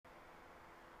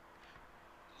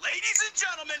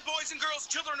boys and girls,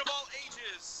 children of all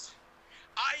ages.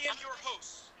 I am your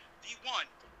host, the one,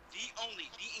 the only,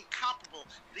 the incomparable,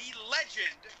 the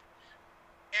legend,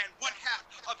 and one half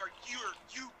of our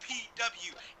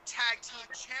UPW Tag Team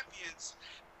Champions,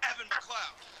 Evan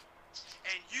McLeod.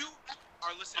 And you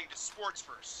are listening to Sports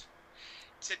Verse.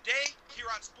 Today,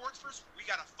 here on Sports Verse, we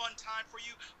got a fun time for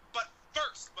you. But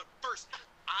first,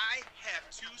 I have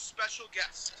two special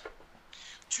guests.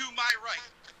 To my right,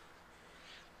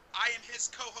 I am his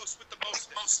co-host with the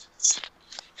mostest.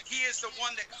 He is the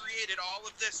one that created all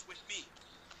of this with me.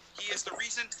 He is the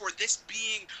reason for this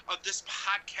being of this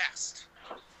podcast.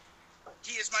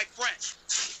 He is my friend.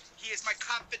 He is my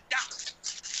confidant.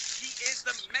 He is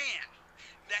the man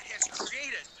that has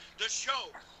created the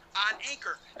show on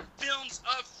Anchor, Films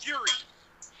of Fury.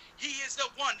 He is the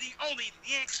one, the only,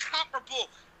 the incomparable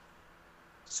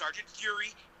Sergeant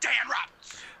Fury, Dan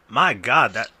Roberts. My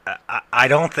God, that I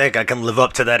don't think I can live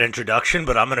up to that introduction,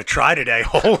 but I'm gonna try today.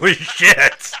 Holy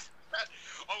shit!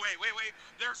 Oh wait.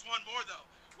 There's one more though.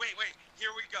 Wait.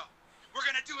 Here we go. We're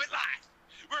gonna do it live.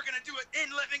 We're gonna do it in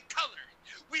living color.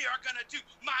 We are gonna do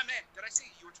my man. Did I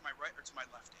say you were to my right or to my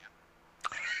left hand?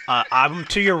 I'm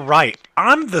to your right.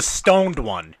 I'm the stoned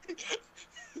one. The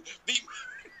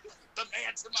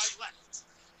man to my left.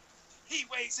 He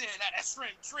weighs in at a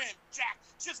trim, jack,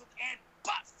 chiseled, and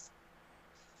buff.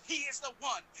 He is the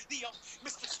one, the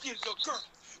Mr. Steal Your Girl.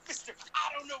 Mr.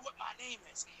 I don't know what my name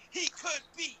is. He could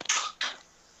be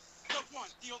the one,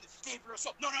 the only Gabriel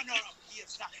Soap. No. He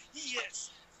is not. He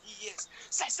is.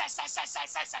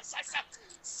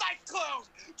 Cyclone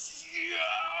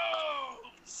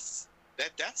Jones.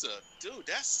 That's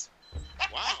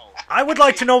wow. I would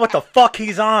like to know what the fuck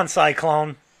he's on,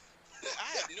 Cyclone.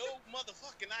 I have no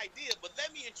motherfucking idea, but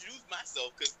let me introduce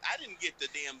myself, because I didn't get the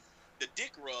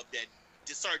dick rub that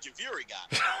Sergeant Fury got.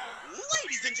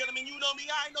 Ladies and gentlemen, you know me,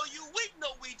 I know you, we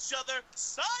know each other.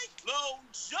 Cyclone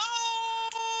Jones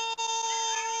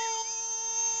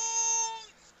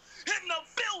in the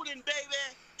building, baby.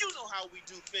 You know how we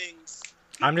do things.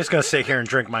 I'm just gonna sit here and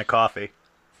drink my coffee.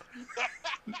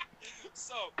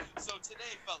 So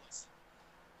today, fellas,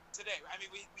 I mean,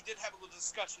 we did have a little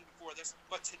discussion before this,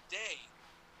 but today,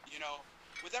 you know,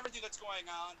 with everything that's going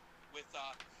on with,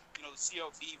 you know, the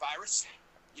COVID virus,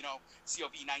 you know,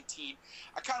 COVID-19,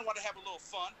 I kind of want to have a little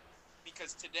fun,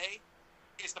 because today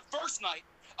is the first night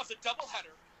of the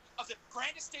doubleheader of the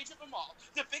grandest stage of them all,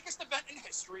 the biggest event in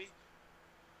history,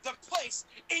 the place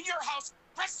in your house,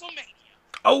 WrestleMania.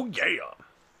 Oh, yeah.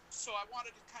 So I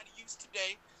wanted to kind of use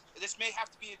today, this may have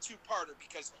to be a two-parter,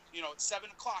 because, you know, at 7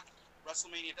 o'clock,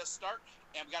 WrestleMania does start,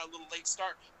 and we got a little late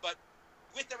start, but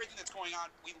with everything that's going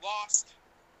on, we lost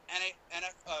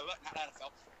NHL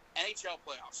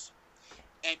playoffs,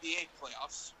 NBA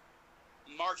playoffs,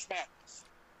 March Madness.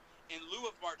 In lieu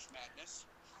of March Madness,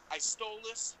 I stole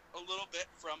this a little bit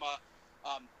from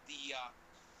the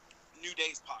New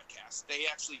Days podcast. They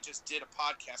actually just did a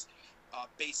podcast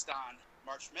based on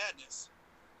March Madness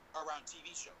around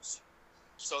TV shows.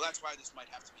 So that's why this might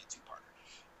have to be a two-parter.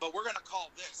 But we're going to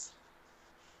call this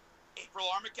April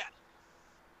Armageddon.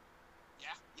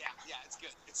 Yeah, it's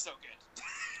good. It's so good.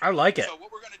 I like it. So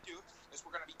what we're going to do is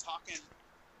we're going to be talking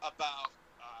about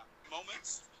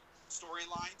moments,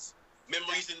 storylines,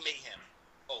 memories, and mayhem.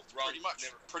 Oh, pretty much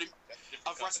of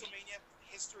WrestleMania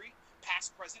history,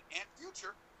 past, present, and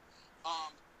future.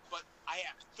 But I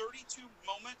have 32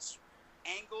 moments,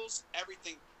 angles,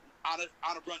 everything on a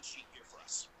run sheet here for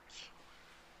us.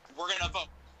 We're going to vote.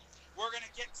 We're going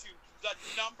to get to the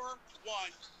number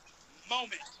one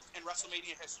moment in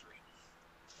WrestleMania history.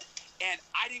 And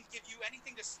I didn't give you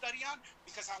anything to study on,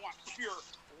 because I want pure,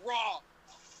 raw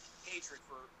hatred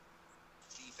for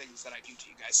the things that I do to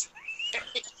you guys.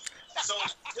 So,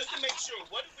 just to make sure,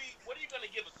 what are you going to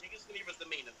give us? Are you just going to give us the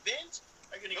main event?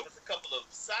 Are you going to give us a couple of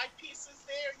side pieces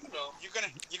there? You know, you're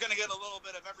gonna get a little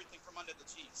bit of everything from under the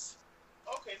cheese.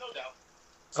 Okay, no doubt.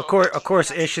 So, of course,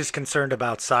 Ish is concerned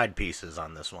about side pieces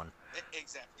on this one.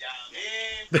 Exactly. Yeah,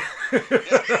 man.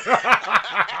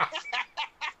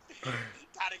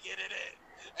 Gotta get it in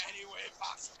any way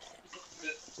possible.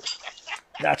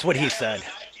 That's what he said.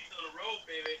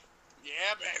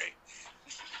 Yeah, baby.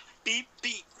 Beep,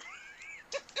 beep.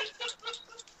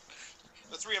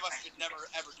 The three of us could never,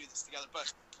 ever do this together,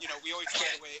 but, you know, we always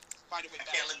find a way back. I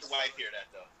can't let the wife hear that,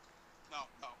 though. No,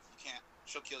 you can't.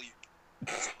 She'll kill you.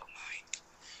 So will mine.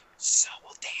 So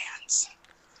will Dan's.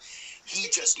 He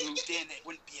just moved in. It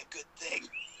wouldn't be a good thing.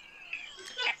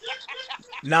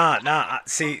 Nah.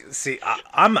 See,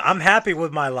 I'm happy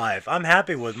with my life. I know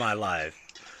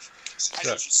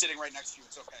she's sitting right next to you.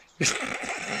 It's okay.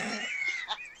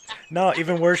 No,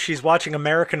 even worse, she's watching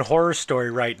American Horror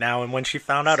Story right now, and when she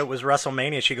found out it was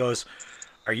WrestleMania, she goes,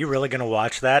 "Are you really gonna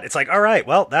watch that?" It's like, all right,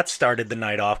 well, that started the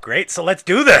night off great, so let's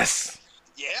do this.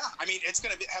 Yeah, I mean, it's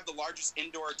going to have the largest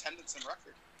indoor attendance in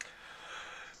record.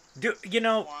 You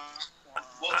know, Well,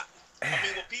 well,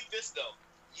 peep this though.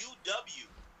 UW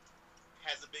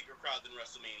has a bigger crowd than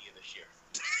WrestleMania this year.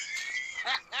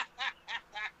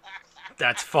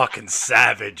 that's fucking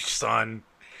savage, son.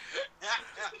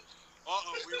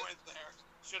 Uh-oh, we went there.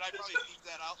 Should I probably bleep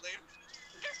that out later?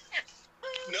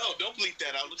 No, don't bleep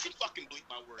that out. Let you fucking bleep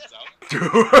my words out.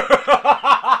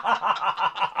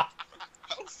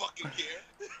 I don't fucking care.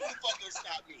 Who fucking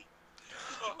stop me?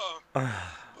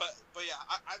 But yeah,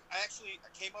 I actually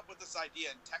came up with this idea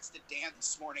and texted Dan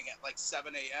this morning at like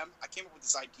 7 a.m. I came up with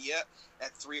this idea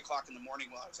at 3 o'clock in the morning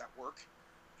while I was at work.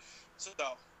 So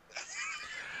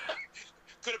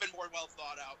could have been more well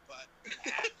thought out, but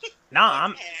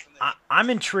No, I'm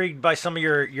intrigued by some of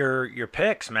your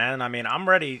picks, man. I mean, I'm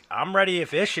ready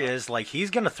if Ish is like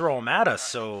he's gonna throw them at us,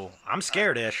 so I'm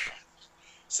scared, Ish.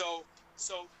 So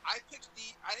I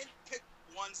didn't pick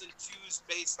ones and twos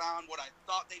based on what I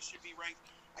thought they should be ranked.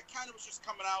 I kind of was just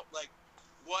coming out like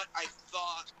what I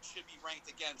thought should be ranked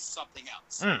against something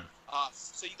else.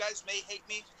 So you guys may hate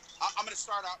me. I'm going to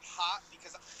start out hot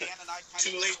because Dan and I kind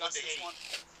of discussed this one.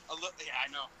 Yeah, I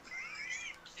know.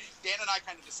 Dan and I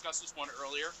kind of discussed this one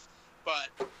earlier, but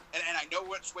and I know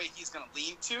which way he's going to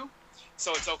lean to,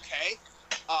 so it's okay.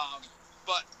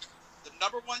 But the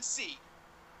number one seed,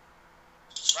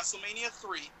 WrestleMania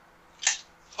 3,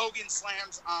 Hogan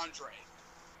slams Andre.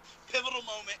 Pivotal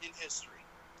moment in history.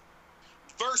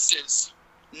 Versus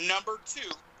number 2,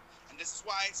 and this is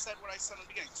why I said what I said in the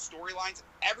beginning, storylines,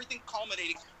 everything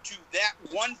culminating to that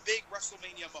one big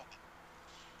WrestleMania moment.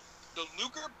 The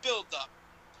Luger build-up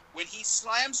when he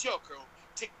slams Yoko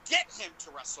to get him to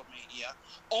WrestleMania,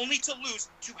 only to lose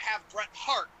to have Bret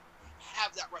Hart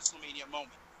have that WrestleMania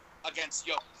moment against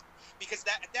Yoko. Because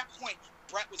at that point,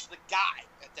 Bret was the guy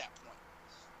at that point.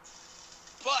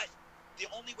 But the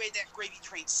only way that gravy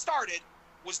train started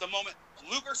was the moment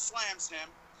Luger slams him,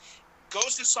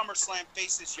 goes to SummerSlam,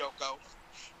 faces Yoko,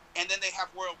 and then they have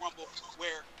Royal Rumble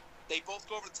where they both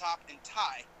go over the top and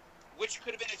tie, which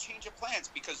could have been a change of plans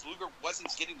because Luger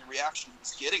wasn't getting the reaction he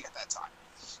was getting at that time.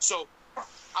 So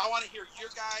I want to hear your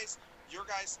guys'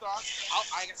 thoughts.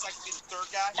 I guess I can be the third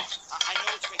guy. I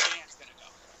know which way Dan's going to go.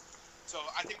 So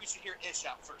I think we should hear Ish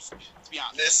out first, to be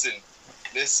honest.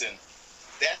 Listen.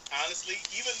 That honestly,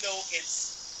 even though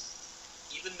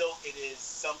it is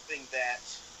something that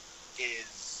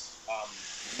is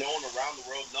known around the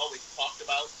world and always talked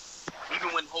about,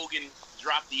 even when Hogan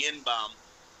dropped the N-bomb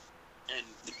and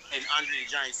Andre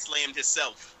the Giant slammed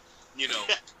himself,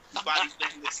 body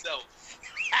slammed himself,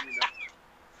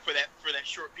 for that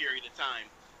short period of time,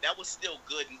 that was still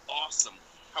good and awesome.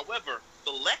 However,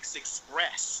 the Lex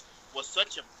Express was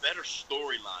such a better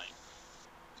storyline.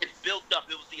 It built up.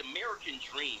 It was the American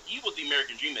dream. He was the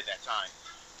American dream at that time.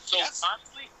 So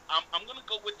honestly, I'm gonna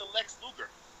go with the Lex Luger.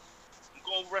 I'm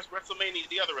going with WrestleMania,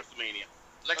 the other WrestleMania.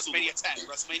 WrestleMania 10.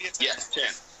 WrestleMania 10. Yes, 10.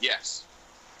 Yes.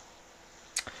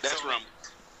 That's wrong.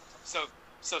 So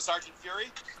Sergeant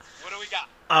Fury, what do we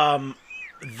got?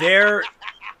 There,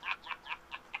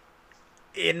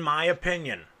 in my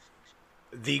opinion,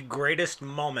 the greatest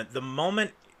moment, the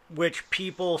moment which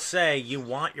people say you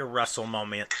want your Wrestle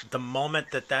moment, the moment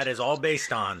that is all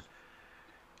based on,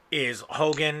 is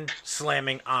Hogan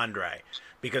slamming Andre.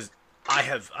 Because I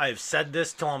have said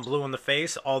this till I'm blue in the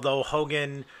face, although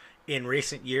Hogan in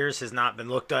recent years has not been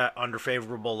looked at under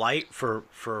favorable light for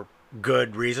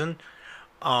good reason.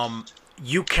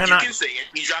 You cannot. You can say it.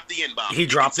 He dropped the N-bomb.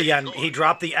 He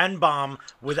dropped the N-bomb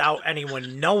without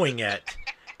anyone knowing it.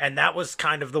 And that was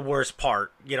kind of the worst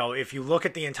part. If you look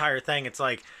at the entire thing, it's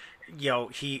like,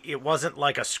 it wasn't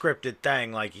like a scripted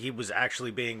thing. Like, he was actually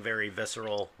being very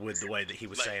visceral with the way that he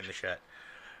was saying the shit.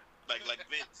 Like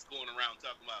Vince going around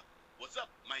talking about, "What's up,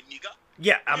 my nigga?"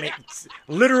 Yeah, I mean,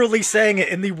 literally saying it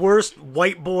in the worst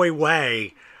white boy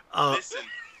way. Listen,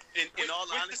 in all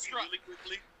honesty, really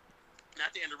quickly,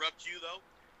 not to interrupt you though,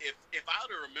 if I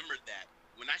would have remembered that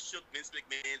when I shook Vince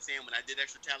McMahon's hand when I did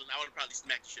Extra Talent, I would have probably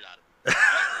smacked the shit out of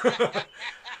him.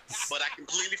 But I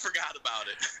completely forgot about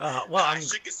it. I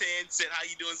shook his hand, said, "How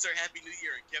you doing, sir? Happy New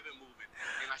Year," and kept it moving.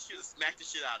 And I should have smacked the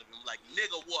shit out of him, like,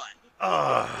 "Nigga, what?"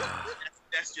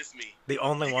 That's just me. The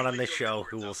only one on this show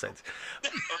who will say this. Go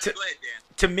ahead, Dan.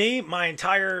 To me, my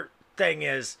entire thing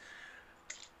is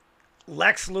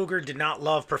Lex Luger did not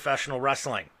love professional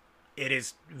wrestling. It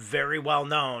is very well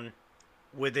known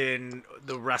within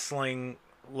the wrestling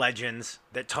legends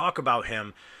that talk about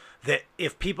him that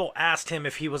if people asked him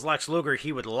if he was Lex Luger,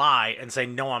 he would lie and say,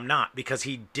 no, I'm not, because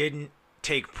he didn't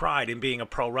take pride in being a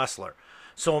pro wrestler.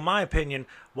 So in my opinion,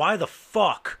 why the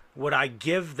fuck would I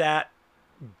give that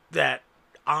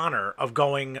honor of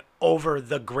going over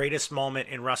the greatest moment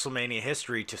in WrestleMania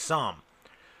history to some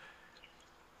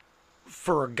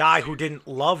for a guy who didn't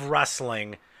love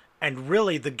wrestling, and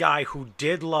really the guy who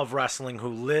did love wrestling, who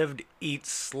lived, eat,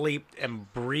 slept,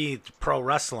 and breathed pro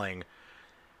wrestling,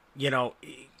 you know,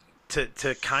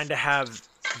 to kind of have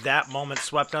that moment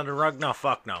swept under the rug? No,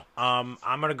 fuck no. I'm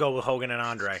going to go with Hogan and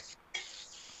Andre.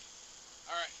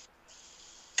 All right.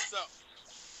 So,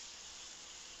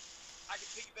 I can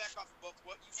piggyback off of both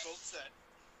what you both said.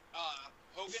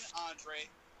 Hogan, Andre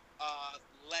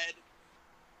led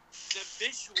the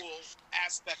visual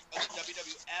aspect of the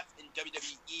WWF and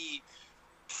WWE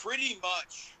pretty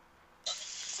much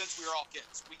since we were all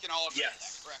kids. We can all agree on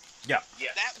that, correct? Yeah.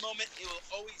 Yeah. That moment, it will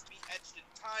always be etched in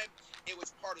time. It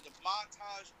was part of the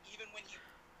montage, even when he,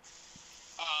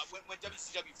 when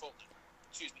WCW folded.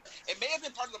 Excuse me. It may have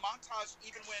been part of the montage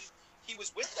even when he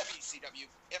was with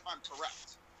WCW, if I'm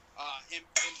correct. Him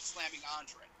slamming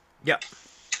Andre. Yeah.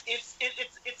 It's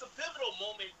a pivotal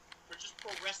moment for just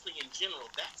pro wrestling in general.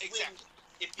 That's Exactly.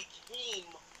 when it became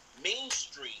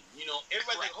mainstream. You know,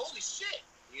 everybody's like, holy shit,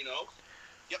 you know?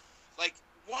 Yep. Like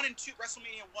 1 and 2,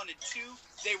 WrestleMania 1 and 2,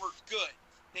 they were good.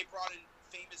 They brought in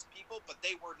famous people, but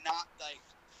they were not like,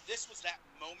 this was that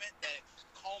moment that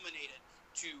culminated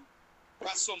to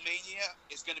WrestleMania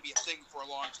is going to be a thing for a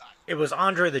long time. It was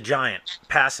Andre the Giant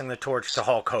passing the torch to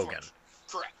Hulk Hogan.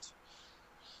 Correct.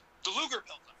 The Luger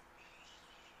build-up.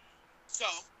 So,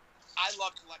 I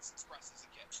loved Lex Express as a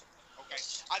kid. Okay?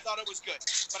 I thought it was good.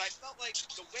 But I felt like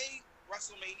the way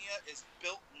WrestleMania is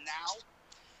built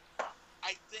now,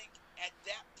 I think at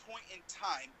that point in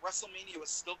time, WrestleMania was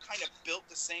still kind of built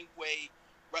the same way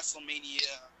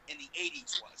WrestleMania in the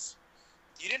 80s was.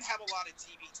 You didn't have a lot of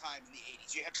TV time in the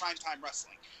 80s. You had primetime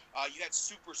wrestling. You had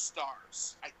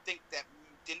superstars. I think that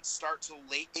didn't start till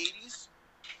late 80s.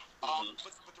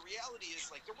 But the reality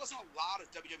is, like, there wasn't a lot of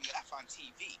WWF on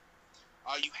TV.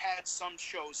 You had some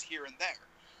shows here and there.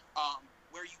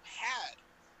 Where you had,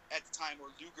 at the time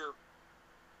where Luger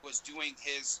was doing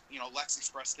his, Lex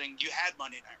Express thing, you had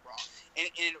Monday Night Raw. And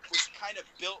it was kind of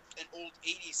built an old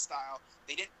 80s style.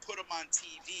 They didn't put him on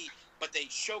TV, but they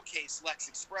showcased Lex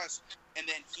Express, and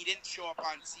then he didn't show up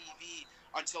on TV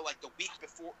until, like, the week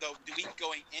before, the week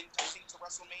going in, I think, to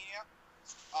WrestleMania.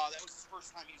 That was the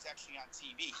first time he was actually on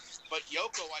TV. But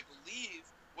Yoko, I believe,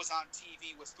 was on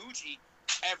TV with Fuji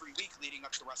every week leading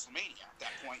up to WrestleMania at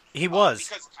that point. He was.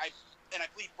 Because I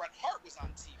believe Bret Hart was on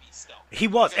TV still. He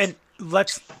was. And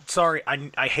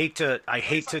I hate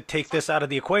to take this out of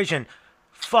the equation.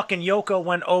 Fucking Yoko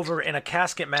went over in a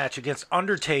casket match against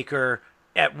Undertaker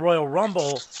at Royal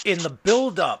Rumble in the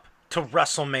build-up to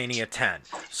WrestleMania 10.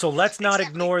 So let's not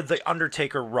ignore the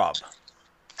Undertaker rub.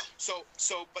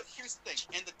 But here's the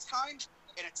thing. In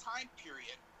a time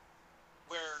period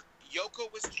where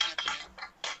Yoko was champion,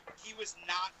 he was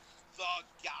not the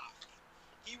guy.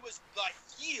 He was the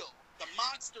heel, the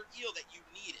monster heel that you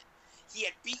needed. He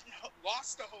had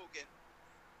lost to Hogan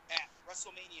at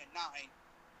WrestleMania 9,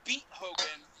 beat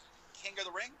Hogan, King of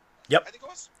the Ring. Yep. I think it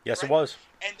was. Yes, right? It was.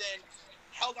 And then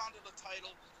held on to the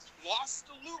title, lost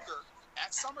to Luger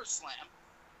at SummerSlam.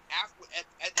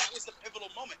 That was the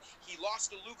pivotal moment. He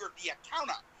lost to Luger via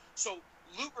countout. So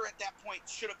Luger at that point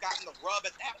should have gotten the rub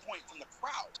at that point from the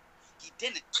crowd. He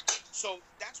didn't. So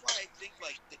that's why I think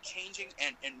like the changing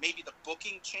and maybe the book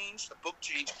change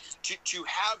to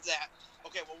have that,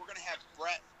 okay, well, we're going to have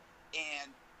Bret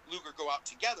and Luger go out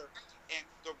together. And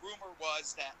the rumor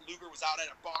was that Luger was out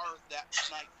at a bar that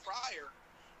night prior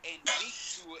and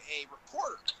leaked to a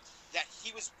reporter that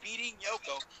he was beating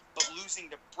Yoko but losing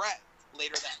to Bret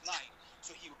later that night.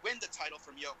 So he would win the title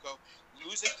from Yoko,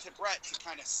 lose it to Bret to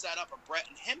kind of set up a Bret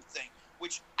and him thing,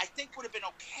 which I think would have been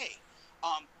okay.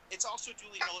 It's also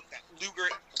duly noted that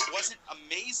Luger wasn't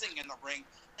amazing in the ring,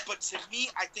 but to me,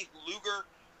 I think Luger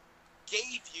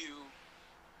gave you,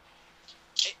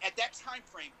 at that time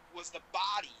frame, was the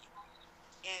body.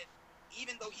 And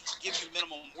even though he could give you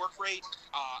minimum work rate,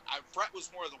 Bret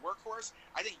was more of the workhorse.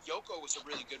 I think Yoko was a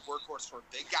really good workhorse for a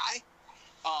big guy.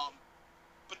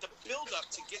 But the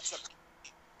build-up to get to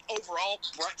overall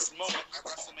Bret's moment at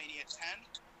WrestleMania 10,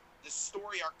 the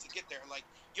story arc to get there, like,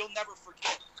 you'll never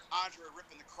forget Andre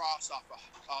ripping the cross off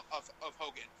of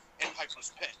Hogan in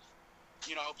Piper's Pit.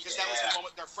 Because that was the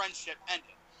moment their friendship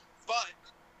ended. But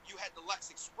you had the Lex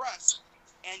Express,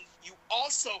 and you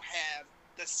also have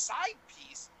the side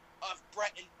piece of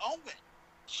Bret and Owen.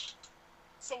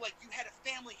 So, like, you had a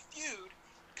family feud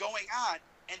going on,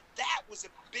 And that was a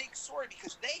big story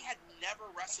because they had never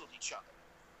wrestled each other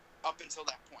up until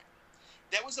that point.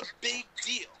 That was a big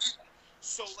deal.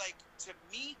 So, like, to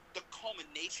me, the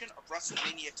culmination of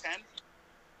WrestleMania 10,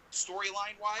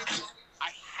 storyline-wise,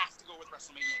 I have to go with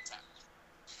WrestleMania 10.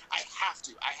 I have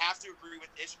to. I have to agree with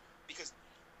Ish because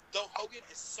though Hogan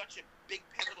is such a big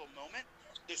pivotal moment,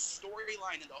 the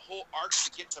storyline and the whole arc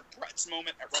to get to Bret's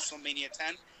moment at WrestleMania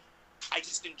 10, I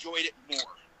just enjoyed it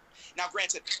more. Now,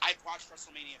 granted, I've watched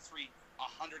WrestleMania 3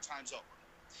 100 times over.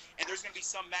 And there's going to be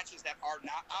some matches that are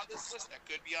not on this list that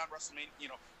could be on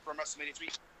WrestleMania, from WrestleMania 3.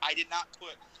 I did not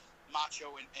put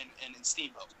Macho and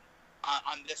Steamboat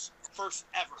on this first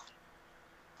ever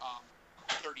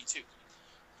 32.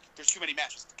 There's too many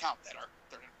matches to count that are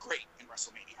great in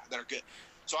WrestleMania, that are good.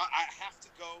 So I have to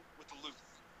go with the Loop.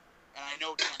 And I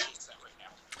know Dan hates that right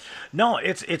now. No,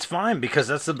 it's fine because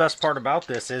that's the best part about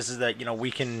this is that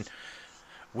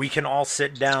we can all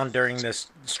sit down during this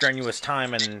strenuous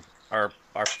time in our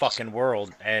fucking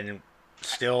world and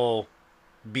still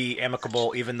be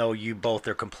amicable, even though you both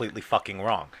are completely fucking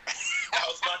wrong. I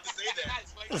was about to say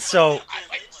that. So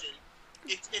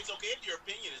it's okay if your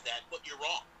opinion is that, but you're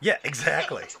wrong. Yeah,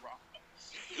 exactly.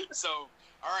 So,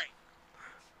 all right.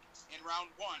 In round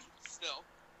one, still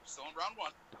in round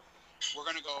one, we're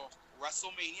gonna go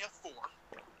WrestleMania 4.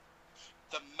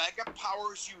 The Mega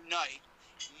Powers unite.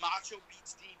 Macho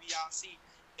beats DiBiase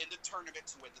in the tournament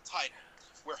to win the title.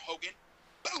 Where Hogan,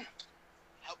 boom,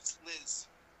 helps Liz,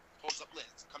 holds up Liz,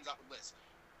 comes out with Liz.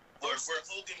 Where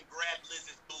Hogan grabbed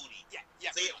Liz's booty.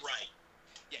 Yeah. Say it right.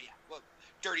 Yeah. Well,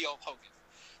 dirty old Hogan.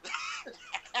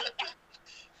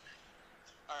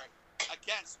 All right.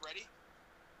 Against, ready?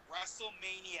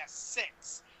 WrestleMania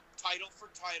 6. Title for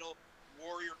title,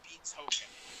 Warrior beats Hogan.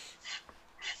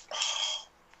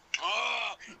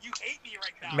 Oh, you hate me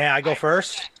right now. May I go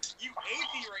first? You hate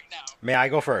me right now. May I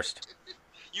go first?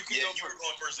 You can Yeah, go you were first.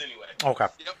 going first anyway. Okay.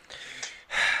 Yep.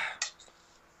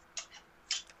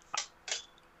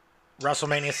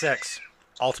 WrestleMania 6,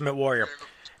 Ultimate Warrior.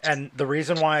 And the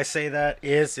reason why I say that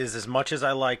is as much as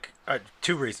I like,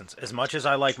 two reasons. As much as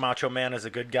I like Macho Man as a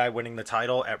good guy winning the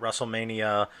title at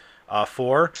WrestleMania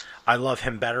 4, I love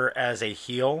him better as a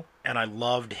heel, and I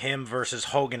loved him versus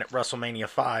Hogan at WrestleMania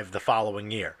 5 the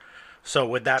following year. So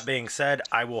with that being said,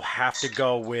 I will have to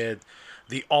go with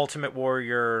the Ultimate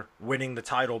Warrior winning the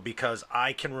title because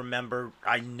I can remember,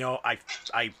 I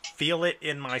feel it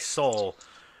in my soul,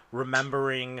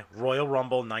 remembering Royal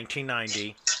Rumble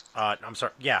 1990.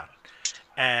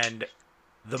 And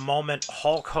the moment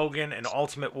Hulk Hogan and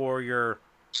Ultimate Warrior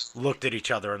looked at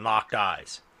each other and locked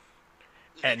eyes.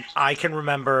 And I can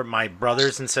remember my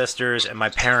brothers and sisters and my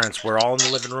parents were all in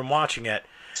the living room watching it.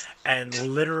 And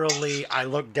literally, I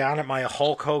looked down at my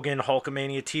Hulk Hogan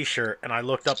Hulkamania t-shirt and I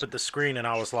looked up at the screen and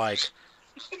I was like,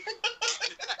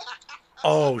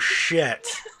 oh shit.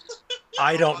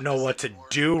 I don't know what to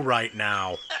do right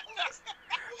now.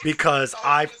 Because He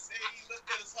looked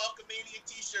at his Hulkamania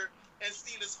t-shirt and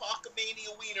seen his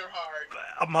Hulkamania wiener hard.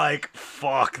 I'm like,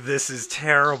 fuck, this is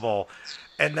terrible.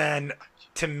 And then,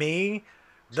 to me,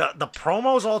 the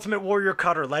promos Ultimate Warrior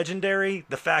cut are legendary.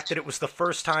 The fact that it was the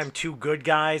first time two good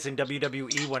guys in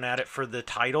WWE went at it for the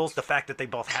titles. The fact that they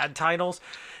both had titles.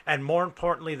 And more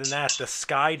importantly than that, the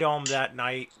Sky Dome that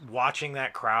night, watching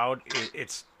that crowd,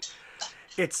 it's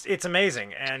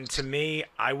amazing. And to me,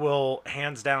 I will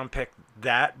hands down pick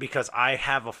that because I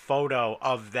have a photo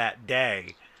of that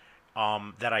day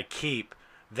that I keep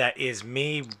that is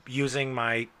me using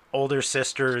my older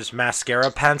sister's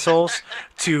mascara pencils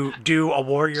to do a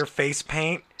Warrior face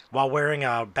paint while wearing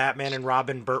a Batman and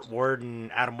Robin, Burt Ward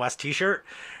and Adam West t-shirt.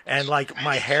 And like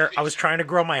my hair, I was trying to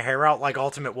grow my hair out like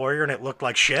Ultimate Warrior and it looked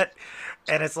like shit.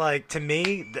 And it's like, to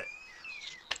me,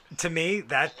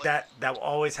 that will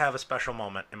always have a special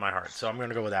moment in my heart. So I'm going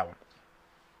to go with that one.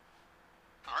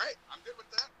 All right, I'm good with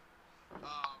that.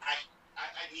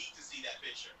 I need to see that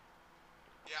picture.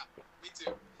 Yeah, me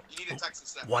too. You need to text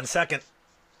us that. 1 second.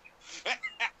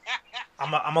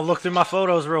 I'm gonna look through my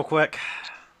photos real quick.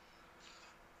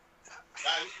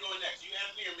 Who's going next? You,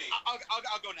 Anthony, or me?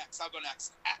 I'll go next.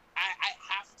 I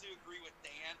have to agree with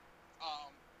Dan,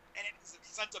 and it's a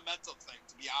sentimental thing,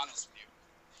 to be honest with you.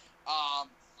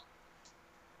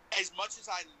 As much as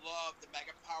I love the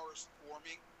Mega Powers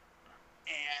forming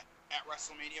at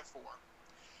WrestleMania 4,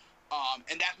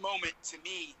 and that moment to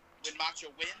me when Macho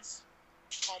wins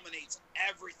culminates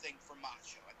everything for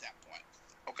Macho at that point.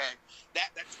 Okay, that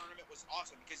tournament was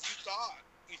awesome because you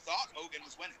thought Hogan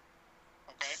was winning.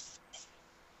 Okay,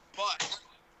 but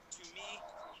to me,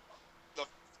 the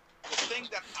thing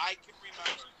that I can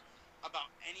remember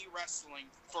about any wrestling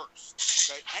first,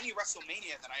 okay, any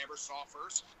WrestleMania that I ever saw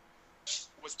first,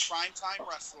 was primetime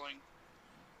wrestling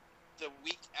the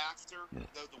week after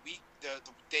the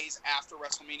days after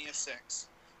WrestleMania 6,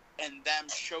 and them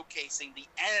showcasing the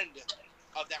end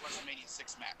of that WrestleMania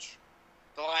 6 match,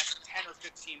 the last 10 or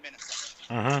 15 minutes of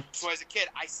it. Mm-hmm. So as a kid,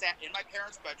 I sat in my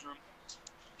parents' bedroom.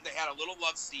 They had a little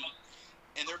love seat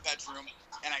in their bedroom,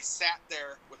 and I sat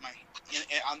there with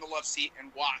on the love seat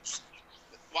and watched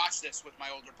this with my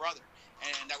older brother.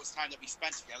 And that was time that we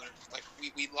spent together. Like,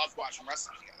 we loved watching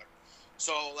wrestling together.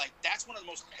 So, like, that's one of the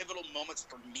most pivotal moments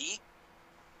for me,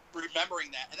 remembering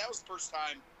that. And that was the first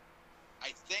time,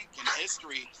 I think, in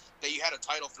history that you had a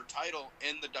title for title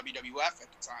in the WWF at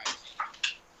the time.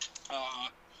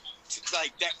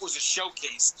 Like, that was a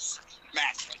showcase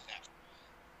match like that.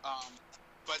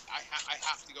 But I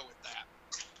have to go with that.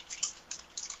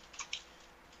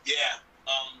 Yeah.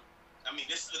 I mean,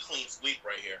 this is a clean sweep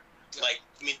right here. Yeah. Like,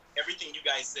 I mean, everything you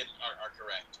guys said are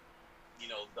correct. You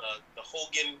know, the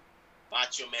Hogan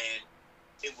Macho Man,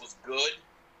 it was good,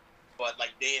 but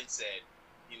like Dan said,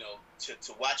 you know,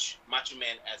 to watch Macho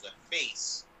Man as a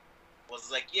face was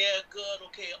like, yeah, good,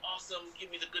 okay, awesome, give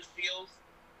me the good feels.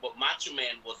 But Macho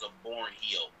Man was a born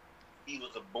heel. He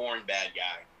was a born bad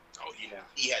guy. Oh, you know,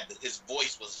 he had his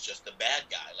voice was just a bad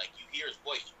guy. Like, you hear his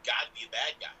voice, you gotta be a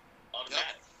bad guy,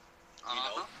 automatic. Yep. You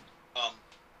know.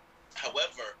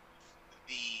 However,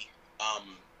 the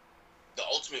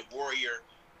Ultimate Warrior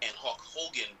and Hulk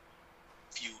Hogan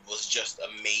feud was just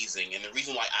amazing, and the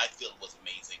reason why I feel it was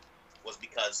amazing was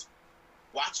because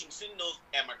sitting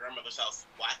at my grandmother's house,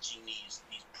 watching these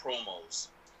promos.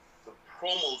 The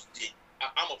promos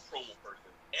I'm a promo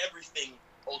person. Everything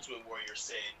Ultimate Warrior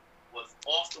said was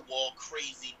off the wall,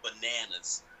 crazy,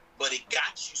 bananas, but it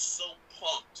got you so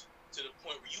pumped to the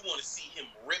point where you want to see him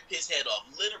rip his head off,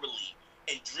 literally,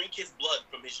 and drink his blood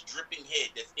from his dripping head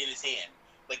that's in his hand.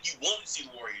 Like, you want to see the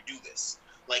Warrior do this.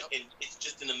 Like, and it's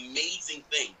just an amazing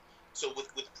thing. So with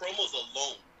promos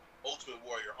alone, Ultimate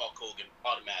Warrior, Hulk Hogan,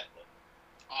 automatically.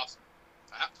 Awesome.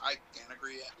 I can't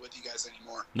agree with you guys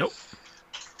anymore. Nope.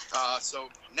 So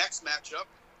next matchup.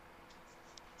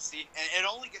 See, and it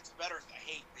only gets better with the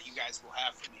hate that you guys will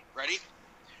have for me. Ready?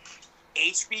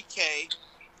 HBK,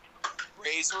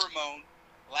 Razor Ramon,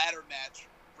 ladder match,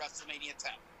 WrestleMania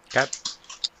 10. Okay.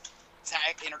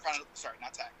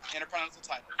 Intercontinental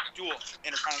title. Dual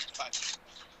Intercontinental title.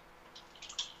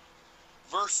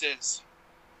 Versus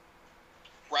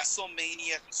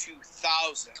WrestleMania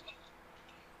 2000.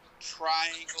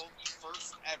 Triangle,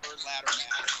 first ever ladder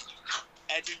match.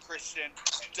 Edge and Christian,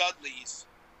 Dudley's.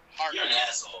 You're an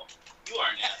asshole. You are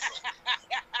an asshole.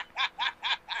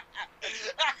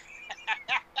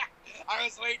 I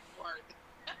was waiting for it.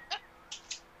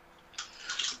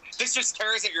 This just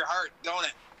tears at your heart, don't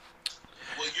it?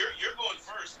 Well, you're going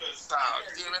first because.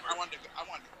 Damn it! I wanted to go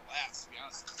last. To be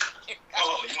honest.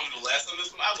 Oh, you want to go last on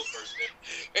this one? I'll go first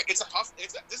then.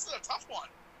 This is a tough one.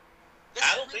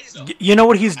 I don't think so. You know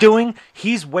what he's doing?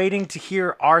 He's waiting to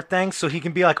hear our things so he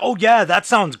can be like, "Oh yeah, that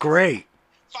sounds great."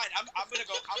 Fine, I'm gonna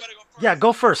go first. Yeah,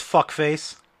 go first,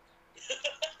 fuckface.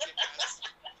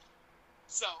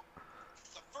 So,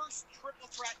 the first triple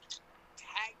threat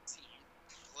tag team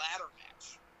ladder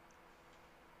match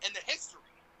in the history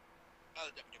of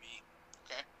the WWE.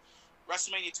 Okay,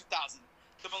 WrestleMania 2000,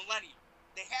 the Millennium.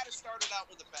 They had to start it out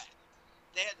with a bang.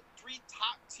 They had the three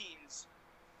top teams.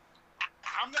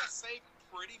 I'm gonna say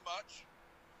pretty much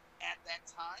at that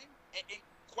time, and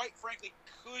quite frankly,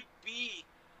 could be.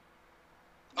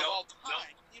 No.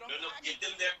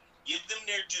 Give them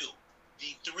their due.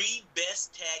 The three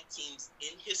best tag teams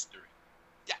in history.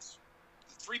 Yes.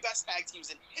 The three best tag teams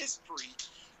in history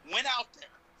went out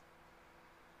there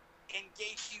and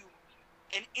gave you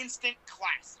an instant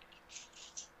classic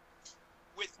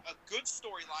with a good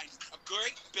storyline, a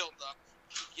great build-up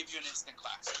to give you an instant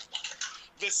classic.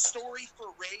 The story for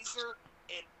Razor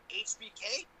and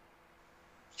HBK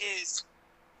is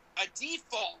a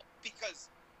default because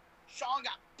Shawn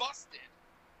got busted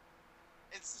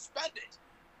and suspended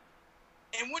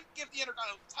and wouldn't give the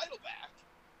Intercontinental title back,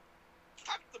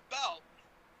 kept the belt,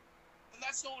 and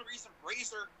that's the only reason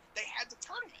Razor, they had the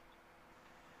tournament.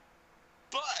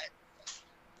 But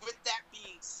with that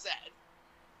being said,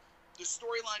 the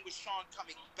storyline with Shawn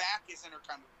coming back as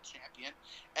Intercontinental Champion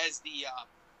as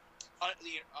what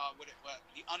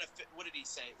did he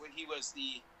say when he was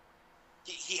he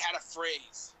had a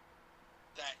phrase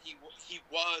that he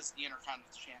was the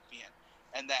Intercontinental Champion,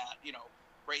 and that, you know,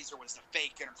 Razor was the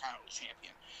fake Intercontinental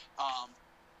Champion.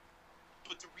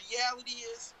 But the reality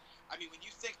is, I mean, when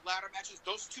you think ladder matches,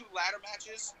 those two ladder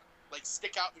matches like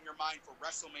stick out in your mind for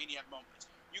WrestleMania moments.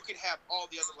 You can have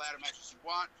all the other ladder matches you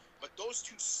want, but those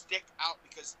two stick out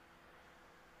because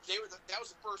that was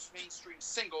the first mainstream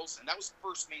singles, and that was the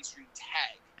first mainstream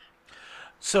tag.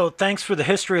 So thanks for the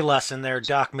history lesson there,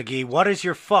 Doc McGee. What is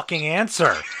your fucking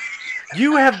answer?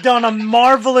 You have done a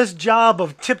marvelous job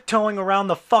of tiptoeing around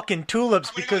the fucking tulips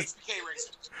I'm gonna because. go HBK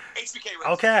Razor. HBK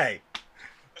Razor. Okay.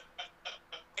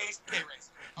 HBK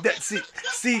Razor. Okay.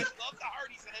 See. I love the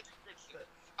Hardys and Edge and Christian.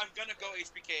 I'm gonna go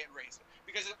HBK and Razor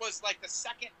because it was like the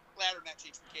second ladder match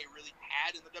HBK really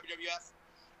had in the WWF,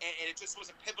 and it just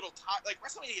was a pivotal time. Like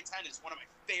WrestleMania 10 is one of my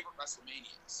favorite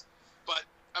WrestleManias, but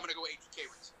I'm gonna go HBK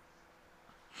Razor.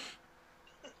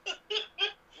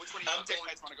 Which one do you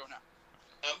guys want to go now?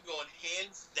 I'm going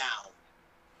hands down,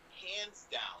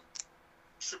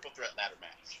 triple threat ladder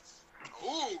match.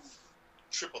 Ooh,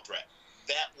 triple threat.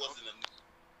 That wasn't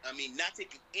not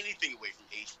taking anything away from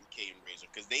HBK and Razor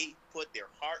because they put their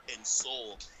heart and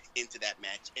soul into that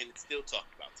match, and it's still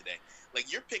talked about today.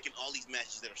 Like you're picking all these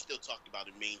matches that are still talked about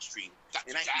in mainstream,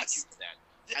 and I hate you for that.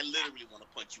 I literally want to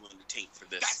punch you in the taint for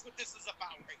this. That's what this is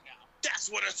about right now. That's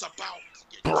what it's about,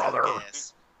 brother.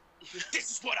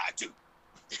 This is what I do.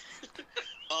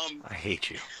 I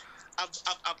hate you.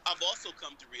 I've also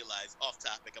come to realize, off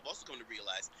topic,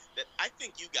 that I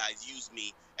think you guys use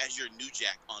me as your new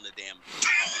jack on the damn.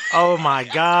 Oh my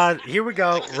God! Here we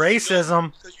go.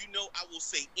 Racism. Because I will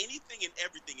say anything and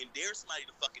everything and dare somebody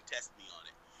to fucking test me on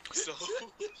it. So.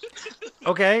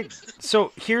 Okay,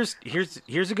 so here's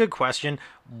a good question.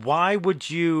 Why would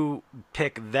you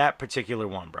pick that particular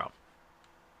one, bro?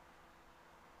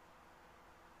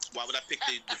 Why would I pick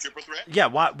the triple threat? Yeah,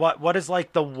 what is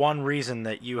like the one reason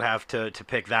that you have to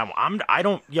pick that one?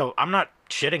 I'm not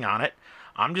shitting on it.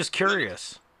 I'm just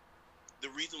curious. The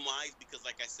reason why is because,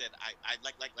 like I said, I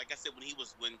said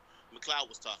when McLeod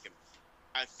was talking,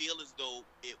 I feel as though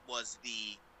it was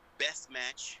the best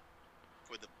match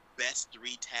for the best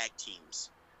three tag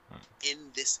teams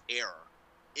in this era,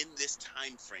 in this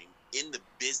time frame, in the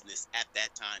business at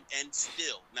that time, and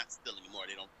not still anymore.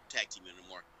 They don't tag team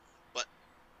anymore.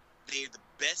 They're the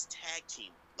best tag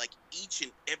team. Like each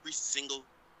and every single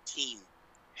team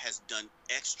has done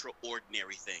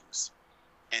extraordinary things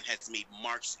and has made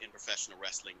marks in professional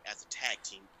wrestling as a tag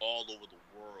team all over the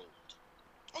world.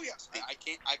 Oh yes, I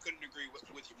couldn't agree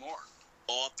with you more.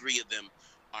 All three of them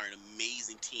are an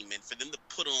amazing team, and for them to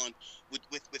put on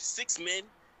with 6 men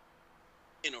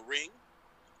in a ring,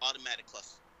 automatic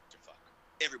clusterfuck.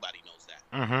 Everybody knows that.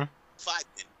 Mm-hmm. 5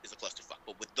 men is a clusterfuck,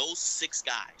 but with those 6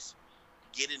 guys.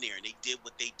 Get in there, and they did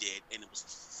what they did, and it was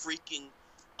freaking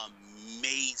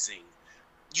amazing.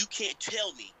 You can't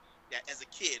tell me that as a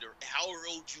kid or however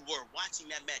old you were watching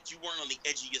that match, you weren't on the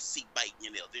edge of your seat biting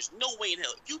your nails. There's no way in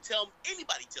hell. If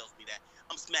anybody tells me that,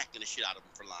 I'm smacking the shit out of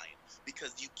them for lying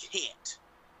because you can't.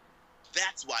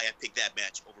 That's why I picked that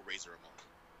match over Razor Ramon.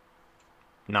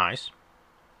 Nice.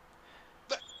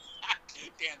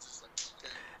 Dan's just like, okay.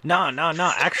 No.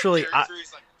 Actually,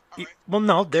 Right. Well,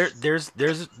 no, there's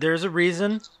a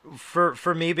reason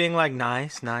for me being like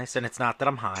nice, and it's not that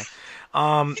I'm high.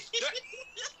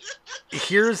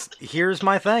 Here's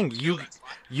my thing.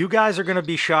 You guys are gonna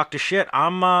be shocked to shit.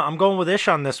 I'm going with Ish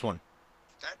on this one.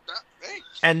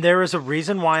 And there is a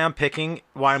reason why I'm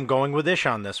going with Ish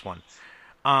on this one.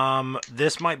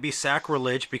 This might be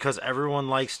sacrilege because everyone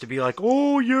likes to be like,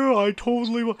 oh yeah,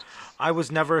 I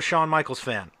was never a Shawn Michaels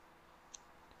fan.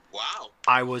 Wow.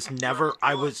 I was a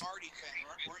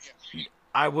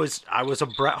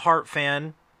Bret Hart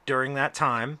fan during that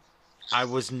time. I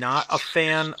was not a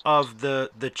fan of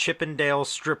the Chippendale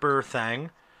stripper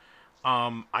thing.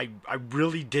 I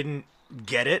really didn't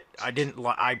get it.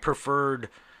 I preferred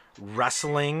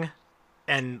wrestling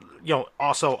and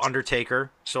also Undertaker.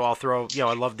 So I'll throw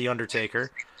I love the Undertaker.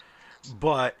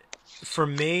 But for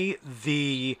me,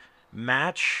 the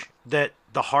match that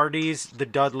the Hardys, the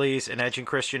Dudleys, and Edge and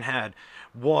Christian had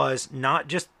was not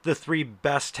just the 3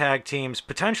 best tag teams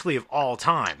potentially of all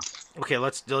time. Okay,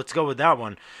 let's go with that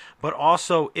one. But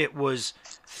also it was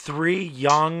 3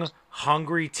 young,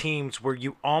 hungry teams where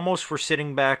you almost were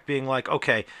sitting back being like,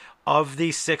 okay, of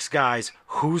these 6 guys,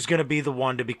 who's going to be the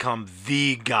one to become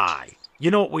the guy?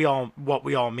 You know what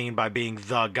we all mean by being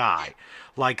the guy.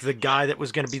 Like the guy that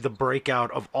was going to be the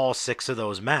breakout of all 6 of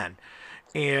those men.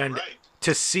 And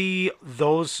to see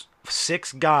those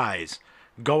 6 guys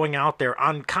going out there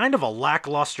on kind of a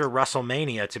lackluster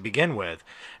WrestleMania to begin with,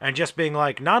 and just being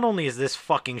like, not only is this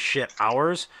fucking shit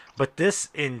ours, but this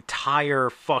entire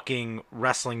fucking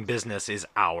wrestling business is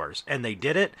ours. And they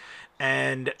did it.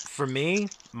 And for me,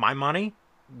 my money,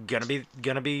 gonna be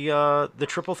the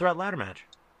triple threat ladder match.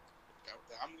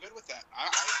 I'm good with that.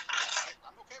 I'm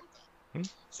okay with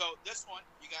that. So this one,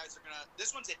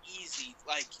 this one's an easy,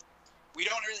 like, we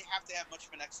don't really have to have much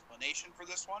of an explanation for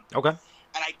this one. Okay.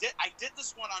 And I did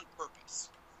this one on purpose.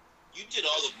 You did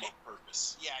all of them on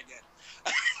purpose. Yeah, I did.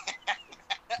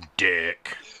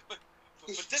 Dick. But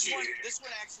this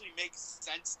one actually makes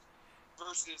sense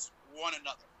versus one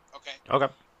another. Okay.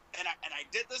 Okay. And I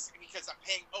did this because I'm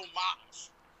paying homage.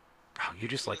 Oh, you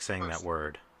just like saying that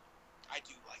word. I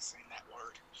do like saying that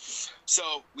word.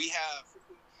 So we have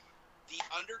the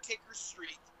Undertaker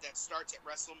streak that starts at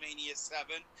WrestleMania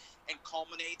 7 and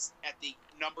culminates at the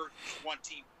number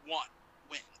 21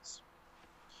 wins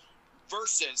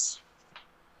versus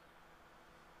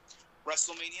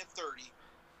WrestleMania 30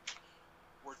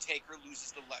 where Taker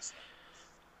loses to Lesnar.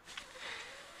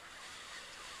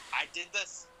 I did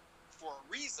this for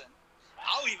a reason.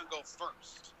 I'll even go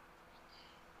first.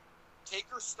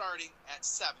 Taker starting at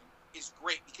 7 is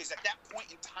great because at that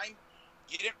point in time,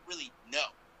 you didn't really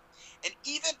know. And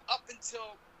even up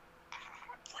until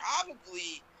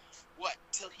probably,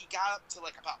 till he got up to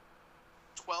like about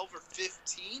 12 or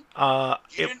 15?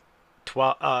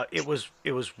 It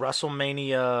was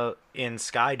WrestleMania in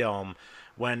Skydome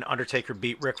when Undertaker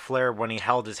beat Ric Flair when he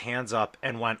held his hands up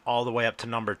and went all the way up to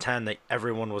number 10 that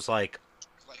everyone was like,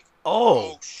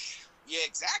 oh. Yeah,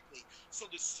 exactly. So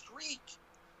the streak,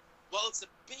 well, it's a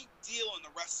big deal in the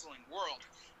wrestling world.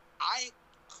 I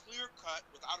clear-cut,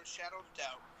 without a shadow of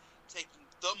doubt, taking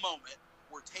the moment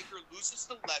where Taker loses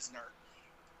to Lesnar.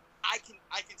 I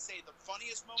can say the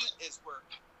funniest moment is where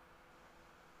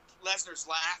Lesnar's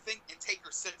laughing and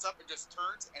Taker sits up and just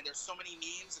turns, and there's so many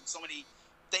memes and so many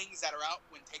things that are out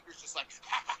when Taker's just like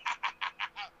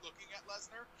looking at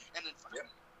Lesnar and then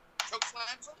choke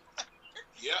slams him.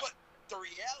 Yeah. But the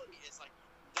reality is, like,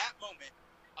 that moment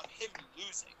of him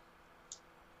losing,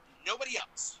 nobody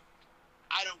else.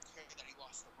 I don't care that he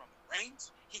lost to Roman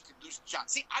Reigns. He could lose to John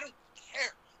Cena. I don't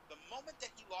care. The moment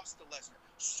that he lost to Lesnar,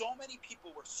 so many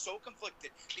people were so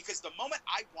conflicted because the moment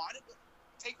I wanted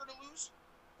Taker to lose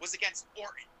was against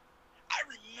Orton. I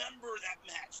remember that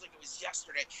match like it was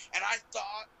yesterday, and I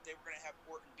thought they were going to have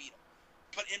Orton beat him.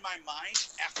 But in my mind,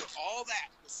 after all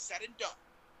that was said and done,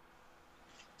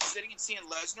 sitting and seeing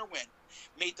Lesnar win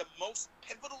made the most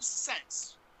pivotal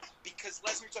sense because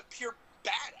Lesnar's a pure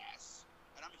badass.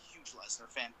 And I'm a huge Lesnar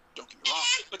fan, don't get me wrong.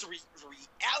 But the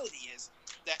reality is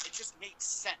that it just made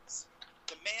sense.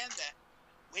 The man that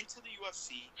went to the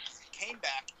UFC, came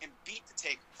back, and beat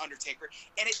the Undertaker,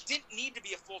 and it didn't need to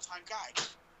be a full-time guy.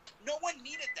 No one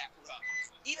needed that rub.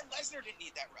 Even Lesnar didn't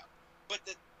need that rub. But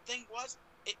the thing was,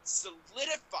 it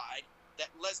solidified that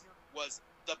Lesnar was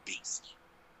the beast.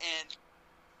 And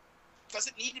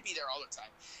doesn't need to be there all the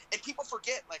time. And people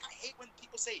forget, like, I hate when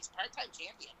people say he's part-time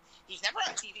champion. He's never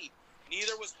on TV.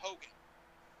 Neither was Hogan.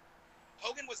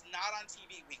 Hogan was not on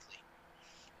TV weekly.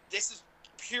 This is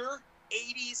pure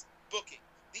 80s booking.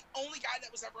 The only guy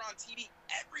that was ever on TV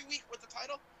every week with the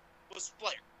title was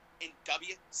Flair in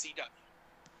WCW.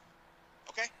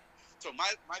 Okay? So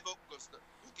my vote goes to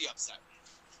the upset.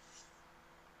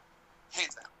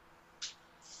 Hands down.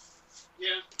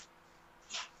 Yeah.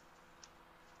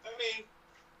 I mean,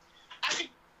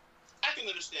 I can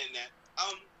understand that.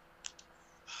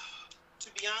 To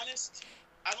be honest,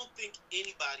 I don't think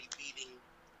anybody beating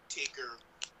Taker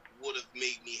would have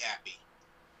made me happy.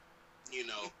 You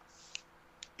know,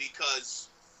 because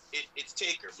it's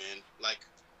Taker, man. Like,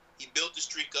 he built the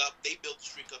streak up. They built the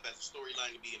streak up as a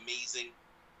storyline to be amazing,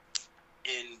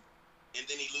 and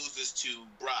then he loses to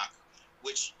Brock,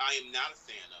 which I am not a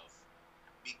fan of,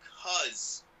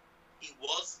 because he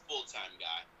was a full-time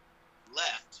guy,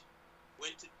 left,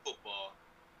 went to football,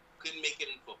 couldn't make it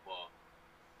in football,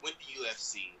 went to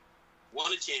UFC,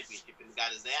 won a championship, and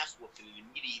got his ass whooped and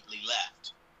immediately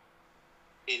left.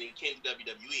 And he came to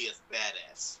WWE as a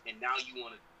badass. And now you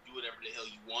want to do whatever the hell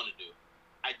you want to do.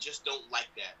 I just don't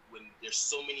like that when there's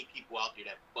so many people out there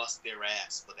that bust their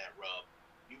ass for that rub.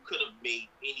 You could have made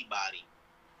anybody.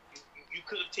 You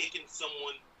could have taken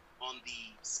someone on the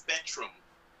spectrum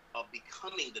of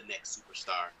becoming the next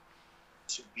superstar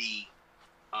to be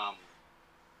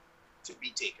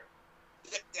Taker.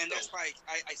 And that's why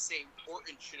I say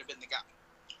Orton should have been the guy.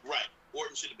 Right,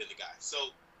 Orton should have been the guy.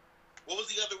 So, what was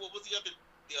the other?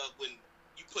 When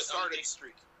you put starting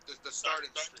streak, the starting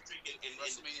streak in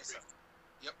WrestleMania 7.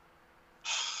 Yep.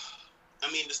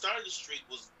 I mean, the start of the streak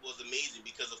was amazing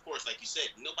because, of course, like you said,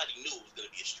 nobody knew it was going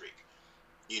to be a streak.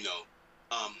 You know,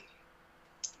 I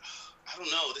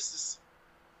don't know. This is.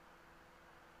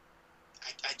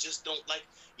 I just don't like.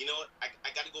 You know what? I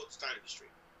got to go with the start of the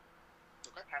streak.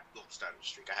 Okay. I have to go with the start of the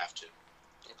streak. I have to.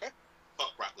 Okay.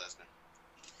 Fuck Brock Lesnar.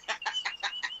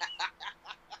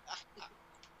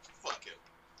 Fuck him.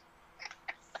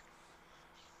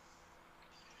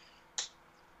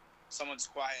 Someone's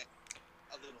quiet.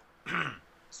 A little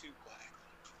too quiet.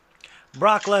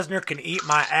 Brock Lesnar can eat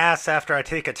my ass after I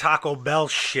take a Taco Bell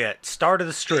shit. Start of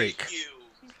the streak. Thank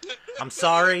you. I'm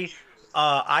sorry.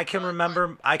 I can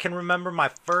remember my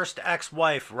first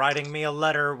ex-wife writing me a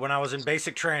letter when I was in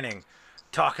basic training,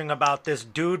 talking about this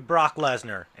dude Brock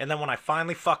Lesnar. And then when I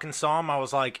finally fucking saw him, I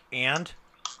was like, and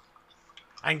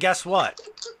guess what?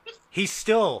 He's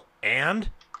still I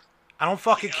don't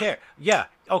fucking care. Yeah,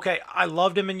 okay. I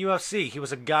loved him in UFC. He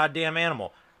was a goddamn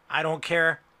animal. I don't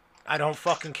care. I don't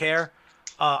fucking care.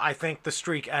 I think the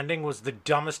streak ending was the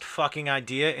dumbest fucking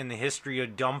idea in the history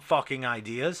of dumb fucking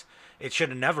ideas. It should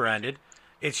have never ended.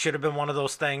 It should have been one of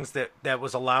those things that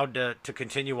was allowed to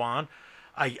continue on.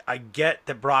 I get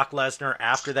that Brock Lesnar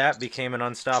after that became an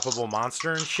unstoppable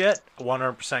monster and shit.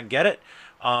 100% get it.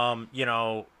 You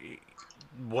know,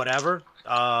 whatever.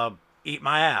 Eat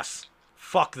my ass.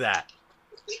 Fuck that.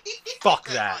 Fuck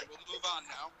Okay, that. All right, we'll move on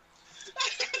now.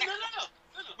 No.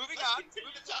 Moving on.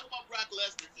 We're gonna talk about Brock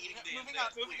Lesnar eating damn Moving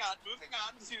ass,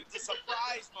 on to the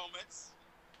surprise moments.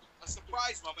 A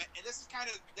surprise moment, and this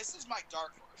is my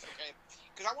dark horse, okay?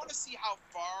 Because I want to see how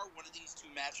far one of these two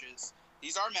matches.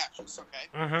 These are matches, okay?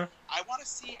 Mm-hmm. I want to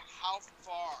see how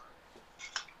far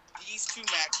these two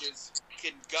matches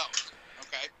can go,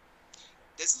 okay?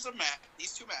 This is a match.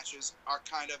 These two matches are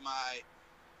kind of my,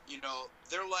 you know,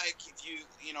 they're like if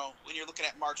you know, when you're looking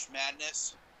at March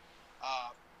Madness.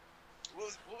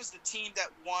 What was the team that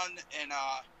won in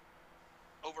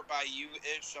over by you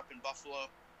ish up in Buffalo?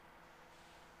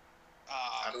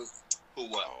 Who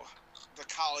what? The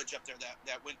college up there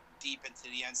that went deep into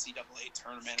the NCAA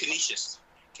tournament. Canisius,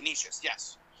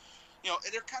 yes. You know,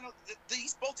 they're kind of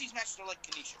both these matches are like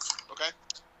Canisius. Okay.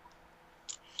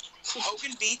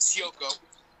 Hogan beats Yoko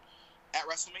at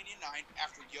WrestleMania 9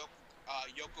 after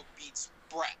Yoko beats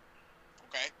Brett.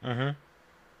 Okay. Mm-hmm.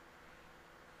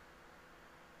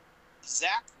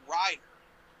 Zack Ryder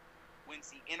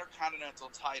wins the Intercontinental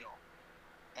title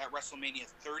at WrestleMania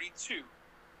 32,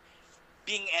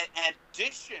 being an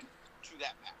addition to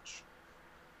that match.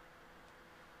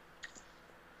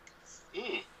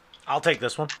 I'll take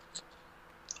this one.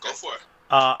 Go for it.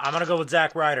 I'm going to go with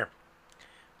Zack Ryder.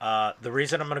 The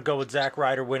reason I'm going to go with Zack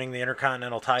Ryder winning the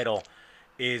Intercontinental title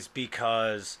is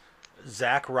because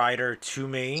Zack Ryder, to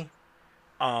me,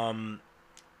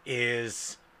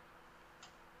 is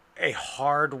a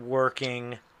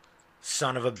hard-working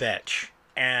son of a bitch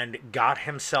and got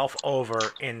himself over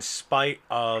in spite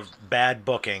of bad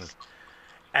booking.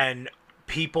 And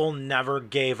people never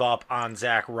gave up on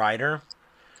Zack Ryder.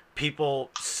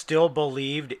 People still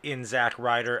believed in Zack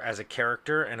Ryder as a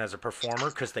character and as a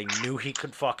performer because they knew he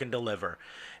could fucking deliver.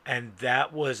 And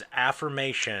that was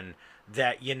affirmation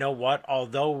that, you know what,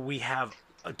 although we have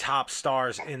top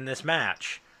stars in this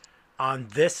match, on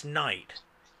this night,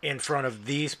 in front of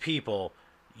these people,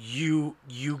 you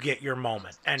get your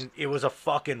moment. And it was a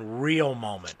fucking real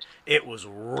moment. It was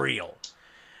real.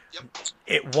 Yep.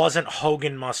 It wasn't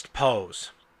Hogan must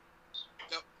pose.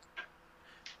 Yep.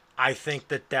 I think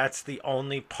that's the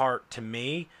only part to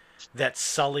me that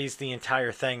sullies the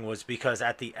entire thing, was because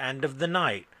at the end of the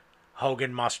night,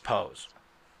 Hogan must pose.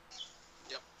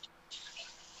 Yep.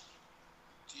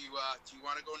 Do you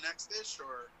want to go next, Ish,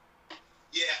 or?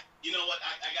 Yeah, you know what?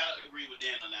 I gotta agree with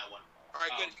Dan on that one. All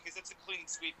right, good, because it's a clean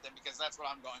sweep then, because that's what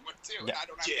I'm going with too. Yeah. And I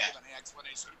don't have to give any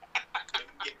explanation.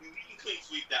 Yeah, we can clean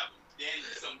sweep that one. Dan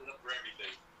summed it up for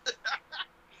everything.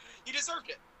 He deserved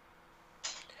it.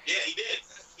 Yeah, he did.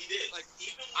 He did. Like,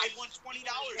 even I when, won $20 even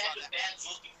when he had on the that bad match.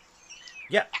 booking,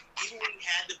 Yeah. even when he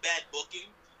had the bad booking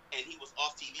and he was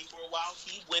off TV for a while,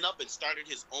 he went up and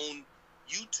started his own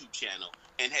YouTube channel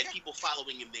and had people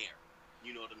following him there.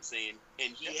 You know what I'm saying?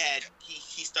 And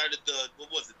he started the,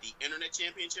 what was it, the Internet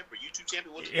Championship or YouTube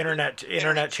Championship? What was it?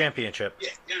 Internet Championship. Yeah,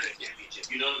 Internet Championship.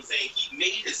 You know what I'm saying? He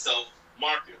made himself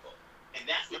marketable. And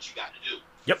that's what you got to do.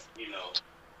 Yep. You know?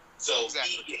 So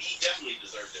Exactly. he definitely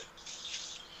deserved it.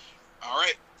 All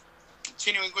right.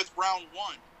 Continuing with round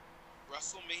one,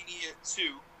 WrestleMania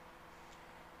 2.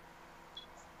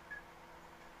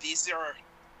 These are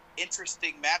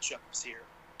interesting matchups here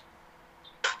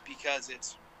because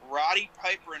it's Roddy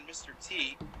Piper and Mr.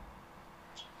 T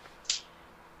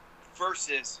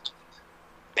versus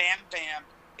Bam Bam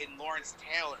and Lawrence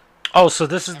Taylor. Oh, so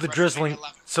this is the WrestleMania drizzling.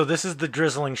 11. So this is the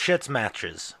drizzling shits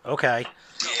matches. Okay.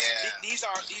 No, these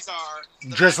are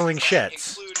the Drizzling matches that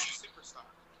shits. include Superstar.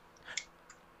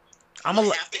 I'm Do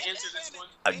gonna I have to answer this one?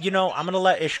 I'm gonna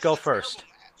let Ish go That's a terrible first.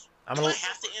 match. I'm Do gonna. I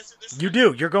have to answer this You one?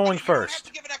 do. You're going You don't have first.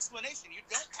 to give an explanation. You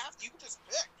don't have to. You can just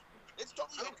pick. It's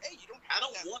totally okay. You don't I have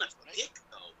don't to have want an to explanation. pick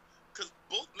though, because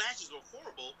both matches were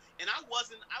horrible, and I've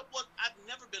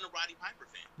never been a Roddy Piper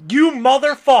fan. You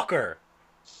motherfucker.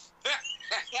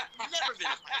 Never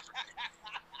been a Piper fan.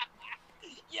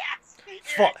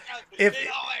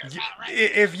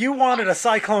 if you wanted a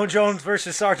Cyclone Jones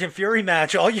versus Sergeant Fury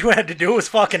match, all you had to do was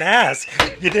fucking ask.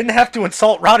 You didn't have to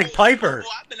insult Roddy Piper.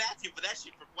 Well, I've been asking for that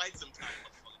shit for quite some time.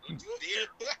 Don't you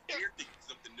dare think of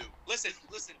something new. Listen.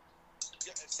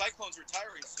 Cyclone's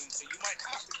retiring soon, so you might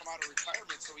have to come out of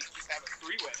retirement so we can just have a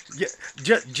three-way.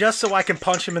 Yeah, just so I can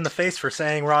punch him in the face for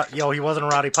saying, he wasn't a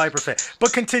Roddy Piper fan.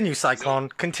 But continue, Cyclone.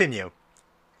 Continue.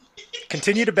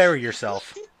 Continue to bury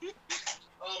yourself.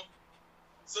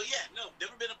 So yeah, no,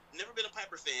 never been a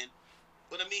Piper fan,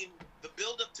 but I mean the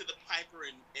build up to the Piper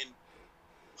and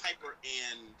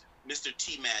Mr.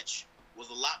 T match was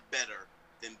a lot better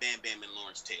than Bam Bam and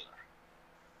Lawrence Taylor.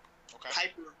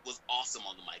 Okay. Piper was awesome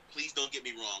on the mic. Please don't get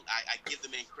me wrong. I give the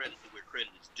man credit for where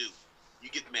credit is due. You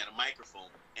give the man a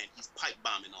microphone and he's pipe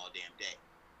bombing all damn day.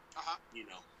 You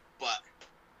know, but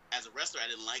as a wrestler, I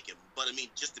didn't like him. But I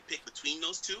mean, just to pick between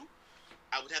those two,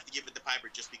 I would have to give it to Piper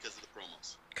just because of the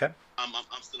promos. Okay. I'm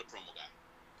still a promo guy.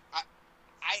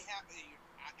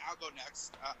 I'll go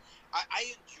next.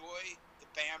 I enjoy the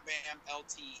Bam Bam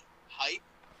LT hype.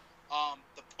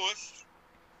 The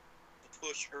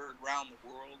push heard around the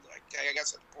world. I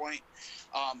guess at the point,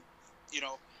 you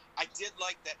know, I did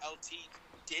like that LT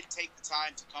did take the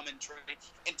time to come and train.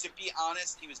 And to be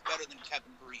honest, he was better than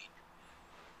Kevin Green.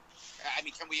 I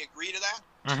mean, can we agree to that?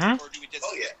 Mm-hmm. Or do we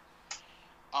disagree? Oh yeah.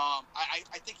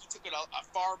 I think he took it a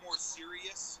far more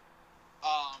serious.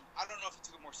 I don't know if he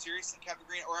took it more serious than Kevin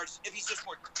Green, or if he's just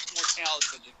more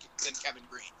talented than Kevin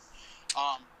Green.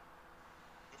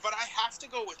 But I have to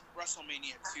go with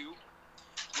WrestleMania 2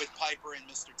 with Piper and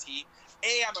Mr. T.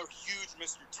 I'm a huge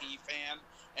Mr. T fan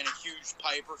and a huge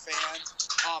Piper fan.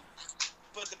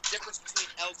 But the difference between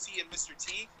LT and Mr.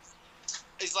 T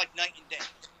is like night and day.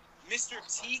 Mr.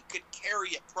 T could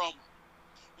carry a promo.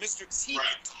 Mr. T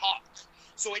could talk.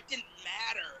 So it didn't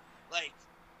matter, like,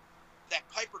 that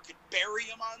Piper could bury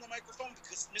him on the microphone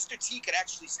because Mr. T could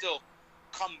actually still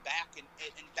come back and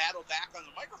battle back on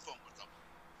the microphone with him.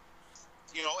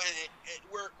 You know, and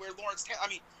where Lawrence Taylor, I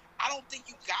mean, I don't think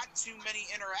you got too many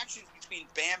interactions between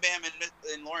Bam Bam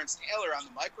and Lawrence Taylor on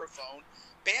the microphone.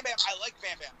 Bam Bam, I like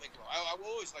Bam Bam Bigelow. I will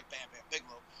always like Bam Bam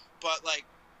Bigelow. But, like,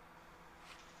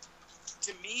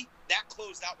 to me, that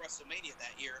closed out WrestleMania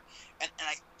that year. And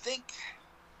I think,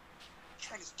 I'm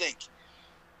trying to think,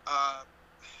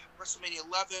 WrestleMania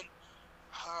 11,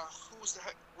 who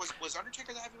was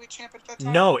Undertaker the heavyweight champion at that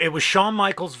time? No, it was Shawn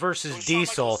Michaels versus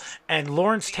Diesel, and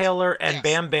Lawrence Taylor and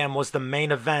Bam Bam was the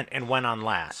main event and went on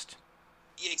last.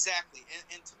 Yeah, exactly.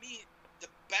 And to me, the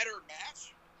better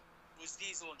match was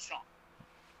Diesel and Shawn.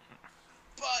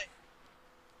 But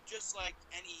just like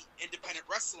any independent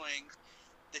wrestling,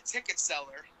 the ticket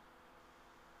seller,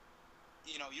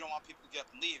 you know, you don't want people to get up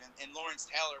and leave. And Lawrence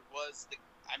Taylor was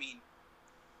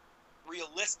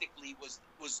realistically was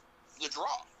the draw.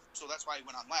 So that's why he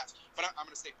went on last. But I'm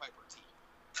going to say Piper T.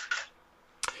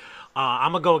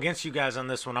 I'm going to go against you guys on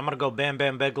this one. I'm going to go Bam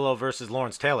Bam Bigelow versus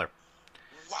Lawrence Taylor.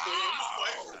 Wow.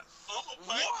 I'm a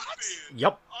Piper fan.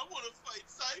 Yep. I want to fight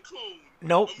Cyclone.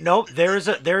 Nope.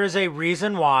 There is a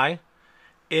reason why.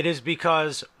 It is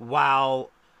because while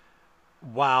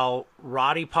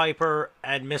Roddy Piper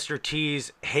and Mr.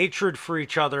 T's hatred for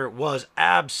each other was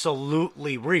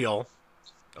absolutely real,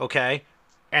 okay,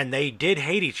 and they did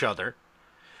hate each other,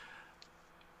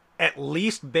 at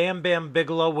least Bam Bam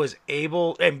Bigelow was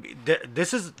able, and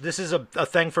this is a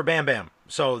thing for Bam Bam,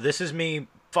 so this is me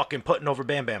fucking putting over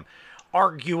Bam Bam.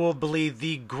 Arguably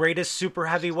the greatest super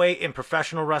heavyweight in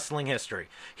professional wrestling history.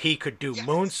 He could do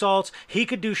moonsaults. He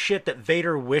could do shit that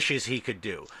Vader wishes he could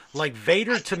do. Like,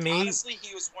 Vader, to me... Honestly,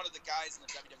 he was one of the guys in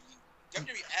the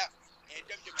WWF and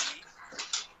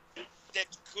WWE that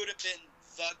could have been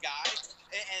the guy.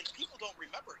 And people don't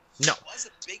remember. He was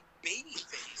a big baby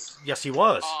face. Yes, he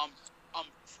was.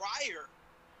 Prior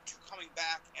to coming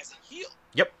back as a heel.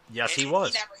 Yep. Yes, he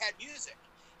was. He never had music.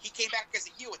 He came back as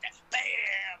a heel with that bam,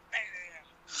 bam.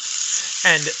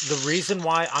 And the reason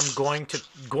why I'm going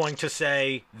to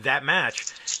say that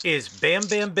match is Bam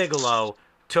Bam Bigelow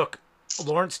took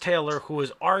Lawrence Taylor, who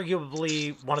was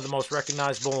arguably one of the most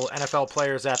recognizable NFL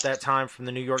players at that time from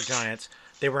the New York Giants.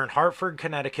 They were in Hartford,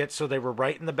 Connecticut, so they were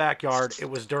right in the backyard. It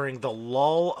was during the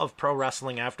lull of pro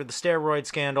wrestling after the steroid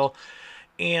scandal.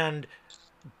 And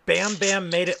Bam Bam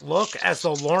made it look as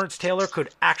though Lawrence Taylor could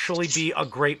actually be a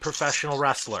great professional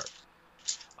wrestler.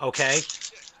 Okay?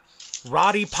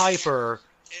 Roddy Piper...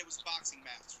 It was a boxing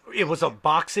match. It was a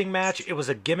boxing match. It was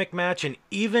a gimmick match. And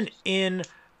even in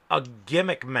a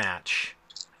gimmick match,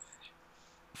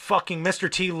 fucking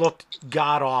Mr. T looked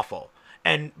god-awful.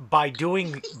 And by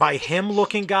him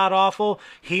looking god awful,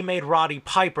 he made Roddy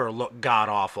Piper look god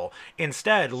awful.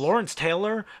 Instead, Lawrence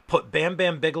Taylor put Bam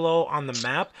Bam Bigelow on the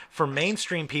map for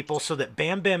mainstream people so that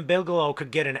Bam Bam Bigelow could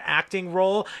get an acting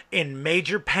role in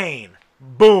Major Payne.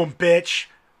 Boom, bitch.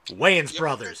 Wayans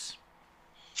Brothers.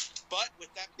 But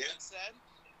with that being said,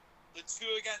 the 2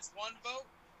 against 1 vote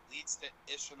leads to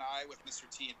Ish and I with Mr.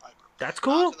 T and Piper. That's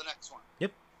cool. On to the next one.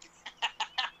 Yep.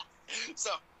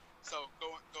 So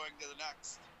going to the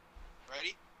next.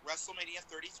 Ready? WrestleMania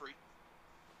 33.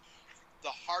 The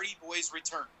Hardy Boys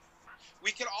return.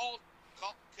 We could all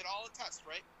attest,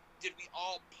 right? Did we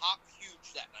all pop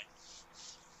huge that night?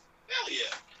 Hell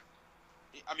yeah.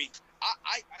 I mean,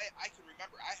 I can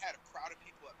remember I had a crowd of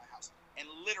people at my house, and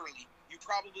literally, you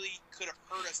probably could have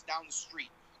heard us down the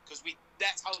street because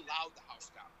that's how loud the house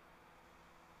got.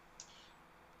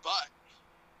 But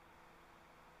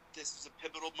this is a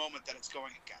pivotal moment that it's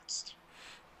going against.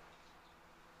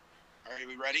 Are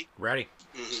we ready? Ready.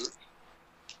 Mm-hmm.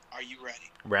 Are you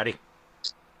ready? Ready.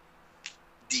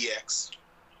 DX.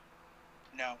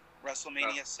 No.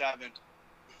 WrestleMania 7.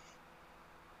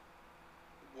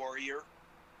 Warrior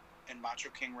and Macho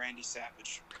King Randy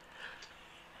Savage.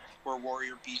 Where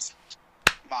Warrior beats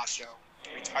Macho,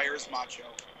 retires Macho,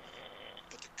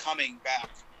 but the coming back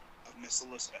of Miss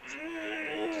Elizabeth.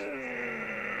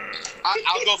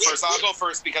 I'll go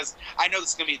first because I know this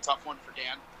is gonna be a tough one for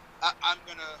Dan. I'm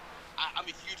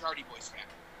a huge Hardy Boys fan.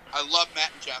 I love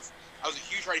Matt and Jeff. I was a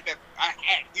huge Hardy fan. I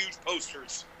had huge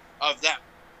posters of them.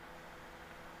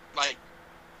 Like,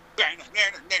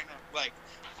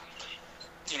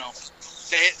 you know,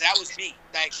 that was me.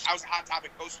 Like, I was a Hot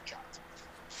Topic poster child.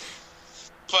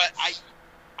 But I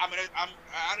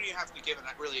don't even have to give it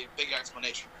really a big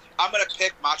explanation. I'm gonna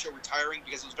pick Macho retiring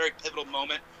because it was a very pivotal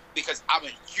moment. Because I'm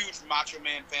a huge Macho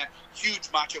Man fan, huge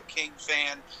Macho King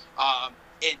fan.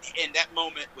 And that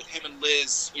moment with him and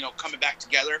Liz, you know, coming back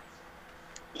together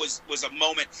was a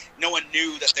moment. No one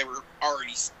knew that they were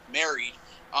already married.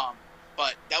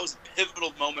 But that was a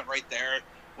pivotal moment right there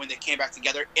when they came back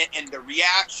together. And the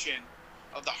reaction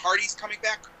of the Hardys coming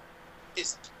back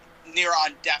is near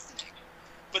on deafening.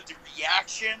 But the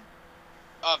reaction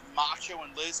of Macho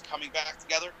and Liz coming back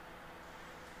together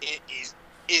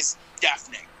is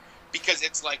deafening. Because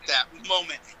it's like that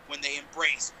moment when they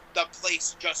embrace, the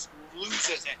place just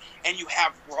loses it, and you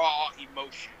have raw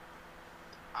emotion.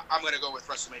 I'm going to go with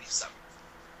WrestleMania 7.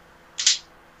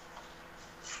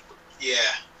 Yeah.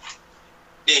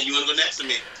 Dan, you want to go next or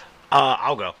me?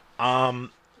 I'll go.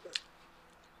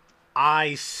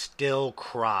 I still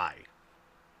cry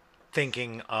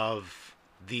thinking of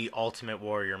the Ultimate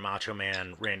Warrior Macho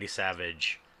Man Randy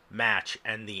Savage match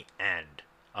and the end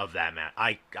of that match.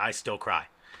 I still cry.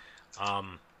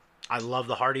 I love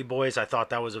the Hardy Boys. I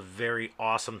thought that was a very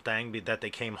awesome thing that they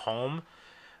came home.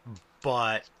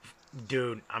 But,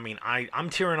 dude, I mean, I'm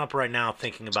tearing up right now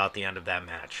thinking about the end of that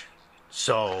match.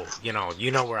 So, you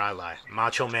know where I lie.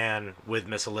 Macho Man with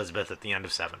Miss Elizabeth at the end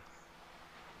of 7.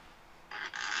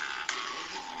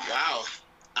 Wow.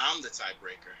 I'm the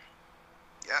tiebreaker.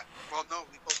 Yeah. Well, no,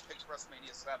 we both picked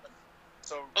WrestleMania 7.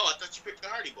 So. Oh, I thought you picked the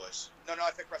Hardy Boys. No,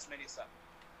 I picked WrestleMania 7.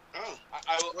 Oh.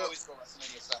 I will always go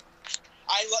WrestleMania 7.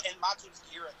 And Macho's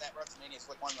gear at that WrestleMania is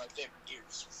like one of my favorite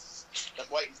gears. That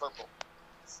white and purple.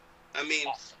 I mean,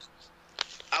 awesome.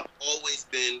 I've always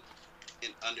been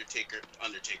an Undertaker,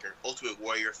 Ultimate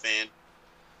Warrior fan.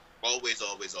 Always.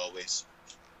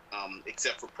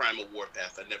 Except for Primal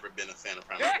Warpath. I've never been a fan of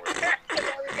Primal Warpath.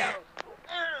 There we go.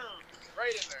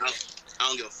 Right in there. I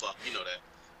don't give a fuck. You know that.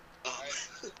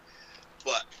 Right.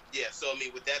 But, yeah, so, I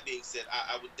mean, with that being said,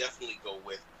 I would definitely go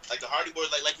with, like, the Hardy Boys,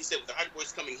 like you said, with the Hardy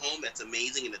Boys coming home, that's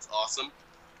amazing and it's awesome.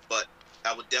 But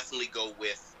I would definitely go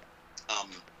with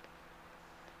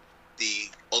the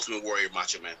Ultimate Warrior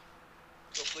Macho Man.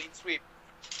 So, clean sweep.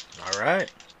 All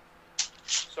right.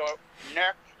 So,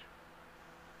 next,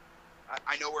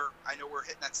 I know we're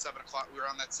hitting that 7 o'clock. We're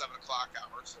on that 7 o'clock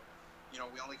hour, so, you know,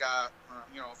 we only got,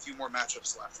 a few more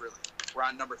matchups left, really. We're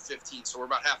on number 15, so we're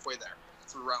about halfway there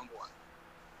through round 1.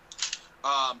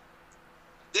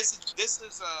 This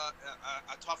is a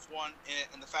tough one,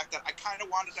 in the fact that I kind of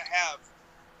wanted to have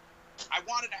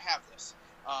this.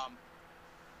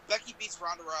 Becky beats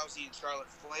Ronda Rousey and Charlotte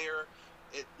Flair.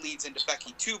 It leads into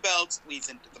Becky 2 belts, leads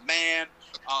into the man.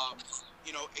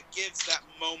 It gives that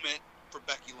moment for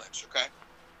Becky Lynch, okay?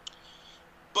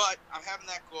 But I'm having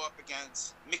that go up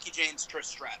against Mickie James, Trish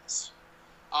Stratus.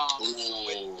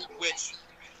 Which,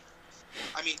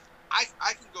 I mean, I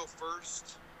can go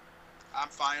first. I'm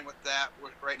fine with that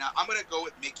right now. I'm going to go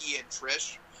with Mickie and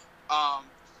Trish.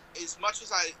 As much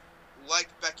as I like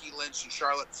Becky Lynch and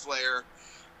Charlotte Flair,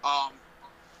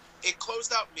 it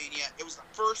closed out Mania. It was the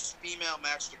first female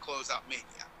match to close out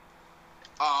Mania.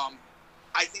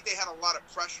 I think they had a lot of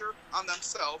pressure on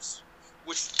themselves,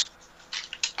 which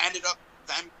ended up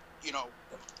them,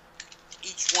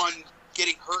 each one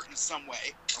getting hurt in some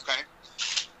way. Okay,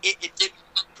 it didn't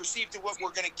perceive to what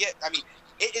we're gonna get. I mean,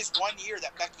 it is 1 year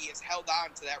that Becky has held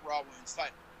on to that Raw Women's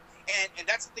title, and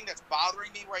that's the thing that's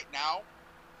bothering me right now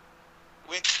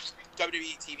with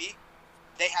WWE TV.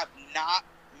 They have not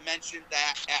mentioned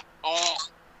that at all.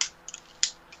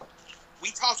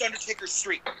 We talked Undertaker's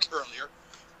streak earlier,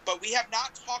 but we have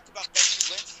not talked about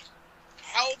Becky Lynch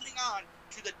holding on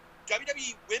to the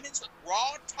WWE Women's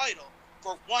Raw title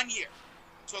for 1 year.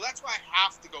 So that's why I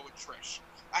have to go with Trish.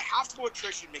 I have to go with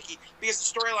Trish and Mickey because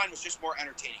the storyline was just more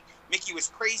entertaining. Mickey was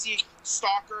crazy,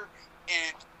 stalker,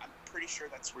 and I'm pretty sure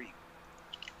that's where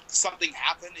something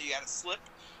happened and you got to slip.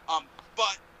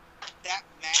 But that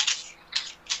match,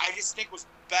 I just think was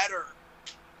better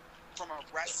from a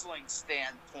wrestling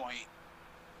standpoint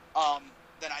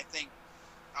than I think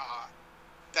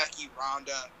Becky,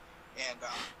 Ronda,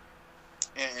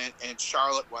 and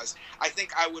Charlotte was. I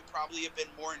think I would probably have been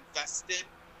more invested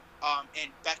in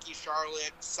Becky,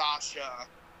 Charlotte, Sasha,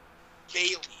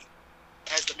 Bayley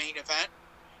as the main event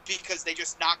because they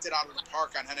just knocked it out of the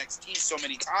park on NXT so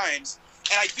many times.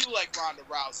 And I do like Ronda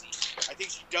Rousey. I think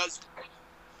she does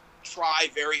try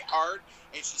very hard,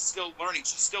 and she's still learning.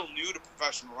 She's still new to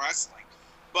professional wrestling.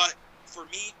 But for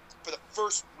me, for the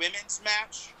first women's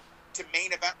match to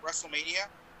main event WrestleMania,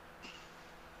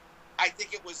 I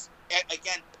think it was,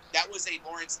 again, that was a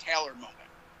Lawrence Taylor moment.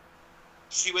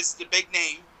 She was the big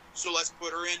name, so let's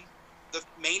put her in the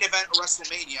main event of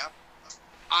WrestleMania.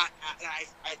 I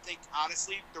think,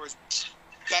 honestly, there was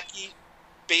Becky,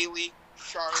 Bayley,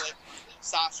 Charlotte,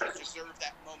 Sasha deserved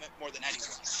that moment more than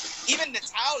anyone. Even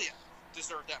Natalya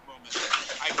deserved that moment.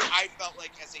 I felt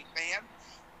like as a fan,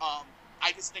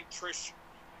 I just think Trish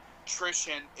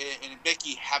and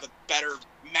Mickey have a better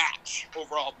match,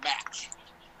 overall match.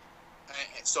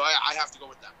 So I have to go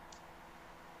with them.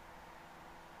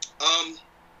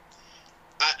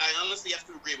 I honestly have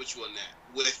to agree with you on that.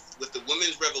 With the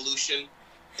women's revolution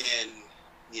and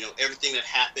everything that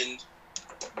happened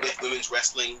with women's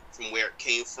wrestling from where it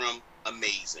came from,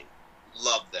 amazing.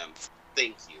 Love them.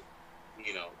 Thank you.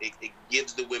 It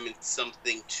gives the women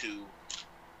something to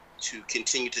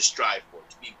continue to strive for,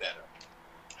 to be better.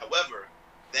 However,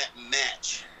 that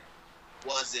match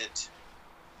wasn't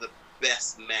the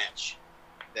best match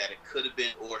that it could have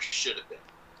been or should have been.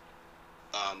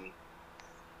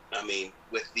 I mean,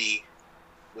 with the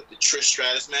Trish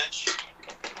Stratus match,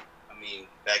 I mean,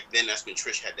 back then that's when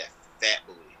Trish had that fat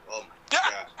booty. Oh my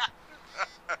god.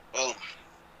 Oh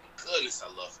my goodness,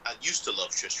 I used to love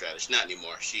Trish Stratus, not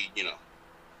anymore. She,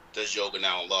 does yoga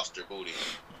now and lost her booty.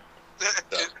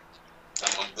 So,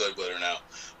 I'm good with her now.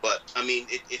 But I mean,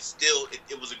 it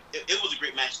was a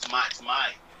great match to my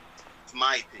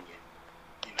opinion.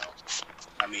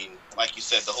 I mean, like you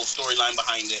said, the whole storyline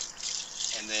behind it,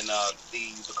 and then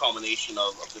the culmination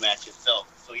of the match itself.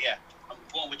 So yeah, I'm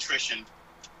going with Trish and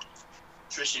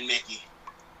Mickey.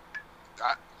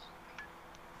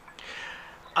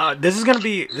 This is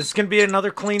gonna be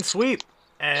another clean sweep,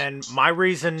 and my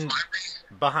reason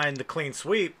behind the clean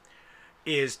sweep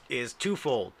is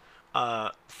twofold.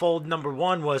 Fold number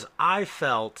one was I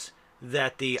felt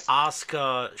that the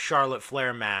Asuka Charlotte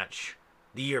Flair match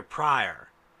the year prior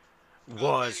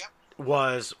was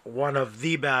one of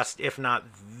the best, if not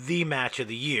the match of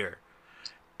the year,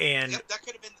 and that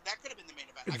could have been the main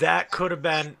event. That could have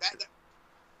been.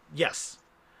 Yes.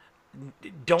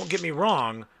 Don't get me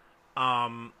wrong.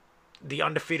 The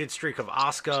undefeated streak of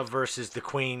Asuka versus the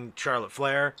Queen Charlotte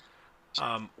Flair.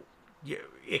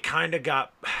 It kind of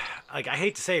got, like, I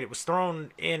hate to say it, it was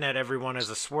thrown in at everyone as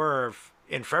a swerve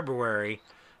in February,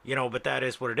 but that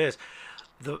is what it is.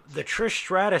 The Trish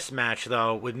Stratus match,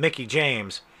 though, with Mickie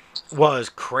James was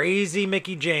crazy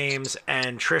Mickie James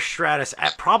and Trish Stratus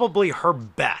at probably her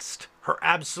best, her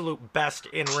absolute best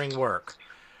in-ring work.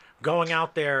 Going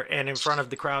out there and in front of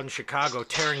the crowd in Chicago,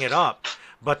 tearing it up.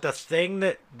 But the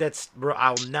thing that's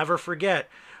I'll never forget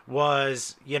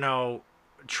was,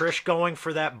 Trish going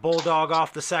for that bulldog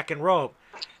off the second rope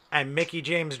and Mickie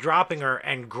James dropping her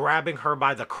and grabbing her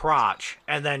by the crotch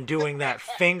and then doing that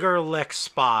finger lick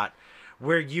spot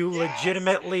where you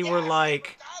legitimately were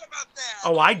like,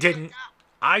 oh, I didn't.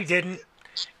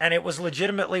 And it was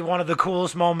legitimately one of the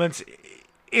coolest moments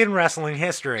in wrestling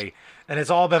history. And it's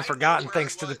all been forgotten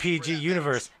thanks to the PG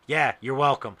universe. Yeah, you're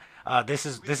welcome. This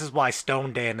is why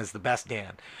Stone Dan is the best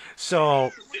Dan.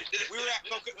 So we were at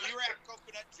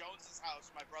Coconut Jones's house,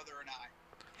 my brother and I.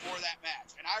 for that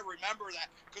match, and I remember that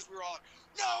because we were all like,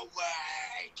 "No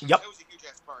way!" Yep. It was a huge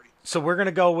ass party. So we're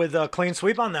gonna go with a clean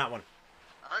sweep on that one.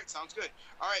 All right, sounds good.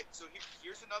 All right, so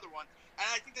here's another one, and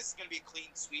I think this is gonna be a clean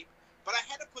sweep, but I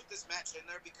had to put this match in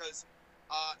there because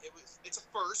it's a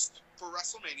first for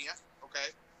WrestleMania.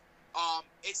 Okay,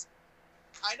 it's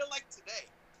kind of like today.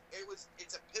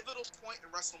 It's a pivotal point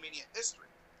in WrestleMania history.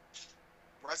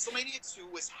 WrestleMania 2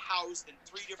 was housed in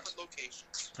 3 different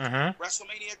locations. Mm-hmm.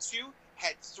 WrestleMania 2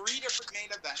 had 3 different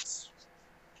main events.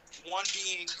 One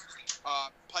being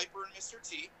Piper and Mr.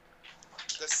 T.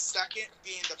 The second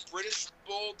being the British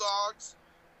Bulldogs.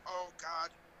 Oh, God.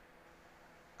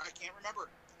 I can't remember.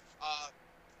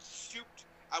 Shoot.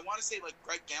 I want to say like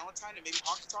Greg Valentine and maybe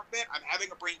Honky Tonk Man. I'm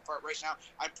having a brain fart right now.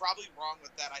 I'm probably wrong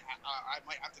with that. I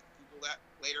might have to Google that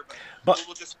later, but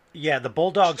we'll just... Yeah, the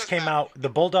Bulldogs came out. The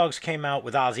Bulldogs came out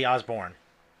with Ozzy Osbourne.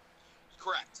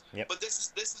 Correct. Yep. But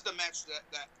this is the match that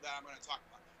I'm going to talk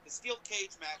about. The steel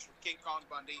cage match with King Kong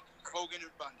Bundy, Hogan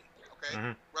and Bundy.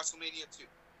 Okay, WrestleMania 2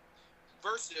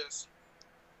 versus.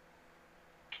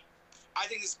 I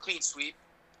think this is a clean sweep.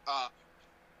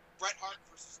 Bret Hart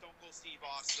versus Stone Cold Steve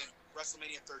Austin,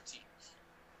 WrestleMania 13.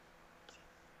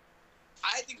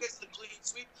 I think this is a clean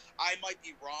sweep. I might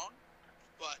be wrong,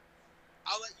 but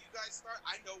I'll let you guys start.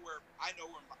 I know where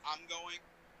I'm going,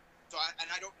 so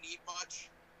I don't need much.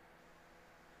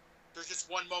 There's just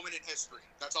one moment in history.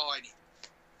 That's all I need.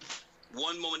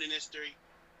 One moment in history.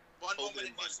 One moment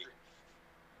in history.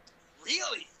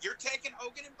 Really? You're taking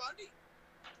Hogan and Bundy?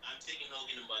 I'm taking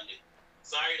Hogan and Bundy.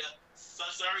 Sorry to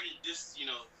just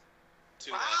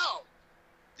to wow.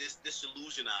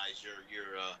 disillusionize your.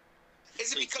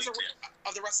 Is it because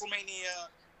of the WrestleMania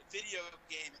video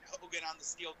game and Hogan on the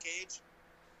steel cage?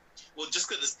 Well, just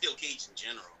because the steel cage in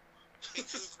general. Big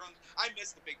Blue Crunk. I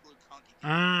miss the Big Blue Crunky. Yeah.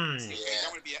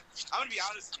 I'm gonna be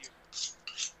honest with you.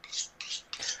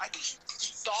 I think you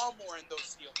saw more in those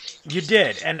steel cages. You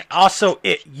did, and also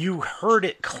you heard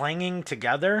it clanging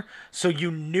together, so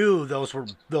you knew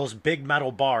those big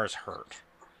metal bars hurt.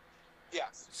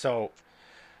 Yes. So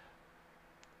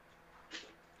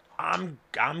I'm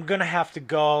gonna have to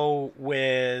go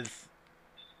with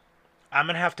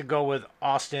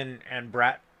Austin and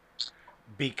Bret,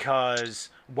 because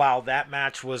while that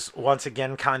match was once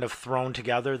again kind of thrown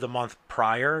together the month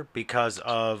prior because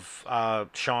of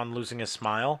Shawn losing his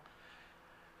smile,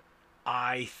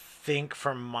 I think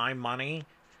for my money,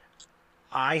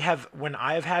 when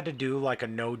I have had to do like a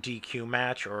no DQ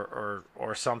match or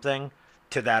something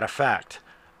to that effect,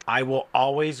 I will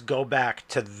always go back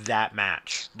to that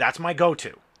match. That's my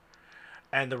go-to.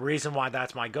 And the reason why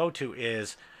that's my go-to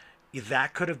is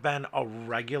that could have been a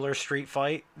regular street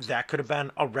fight. That could have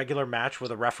been a regular match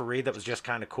with a referee that was just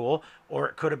kind of cool. Or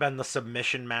it could have been the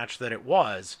submission match that it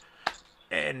was.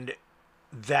 And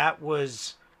that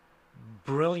was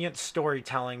brilliant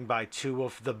storytelling by 2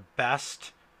 of the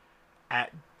best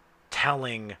at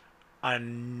telling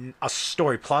a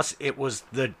story. Plus, it was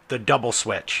the double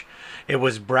switch. It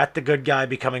was Bret the good guy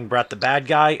becoming Bret the bad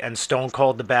guy, and Stone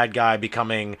Cold the bad guy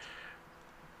becoming,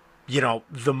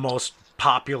 the most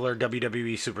popular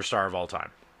WWE superstar of all time.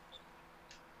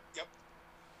 Yep.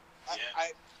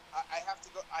 I have to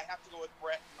go. I have to go with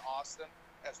Bret and Austin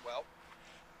as well.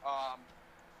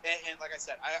 And like I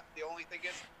said, the only thing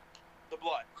is the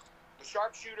blood, the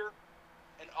sharpshooter,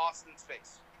 in Austin's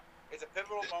face. It's a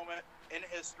pivotal moment in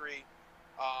history,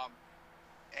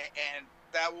 and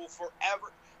that will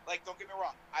forever. Like, don't get me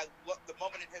wrong. I love the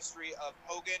moment in history of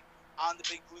Hogan on the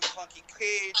big blue clunky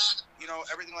cage.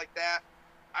 Everything like that.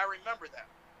 I remember that.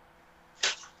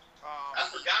 I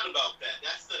forgot about that.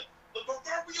 That's the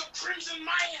proverbial crimson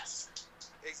mask.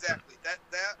 Exactly. That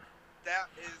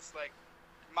is like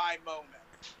my moment.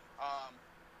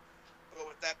 But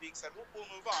with that being said, we'll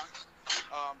move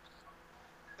on.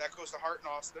 That goes to Hart and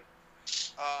Austin.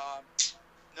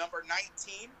 Number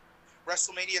 19,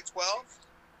 WrestleMania 12,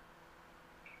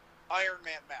 Iron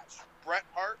Man match. Bret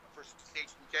Hart versus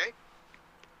HBK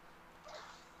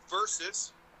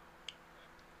versus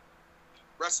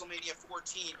WrestleMania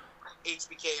 14,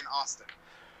 HBK and Austin.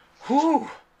 Whew.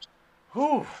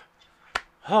 Oh.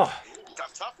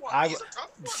 Tough one. These are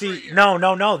tough ones. See,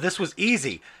 no. This was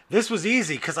easy.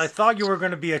 Because I thought you were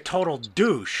going to be a total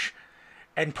douche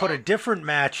and put a different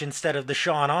match instead of the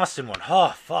Shawn Austin one.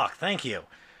 Oh, fuck. Thank you.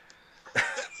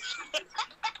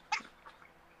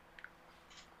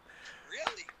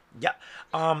 Really? Yeah.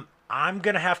 I'm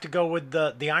going to have to go with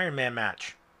the Iron Man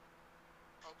match.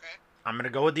 Okay. I'm going to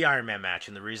go with the Iron Man match,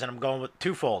 and the reason I'm going with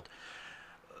twofold.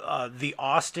 The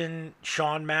Austin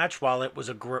Shawn match, while it was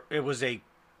the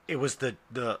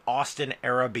Austin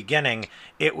era beginning,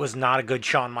 it was not a good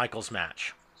Shawn Michaels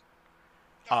match.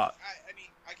 No, I mean,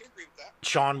 I can agree with that.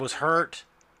 Shawn was hurt.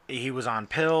 He was on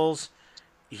pills.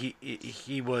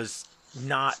 He was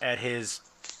not at his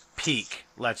peak,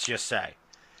 let's just say.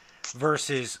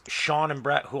 Versus Shawn and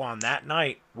Brett, who on that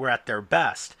night were at their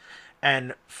best.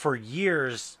 And for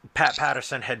years, Pat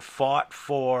Patterson had fought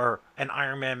for an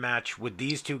Iron Man match with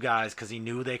these two guys because he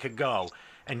knew they could go.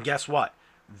 And guess what?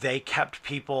 They kept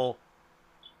people.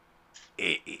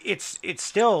 It's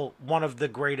still one of the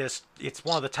greatest. It's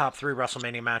one of the top 3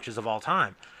 WrestleMania matches of all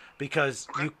time, because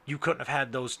you couldn't have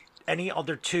had those any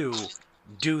other two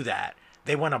do that.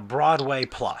 They went a Broadway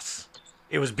plus.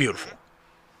 It was beautiful.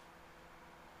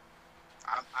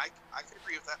 I could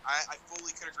agree with that. I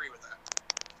fully could agree with that.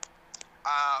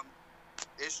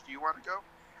 Ish, do you want to go?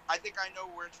 I think I know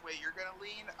which way you're going to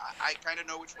lean. I kind of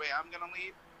know which way I'm going to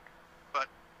lean. But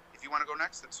if you want to go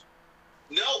next, it's...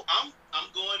 No, I'm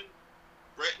going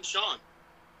Brett and Shawn.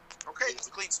 Okay, it's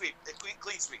a clean sweep.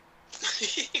 Clean sweep.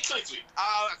 Clean sweep.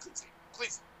 Clean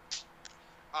sweep.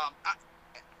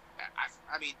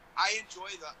 I mean, I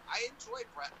enjoyed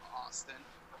Brett Austin.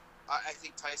 I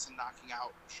think Tyson knocking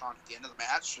out Shawn at the end of the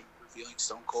match and revealing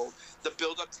Stone Cold. The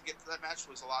build-up to get to that match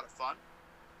was a lot of fun.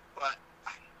 But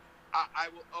I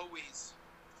will always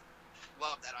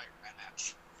love that Iron Man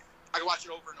match. I can watch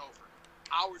it over and over.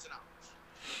 Hours and hours.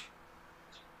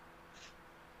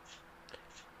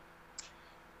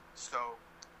 So,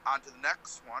 on to the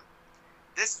next one.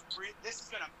 This is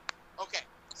going to... Okay,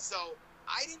 so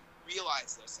I didn't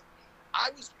realize this. I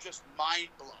was just mind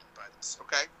blown by this,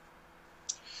 okay?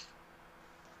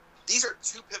 These are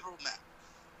 2 pivotal men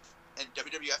in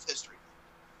WWF history.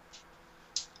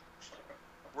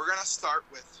 We're going to start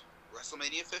with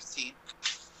WrestleMania 15,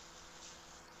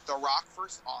 The Rock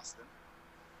vs. Austin,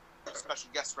 special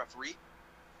guest referee,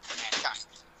 Mankind.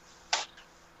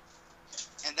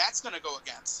 And that's going to go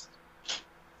against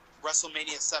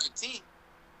WrestleMania 17,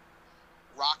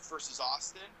 Rock vs.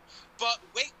 Austin. But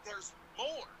wait, there's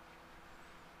more.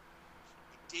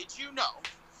 Did you know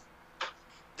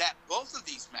that both of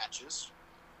these matches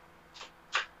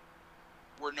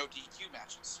were no DQ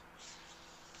matches?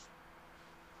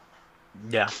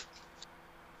 Yeah.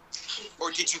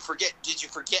 Or did you forget?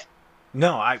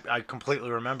 No, I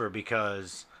completely remember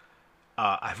because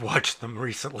I've watched them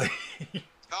recently.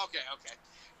 Okay.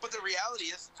 But the reality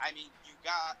is, I mean, you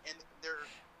got, and they're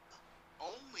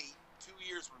only 2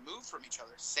 years removed from each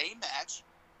other. Same match,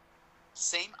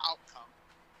 same outcome.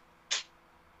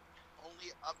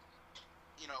 Only up,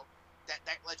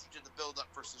 that led you to the build-up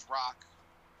versus Rock,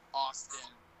 Austin,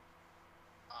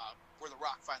 where the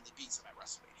Rock finally beats him at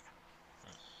WrestleMania.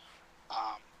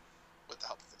 With the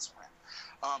help of Vince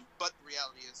McMahon. But the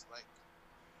reality is,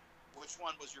 which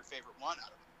one was your favorite one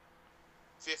out of them?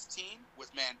 15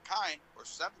 with Mankind or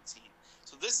 17?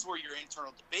 So this is where your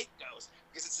internal debate goes,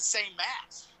 because it's the same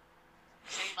match,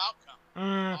 same outcome.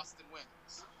 Austin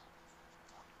wins.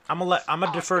 I'm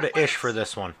gonna defer to Ish for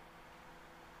this one.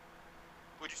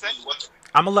 What'd you say?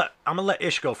 I'm gonna let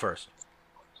Ish go first.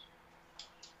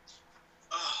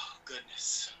 Oh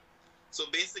goodness. So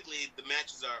basically, the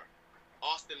matches are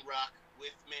Austin Rock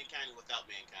with Mankind and without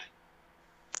Mankind.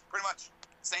 Pretty much.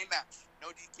 Same match. No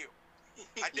DQ.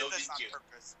 I did No this DQ. on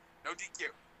purpose. No DQ.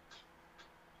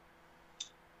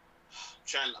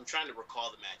 I'm trying to recall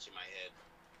the match in my head.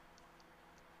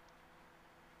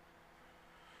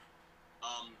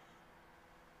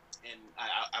 And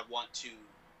I want to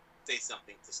say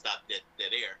something to stop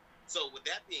that air. So with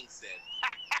that being said,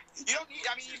 you don't need.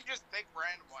 I mean, you can just pick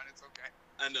random one. It's okay.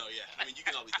 I know. Yeah. I mean, you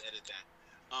can always edit that.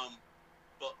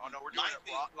 But oh no, we're doing it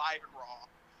live and raw.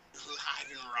 Live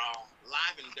and raw,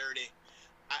 live and dirty.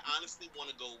 I honestly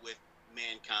want to go with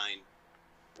Mankind,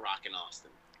 Rock, and Austin.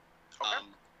 Okay.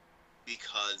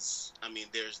 Because I mean,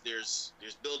 there's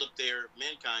build up there.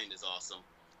 Mankind is awesome.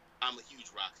 I'm a huge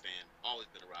Rock fan. Always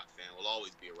been a Rock fan. Will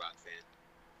always be a Rock fan.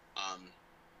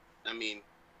 I mean,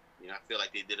 I feel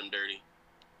like they did him dirty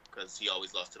because he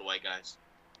always lost to the white guys.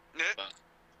 Yeah.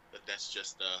 But that's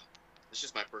just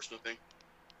my personal thing.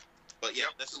 But yeah,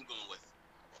 that's what I'm going with.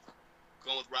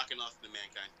 Going with Rock and Austin and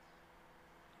Mankind.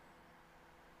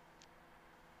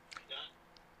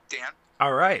 Dan?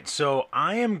 All right, so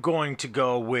I am going to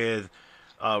go with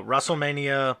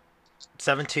WrestleMania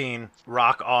 17,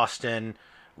 Rock Austin,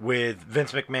 with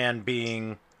Vince McMahon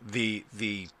being the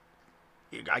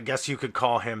I guess you could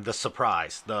call him the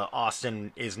surprise. The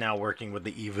Austin is now working with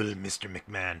the evil Mr.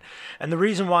 McMahon. And the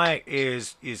reason why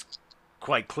is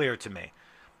quite clear to me.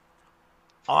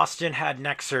 Austin had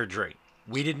neck surgery.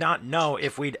 We did not know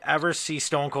if we'd ever see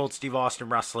Stone Cold Steve Austin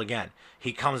wrestle again.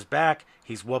 He comes back,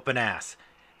 he's whooping ass.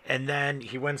 And then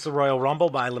he wins the Royal Rumble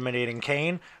by eliminating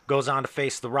Kane, goes on to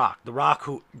face The Rock. The Rock,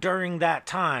 who during that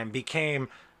time became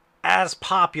as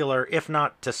popular, if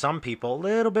not to some people, a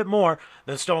little bit more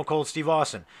than Stone Cold Steve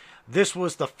Austin. This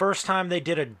was the first time they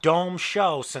did a dome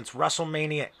show since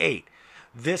WrestleMania 8.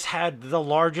 This had the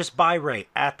largest buy rate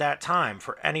at that time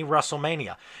for any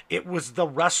WrestleMania. It was the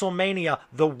WrestleMania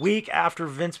the week after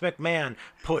Vince McMahon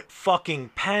put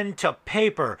fucking pen to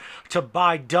paper to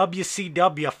buy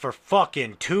WCW for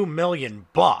fucking $2 million.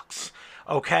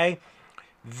 Okay?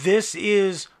 This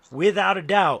is, without a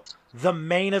doubt, the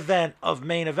main event of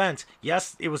main events.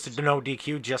 Yes, it was a no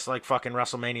DQ, just like fucking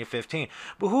WrestleMania 15.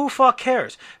 But who fuck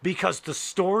cares? Because the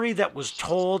story that was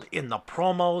told in the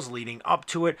promos leading up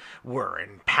to it were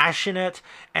impassionate,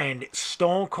 and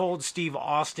Stone Cold Steve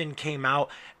Austin came out,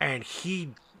 and he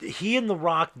and The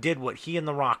Rock did what he and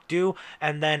The Rock do,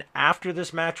 and then after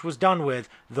this match was done with,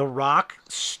 The Rock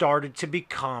started to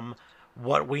become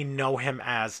what we know him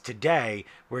as today,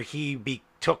 where he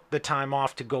took the time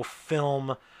off to go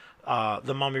film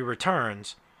The Mummy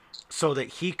Returns so that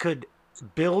he could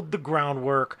build the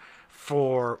groundwork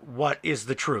for what is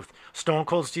the truth. Stone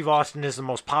Cold Steve Austin is the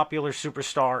most popular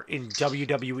superstar in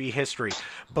WWE history,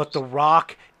 but The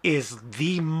Rock is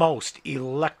the most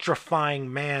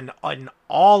electrifying man in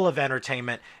all of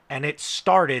entertainment, and it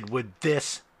started with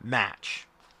this match.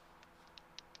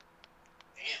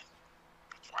 Damn.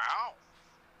 Wow.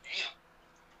 Damn.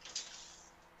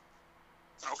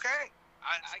 Okay.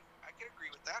 I can agree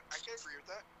with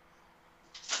that.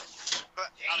 But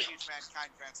I'm a huge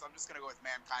Mankind fan, so I'm just gonna go with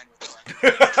Mankind with the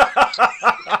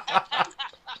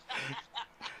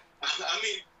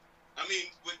I mean,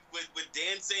 with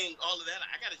Dan saying all of that,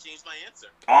 I gotta change my answer.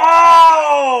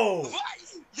 Oh! What?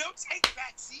 Yo, take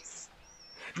back seats.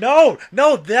 No,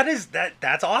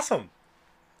 that's awesome.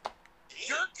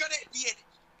 You're gonna be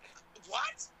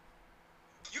what?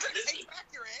 You're gonna take back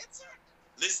your answer?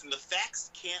 Listen, the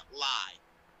facts can't lie.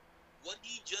 What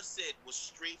he just said was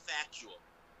straight factual.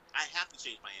 I have to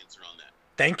change my answer on that.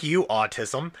 Thank you,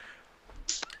 autism.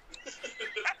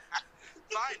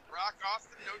 Fine, Rock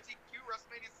Austin, no DQ,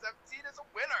 WrestleMania 17 is a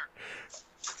winner.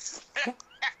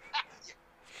 You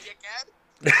dickhead.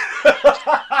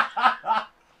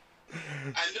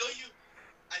 I know you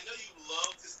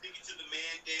love to stick it to the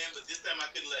man, Dan, but this time I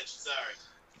couldn't let you.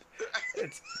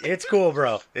 Sorry. It's cool,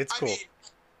 bro. It's cool. I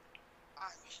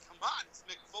mean, come on, it's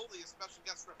Mick Foley, a special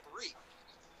guest referee.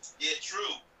 Yeah,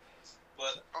 true.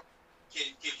 But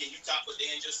can you top what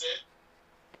Dan just said?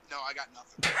 No, I got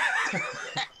nothing.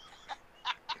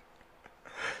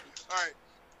 All right,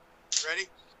 ready?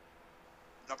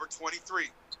 Number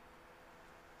 23.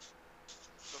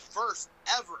 The first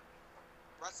ever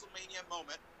WrestleMania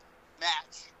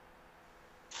match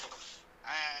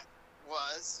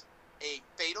was a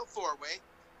fatal four-way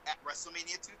at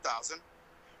WrestleMania 2000.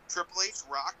 Triple H,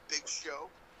 Rock, Big Show,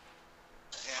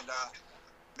 and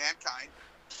Mankind.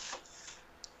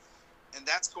 And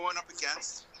that's going up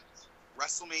against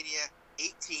WrestleMania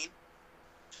 18,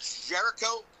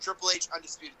 Jericho, Triple H,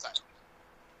 Undisputed title.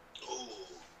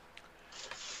 Ooh.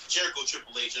 Jericho,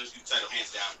 Triple H, Undisputed title,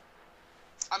 hands down.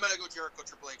 I'm going to go Jericho,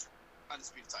 Triple H,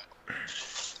 Undisputed title.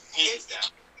 Hands down.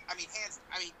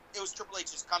 It was Triple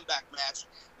H's comeback match.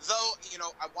 Though,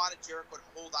 I wanted Jericho to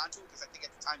hold on to it because I think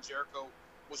at the time Jericho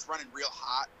was running real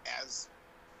hot as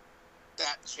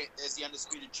the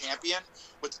Undisputed Champion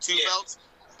with the two belts.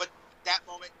 But that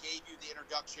moment gave you the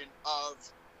introduction of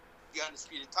the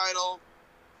Undisputed title.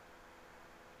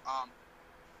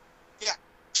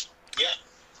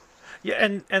 Yeah,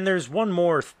 and there's one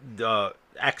more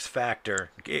X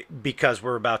factor because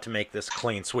we're about to make this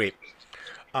clean sweep.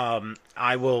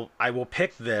 I will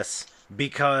pick this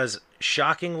because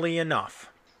shockingly enough,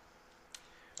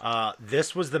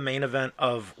 this was the main event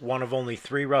of one of only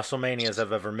 3 WrestleManias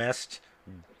I've ever missed,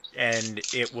 and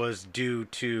it was due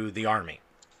to the Army.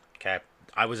 Okay,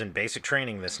 I was in basic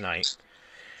training this night,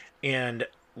 and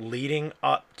leading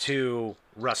up to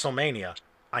WrestleMania,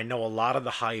 I know a lot of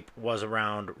the hype was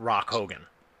around Rock Hogan.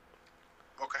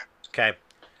 Okay,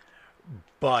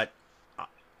 but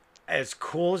as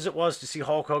cool as it was to see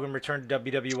Hulk Hogan return to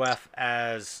WWF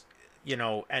as,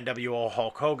 NWO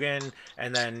Hulk Hogan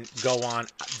and then go on,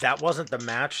 that wasn't the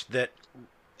match that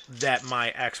my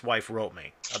ex-wife wrote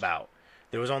me about.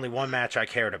 There was only one match I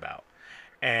cared about.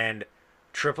 And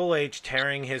Triple H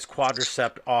tearing his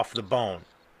quadricep off the bone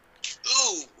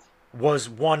was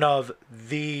one of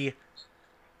the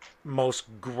most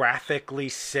graphically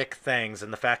sick things,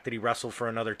 and the fact that he wrestled for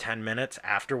another 10 minutes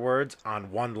afterwards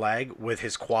on one leg with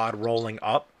his quad rolling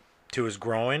up to his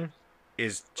groin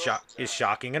is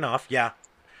shocking enough. Yeah,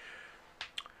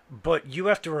 but you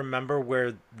have to remember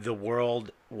where the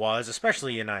world was,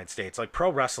 especially the United States. Like, pro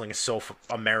wrestling is so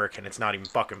American, it's not even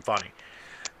fucking funny.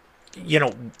 You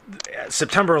know,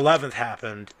 September 11th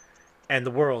happened, and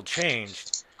the world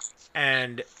changed,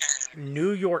 and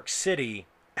New York City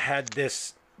had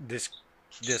this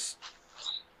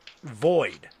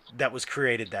void that was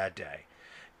created that day,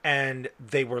 and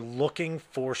they were looking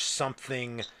for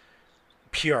something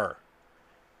pure,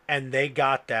 and they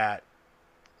got that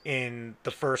in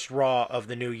the first Raw of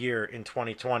the new year in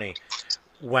 2020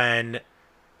 when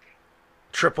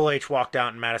Triple H walked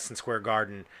out in Madison Square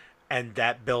Garden and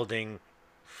that building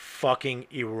fucking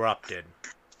erupted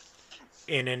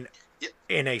in an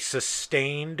in a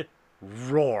sustained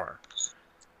roar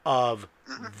of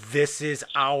this is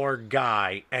our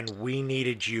guy and we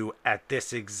needed you at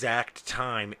this exact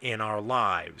time in our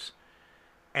lives.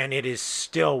 And it is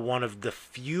still one of the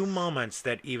few moments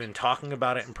that even talking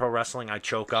about it in pro wrestling I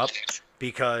choke up,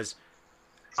 because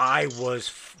I was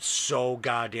so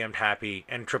goddamn happy,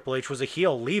 and Triple H was a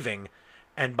heel leaving,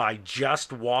 and by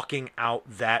just walking out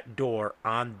that door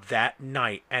on that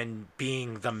night and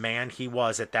being the man he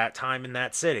was at that time in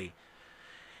that city,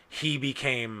 he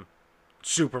became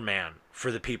Superman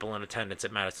for the people in attendance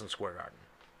at Madison Square Garden.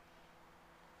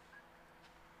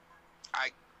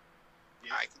 I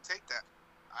can take that.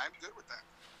 I'm good with that.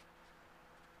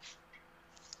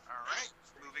 All right,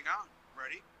 moving on.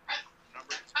 Ready? I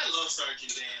love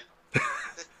Sergeant Dan.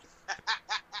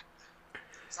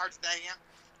 Sergeant Dan.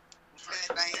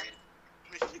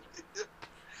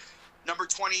 Number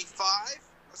 25,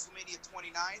 WrestleMania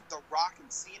 29, The Rock and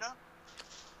Cena.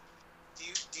 Do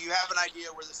you have an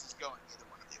idea where this is going, either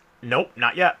one of you? Nope,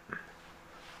 not yet.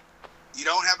 You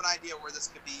don't have an idea where this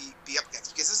could be up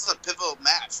against, because this is a pivotal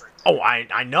match right there. Oh,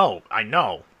 I know. Rock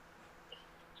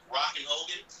and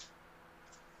Hogan?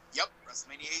 Yep,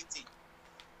 WrestleMania 18.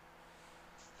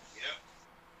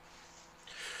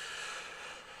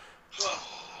 Yep.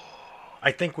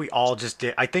 I think we all just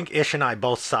did. I think Ish and I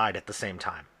both sighed at the same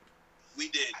time. We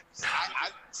did.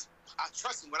 I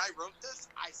trust me, when I wrote this,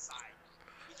 I sighed.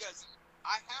 Because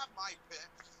I have my pick.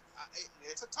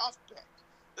 It's a tough pick.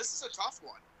 This is a tough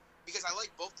one. Because I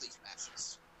like both these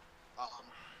matches.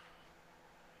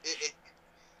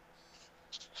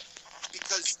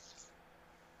 Because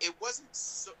it wasn't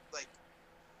so, like,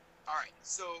 all right,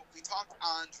 so we talked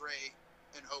Andre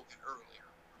and Hogan earlier,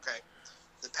 okay?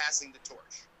 The passing the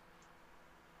torch.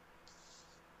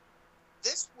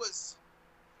 This was,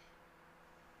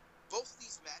 both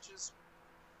these matches,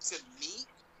 to me,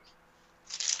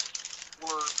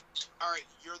 were, all right,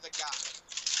 you're the guy,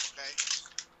 okay?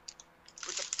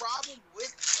 But the problem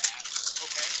with that,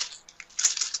 okay,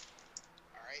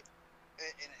 all right,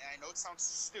 and I know it sounds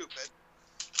stupid,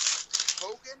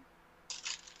 Hogan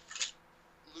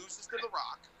loses to The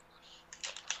Rock.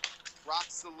 Rock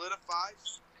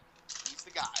solidifies, he's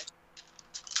the guy,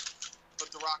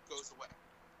 but The Rock goes away.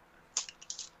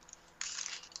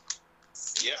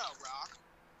 Cena Rock,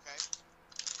 okay,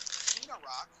 Cena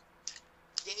Rock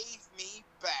gave me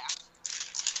back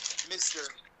Mr.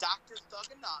 Dr.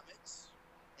 Thugonomics.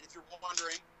 And if you're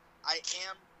wondering, I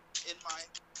am in my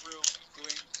room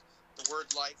doing the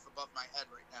word life above my head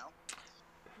right now.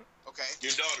 Okay?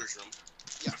 Your daughter's room.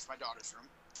 Yes, my daughter's room.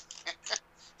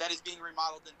 That is being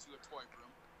remodeled into a toy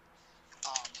room.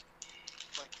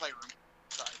 Like playroom.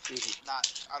 Sorry. Mm-hmm.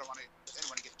 I don't want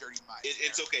anyone to get dirty in my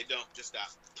It's okay, don't. Just stop.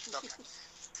 Okay.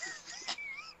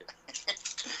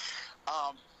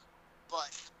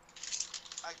 But,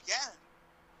 again,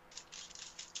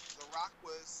 The Rock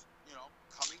was,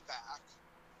 coming back,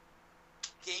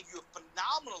 gave you a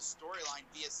phenomenal storyline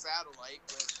via satellite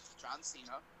with John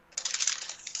Cena.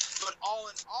 But all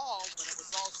in all, when it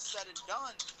was all said and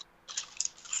done,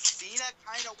 Cena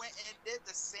kind of went and did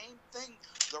the same thing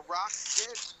The Rock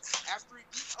did after he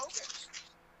beat Hogan.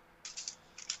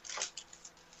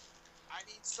 I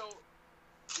mean, so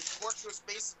the torch was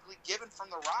basically given from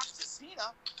The Rock to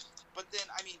Cena, but then,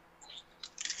 I mean,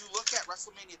 you look at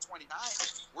WrestleMania 29,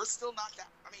 we're still not that,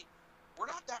 we're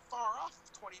not that far off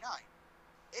of 29.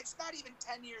 It's not even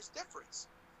 10 years difference.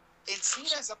 And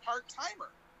Cena's a part-timer,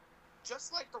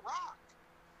 just like The Rock.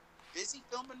 Busy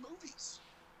filming movies.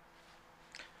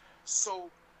 So,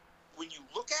 when you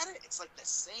look at it, it's like the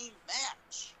same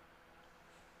match.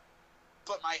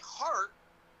 But my heart,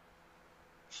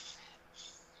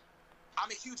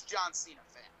 I'm a huge John Cena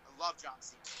fan. I love John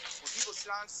Cena. When people say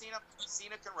John Cena,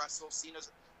 Cena can wrestle. Cena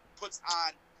puts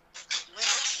on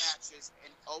limited matches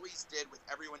and always did with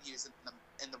everyone he is in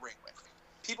the ring with.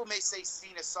 People may say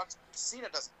Cena sucks. Cena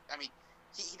doesn't.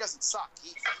 He doesn't suck.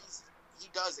 He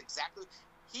does exactly.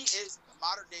 He is the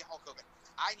modern day Hulk Hogan.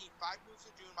 I need 5 moves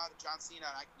to do out of John Cena,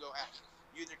 and I can go at it.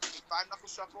 You either give me 5 knuckle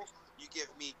shuffle, you give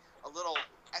me a little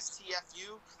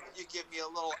STFU, you give me a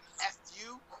little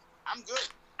FU. I'm good.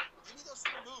 Give me those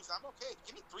 3 moves. I'm okay.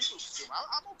 Give me 3 moves too.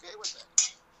 I'm okay with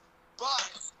it.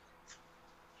 But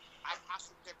I have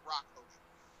to pick Rock Hogan.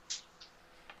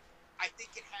 I think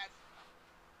it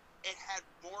had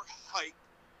more hype.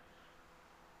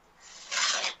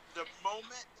 The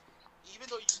moment, even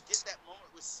though you get that moment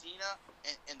with Cena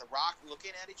and The Rock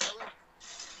looking at each other,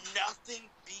 nothing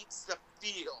beats the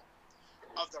feel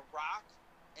of The Rock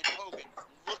and Hogan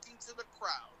looking to the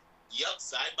crowd. Yep,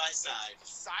 side by side.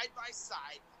 Side by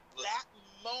side. That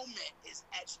moment is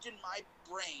etched in my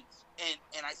brain,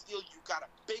 and I feel you got a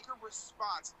bigger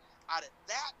response out of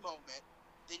that moment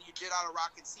than you did out of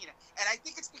Rock and Cena. And I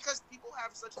think it's because people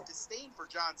have such a disdain for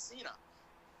John Cena.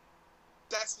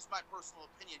 That's just my personal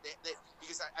opinion.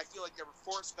 Because I feel like they were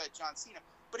force-fed John Cena.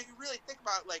 But if you really think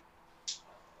about it, like,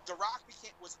 The Rock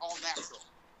was all natural.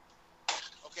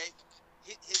 Okay?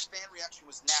 His fan reaction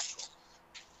was natural.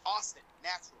 Austin,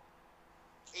 natural.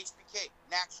 HBK,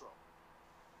 natural.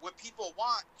 What people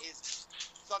want is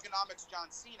Thugonomics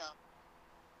John Cena,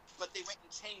 but they went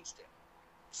and changed it.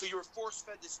 So you were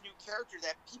force-fed this new character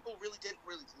that people really didn't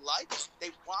really like. They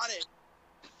wanted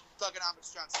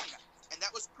Thugonomics John Cena. And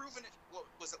that was proven,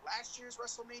 was it last year's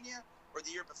WrestleMania or the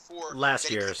year before?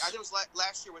 Last year's. I think it was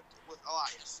last year with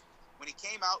Elias. When he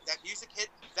came out, that music hit,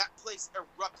 that place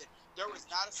erupted. There was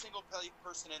not a single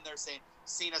person in there saying,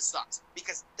 Cena sucks.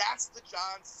 Because that's the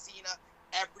John Cena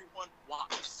everyone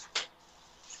wants.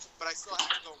 But I still have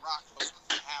to go Rock Hogan.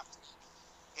 I have to.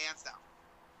 Hands down.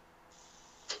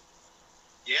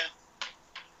 Yeah.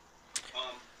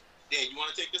 Dan, you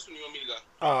want to take this one or you want me to go?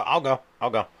 I'll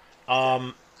go.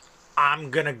 I'm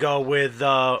going to go with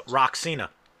Rock Cena.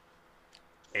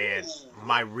 And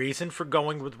my reason for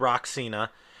going with Rock Cena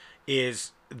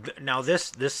is... now,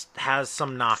 this has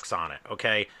some knocks on it,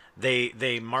 okay?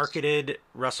 They marketed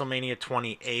WrestleMania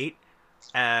 28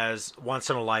 as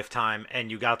once in a lifetime, and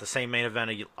you got the same main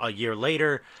event a year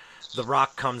later. The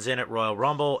Rock comes in at Royal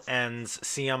Rumble, ends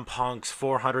CM Punk's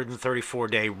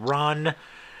 434-day run.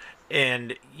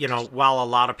 And, you know, while a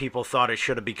lot of people thought it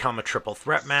should have become a triple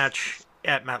threat match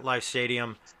at MetLife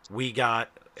Stadium, we got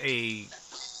a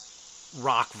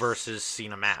Rock versus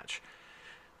Cena match.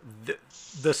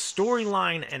 The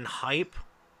storyline and hype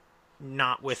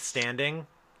notwithstanding,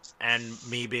 and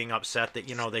me being upset that,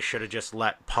 you know, they should have just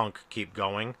let Punk keep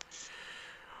going,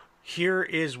 here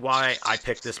is why I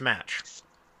picked this match.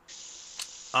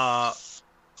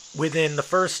 Within the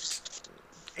first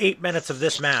 8 minutes of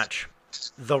this match,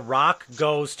 The Rock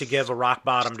goes to give a rock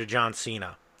bottom to John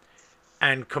Cena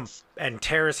and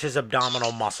tears his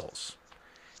abdominal muscles.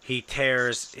 He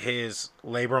tears his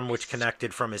labrum, which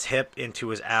connected from his hip into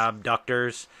his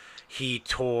abductors. He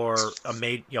tore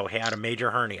he had a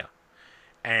major hernia,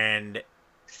 and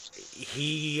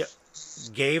he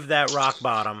gave that rock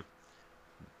bottom.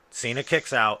 Cena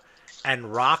kicks out,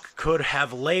 and Rock could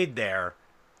have laid there,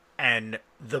 and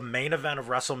the main event of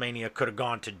WrestleMania could have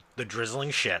gone to the drizzling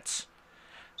shits.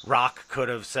 Rock could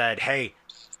have said, "Hey,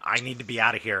 I need to be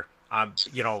out of here."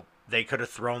 They could have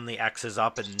thrown the X's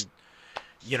up, and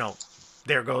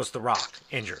there goes The Rock,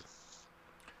 injured.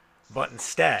 But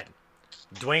instead,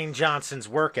 Dwayne Johnson's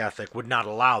work ethic would not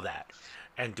allow that.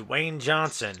 And Dwayne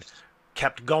Johnson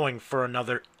kept going for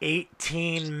another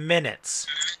 18 minutes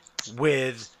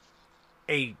with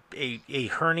a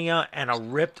hernia and a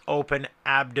ripped open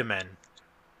abdomen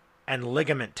and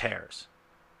ligament tears,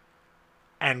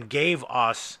 and gave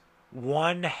us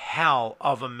one hell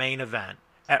of a main event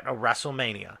at a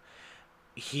WrestleMania.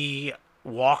 He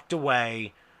walked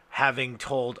away having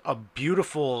told a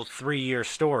beautiful 3-year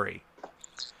story.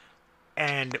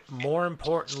 And more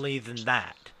importantly than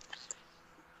that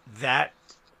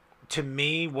to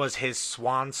me was his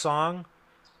swan song.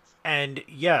 And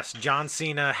yes, John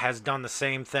Cena has done the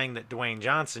same thing that Dwayne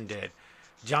Johnson did.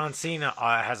 John Cena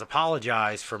has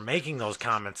apologized for making those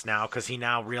comments now, because he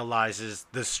now realizes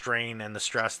the strain and the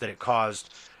stress that it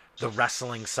caused the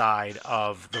wrestling side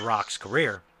of The Rock's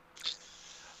career.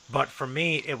 But for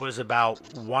me, it was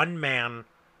about one man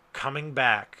coming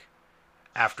back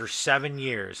after 7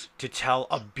 years to tell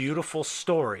a beautiful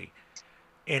story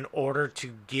in order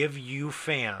to give you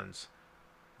fans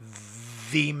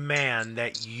the man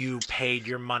that you paid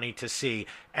your money to see,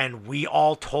 and we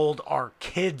all told our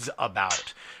kids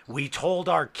about. We told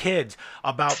our kids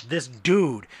about this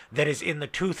dude that is in the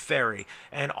Tooth Fairy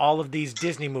and all of these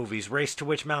Disney movies, Race to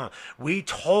Witch Mountain. We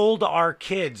told our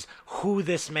kids who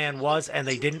this man was, and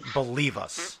they didn't believe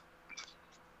us.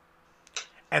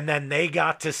 And then they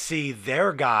got to see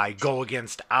their guy go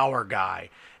against our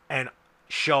guy and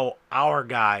show our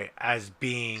guy as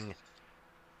being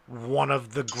one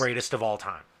of the greatest of all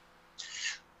time.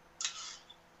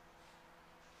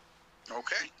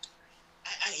 Okay.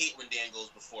 I hate when Dan goes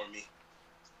before me.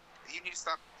 You need to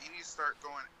stop. You need to start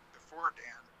going before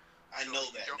Dan. I know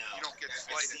that now. You don't get I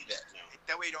slighted. see that now.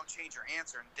 That way you don't change your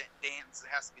answer, and Dan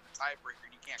has to be the tiebreaker,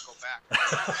 and you can't go back.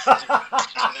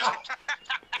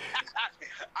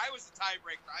 I was the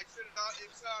tiebreaker. I should have not. It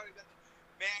was already been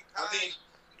mankind.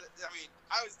 I mean,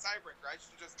 I was the tiebreaker. I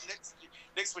should have just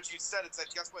nixed what you said and said,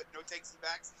 guess what? No takesies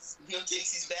backsies. No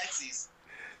takesies backsies.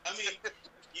 I mean,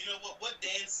 you know what? What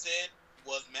Dan said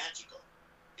was magical.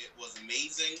 It was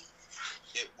amazing.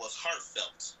 It was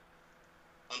heartfelt.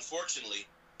 Unfortunately,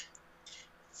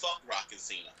 fuck Rock and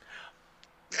Cena.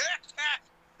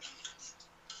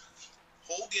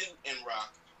 Hogan and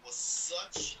Rock was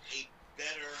such a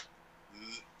better,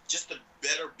 just a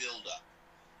better build-up.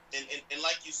 And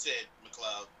like you said,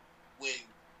 McLeod, when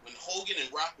Hogan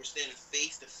and Rock were standing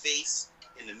face to face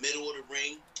in the middle of the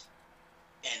ring,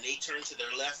 and they turned to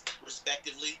their left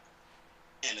respectively,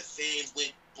 and the fans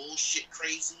went bullshit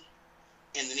crazy,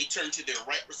 and then they turned to their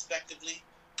right respectively,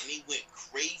 and they went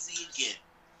crazy again.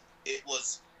 It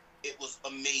was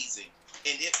amazing,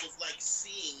 and it was like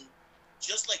seeing,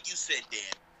 just like you said,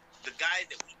 Dan, the guy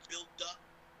that we built up,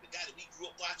 the guy that we grew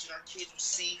up watching our kids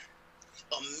see.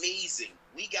 Amazing.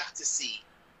 We got to see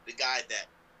the guy that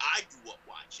I grew up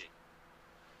watching,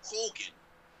 Hogan,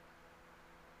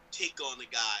 take on the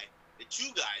guy that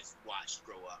you guys watched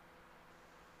grow up,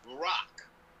 Rock,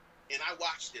 and I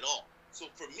watched it all. So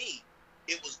for me,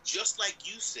 it was just like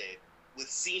you said with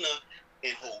Cena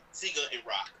and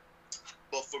Rock,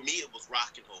 but for me it was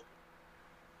Rock and Hogan,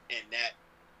 and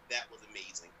that was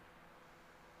amazing.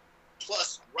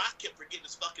 Plus, Rock kept forgetting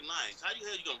his fucking lines. How the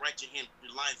hell are you gonna write your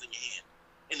lines in your hand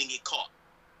and then get caught?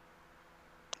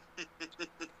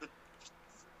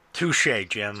 Touche,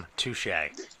 Jim. Touche. All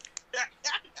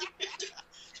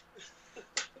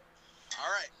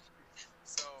right.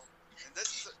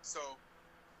 So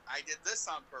I did this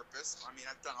on purpose. I mean,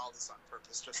 I've done all this on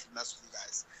purpose just to mess with you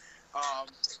guys.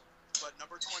 But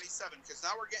number 27, because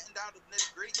now we're getting down to the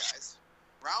nitty-gritty, guys.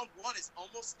 Round 1 is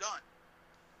almost done.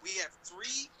 We have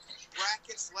 3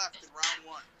 brackets left in round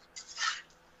 1.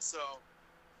 So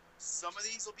some of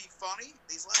these will be funny.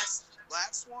 These last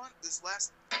one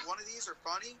of these are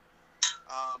funny.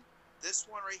 This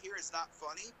one right here is not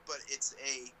funny, but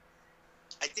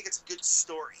I think it's a good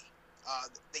story.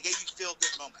 They gave you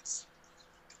feel-good moments.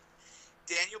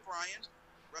 Daniel Bryan,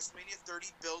 WrestleMania 30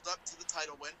 build up to the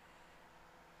title win.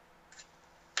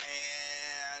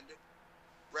 And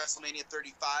WrestleMania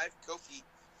 35, Kofi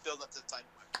build up to the title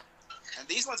win. And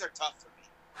these ones are tough for me.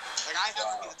 Like I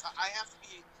have to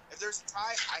be if there's a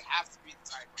tie, I have to be the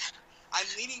tiebreaker. I'm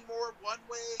leaning more one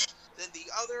way than the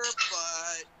other,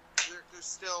 but there's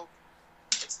still,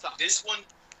 it's tough. This one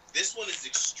is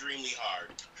extremely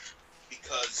hard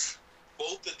because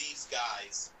both of these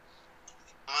guys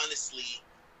honestly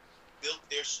built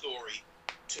their story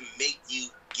to make you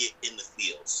get in the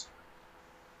fields.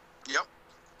 Yep.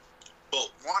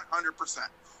 Both. 100%.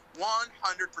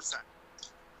 100%.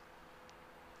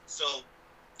 So,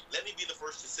 let me be the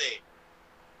first to say,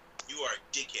 you are a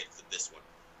dickhead for this one.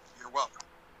 You're welcome.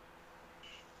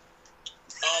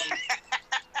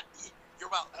 You're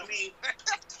welcome. I mean,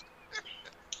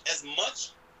 as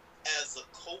much as a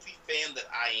Kofi fan that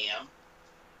I am,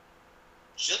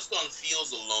 just on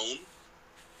feels alone,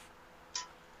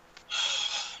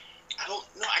 I don't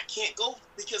know. I can't go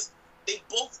because they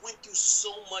both went through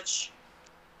so much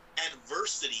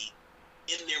adversity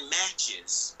in their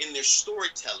matches, in their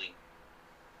storytelling,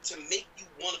 to make you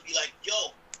want to be like,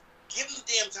 yo, give them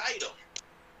the damn title.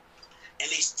 And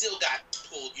they still got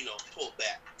pulled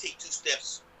back. Take 2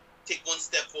 steps, take 1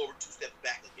 step forward, 2 steps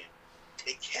back again.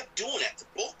 They kept doing that to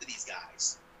both of these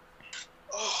guys.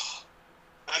 Oh,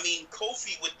 I mean,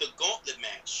 Kofi with the gauntlet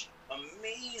match,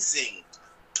 amazing.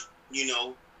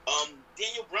 Daniel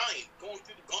Bryan going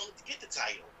through the gauntlet to get the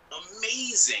title,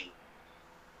 amazing.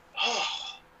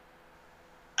 Oh,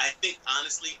 I think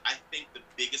the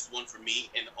biggest one for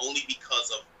me, and only because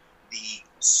of the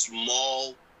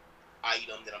small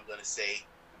item that I'm going to say,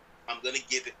 I'm going to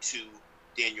give it to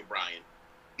Daniel Bryan,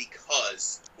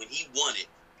 because when he won it,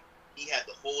 he had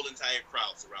the whole entire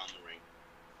crowd surround the ring.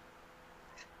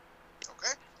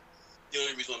 Okay. The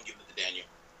only reason I'm giving it to Daniel.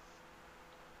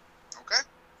 Okay.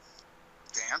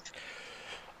 Dan?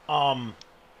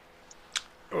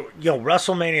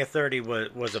 WrestleMania 30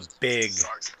 was a big...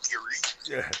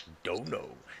 Don't know.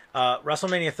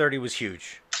 WrestleMania 30 was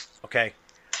huge. Okay?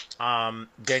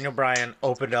 Daniel Bryan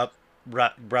opened up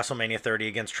WrestleMania 30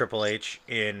 against Triple H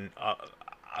in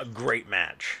a great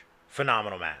match.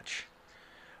 Phenomenal match.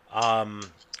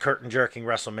 Curtain jerking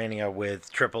WrestleMania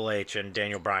with Triple H and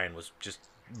Daniel Bryan was just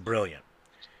brilliant.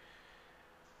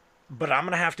 But I'm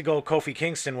going to have to go Kofi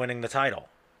Kingston winning the title.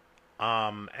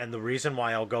 And the reason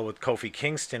why I'll go with Kofi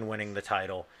Kingston winning the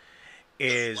title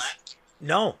is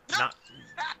no, not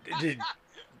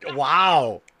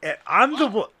wow. I'm the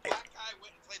one.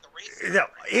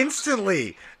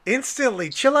 Instantly,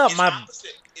 chill out, my.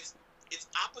 It's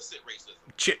opposite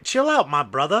racism. Chill out, my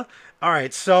brother. All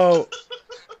right, so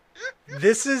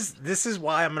this is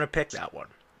why I'm gonna pick that one.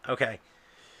 Okay,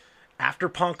 after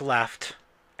Punk left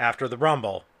after the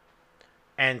Rumble,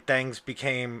 and things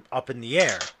became up in the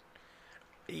air.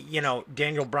 You know,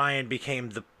 Daniel Bryan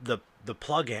became the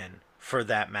plug-in for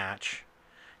that match.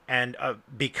 And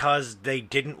because they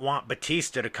didn't want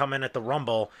Batista to come in at the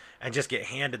Rumble and just get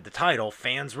handed the title,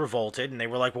 fans revolted, and they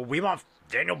were like, well, we want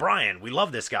Daniel Bryan. We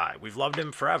love this guy. We've loved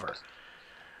him forever.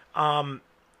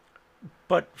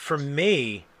 But for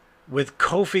me, with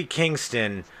Kofi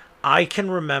Kingston, I can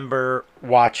remember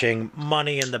watching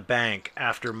Money in the Bank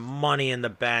after Money in the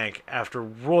Bank after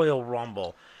Royal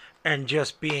Rumble and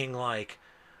just being like,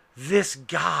 this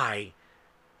guy,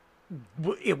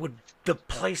 the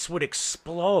place would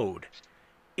explode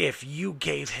if you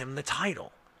gave him the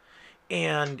title.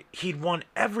 And he'd won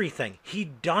everything.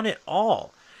 He'd done it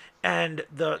all. And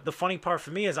the funny part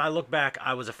for me is I look back,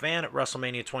 I was a fan at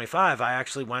WrestleMania 25. I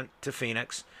actually went to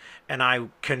Phoenix, and I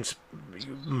can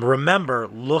remember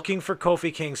looking for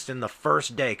Kofi Kingston the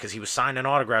first day because he was signing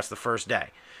autographs the first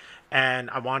day. And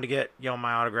I wanted to get,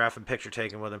 my autograph and picture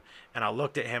taken with him. And I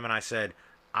looked at him and I said,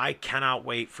 I cannot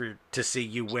wait to see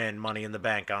you win Money in the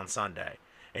Bank on Sunday.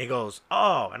 And he goes,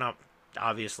 oh, and I'm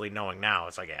obviously knowing now,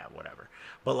 it's like, yeah, whatever.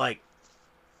 But like,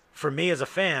 for me as a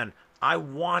fan, I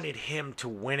wanted him to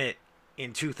win it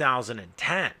in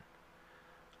 2010.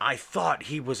 I thought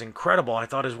he was incredible. I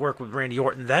thought his work with Randy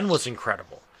Orton then was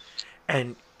incredible.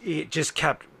 And it just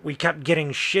we kept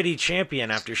getting shitty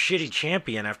champion after shitty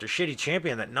champion after shitty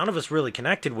champion that none of us really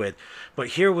connected with. But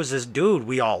here was this dude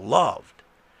we all loved.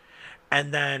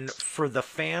 And then for the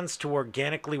fans to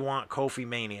organically want Kofi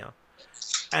Mania.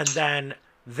 And then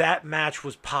that match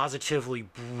was positively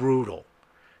brutal.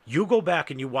 You go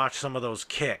back and you watch some of those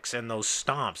kicks and those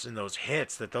stomps and those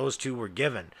hits that those two were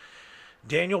given.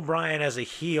 Daniel Bryan as a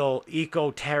heel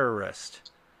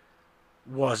eco-terrorist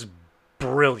was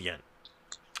brilliant.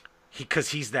 Because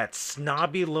he's that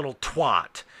snobby little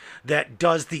twat that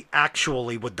does the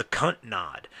actually with the cunt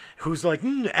nod. Who's like,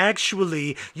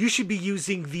 actually, you should be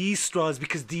using these straws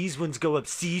because these ones go up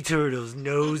sea turtles'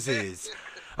 noses.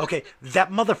 Okay,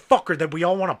 that motherfucker that we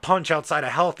all want to punch outside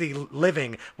of Healthy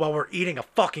Living while we're eating a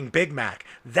fucking Big Mac.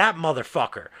 That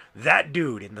motherfucker. That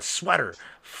dude in the sweater.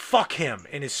 Fuck him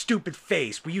in his stupid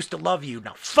face. We used to love you.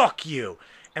 Now fuck you.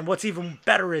 And what's even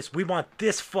better is we want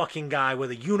this fucking guy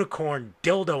with a unicorn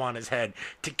dildo on his head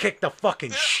to kick the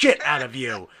fucking shit out of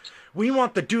you. We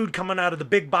want the dude coming out of the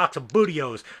big box of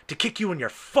Bootios to kick you in your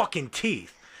fucking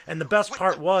teeth. And the best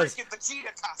part was,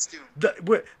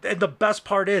 the best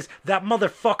part is that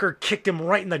motherfucker kicked him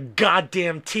right in the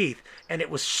goddamn teeth. And it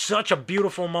was such a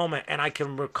beautiful moment. And I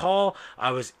can recall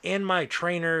I was in my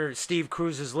trainer Steve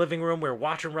Cruz's living room. We were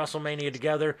watching WrestleMania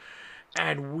together.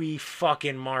 And we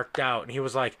fucking marked out. And he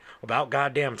was like, about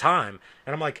goddamn time.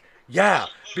 And I'm like, yeah.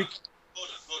 Hold on.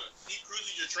 Steve Cruz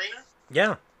is your trainer?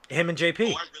 Yeah. Him and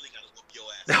JP. Oh, I really gotta whoop your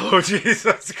ass. Oh,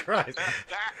 Jesus Christ.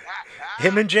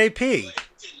 Him and JP.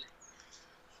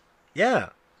 Yeah.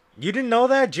 You didn't know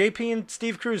that? JP and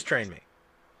Steve Cruz trained me.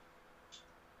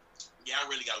 Yeah, I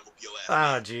really gotta whoop your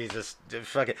ass. Oh, Jesus.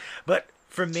 Fuck it. But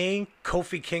for me,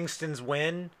 Kofi Kingston's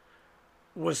win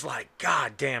was like,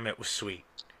 god damn, it was sweet.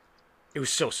 It was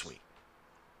so sweet.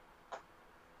 All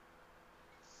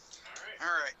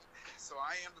right. So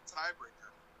I am the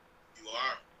tiebreaker. You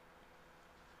are.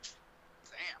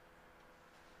 Damn.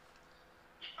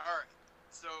 All right.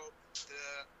 So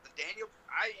the Daniel,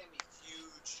 I am a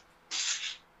huge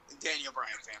Daniel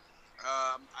Bryan fan.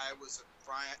 I was a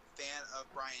fan of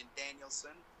Bryan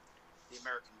Danielson, the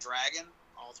American Dragon,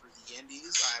 all through the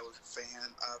Indies. I was a fan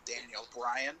of Daniel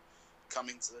Bryan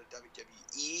coming to the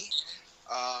WWE.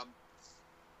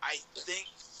 I think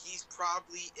he's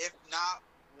probably, if not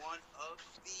one of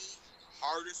the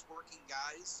hardest working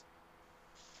guys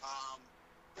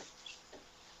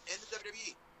in the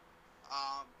WWE.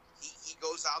 He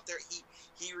goes out there.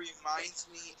 He reminds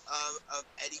me of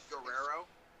Eddie Guerrero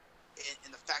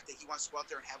in the fact that he wants to go out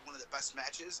there and have one of the best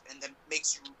matches and then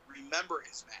makes you remember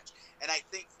his match. And I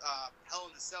think Hell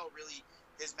in a Cell really,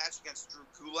 his match against Drew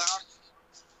Gulak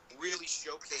really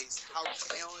showcased how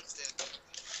talented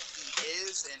he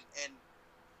is, and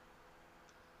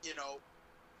you know,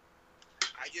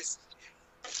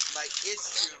 my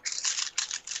issue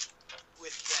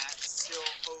with that still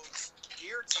holds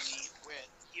dear to me with,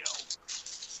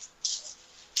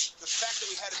 the fact that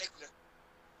we had to make it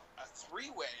a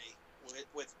three-way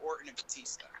with Orton and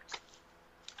Batista.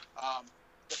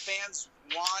 The fans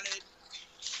wanted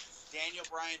Daniel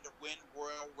Bryan to win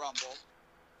Royal Rumble.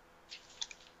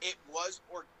 It was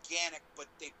organic, but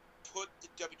they put the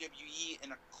WWE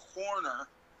in a corner.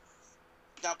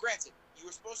 Now, granted, you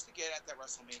were supposed to get at that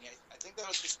WrestleMania. I think that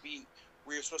was supposed to be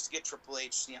where you were supposed to get Triple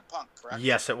H, CM Punk, correct?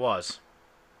 Yes, it was.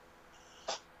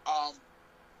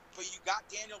 But you got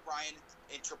Daniel Bryan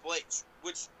and Triple H,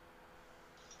 which,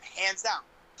 hands down,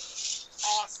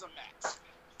 awesome match.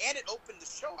 And it opened the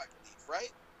show, I believe,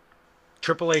 right?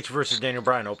 Triple H versus Daniel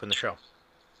Bryan opened the show.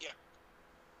 Yeah.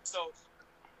 So,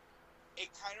 it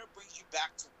kind of brings you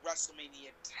back to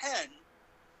WrestleMania 10,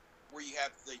 where you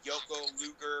have the Yoko,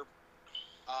 Luger,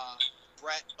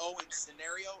 Brett Owens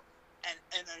scenario. And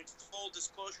in full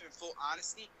disclosure and full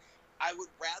honesty, I would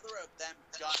rather have them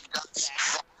done that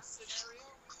scenario.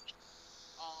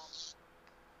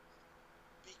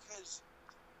 Because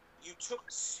you took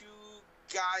two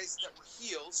guys that were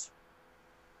heels,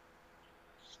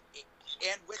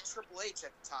 and with Triple H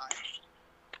at the time,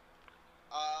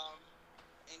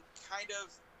 and kind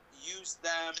of used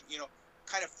them,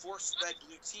 kind of force-fed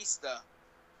Batista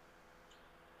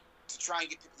to try and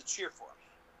get people to cheer for him.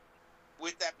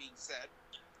 With that being said,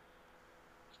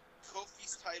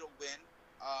 Kofi's title win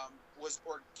was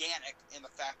organic in the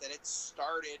fact that it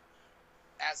started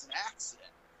as an accident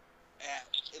at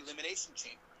Elimination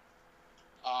Chamber.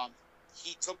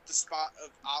 He took the spot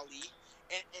of Ali,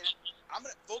 and I'm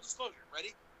gonna full disclosure.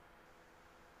 Ready?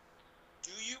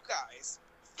 Do you guys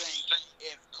think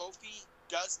if Kofi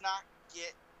does not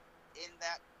get in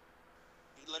that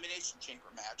Elimination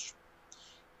Chamber match,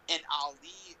 and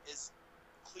Ali is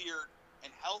cleared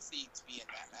and healthy to be in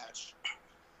that match,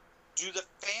 do the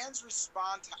fans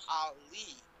respond to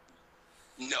Ali?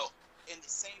 No. In the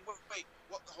same way. Wait,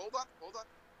 what? Hold on.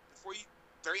 Before you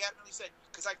very adamantly said,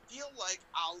 because I feel like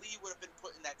Ali would have been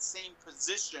put in that same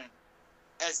position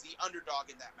as the underdog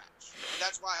in that match. And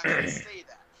that's why I say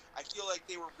that. I feel like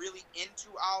they were really into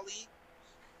Ali.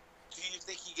 Do you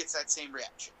think he gets that same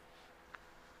reaction?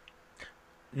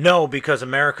 No, because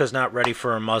America's not ready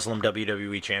for a Muslim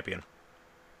WWE champion.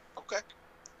 Okay.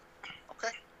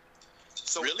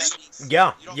 So really? That means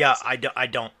Yeah, so? I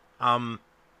don't. I'm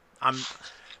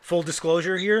full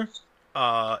disclosure here.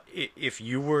 If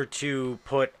you were to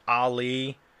put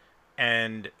Ali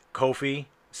and Kofi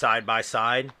side by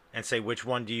side and say which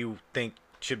one do you think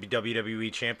should be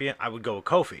WWE champion, I would go with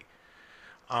Kofi.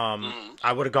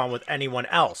 I would have gone with anyone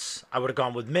else. I would have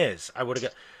gone with Miz.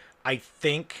 I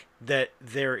think that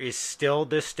there is still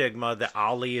this stigma that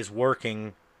Ali is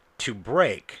working to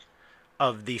break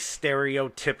of the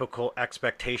stereotypical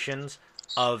expectations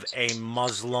of a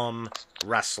Muslim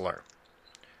wrestler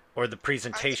or the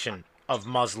presentation of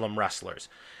Muslim wrestlers.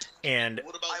 And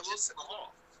what about Jinder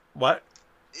Mahal? What?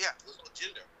 Yeah. What about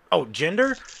Jinder? Oh,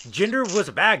 Jinder? Jinder was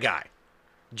a bad guy.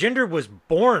 Jinder was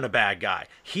born a bad guy.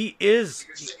 He is.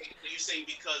 You're saying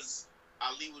because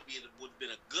Ali would have been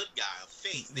a good guy, a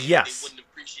face. They wouldn't have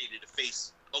appreciated a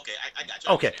face. Okay, I got you.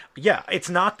 Okay, yeah. It's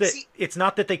not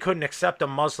that they couldn't accept a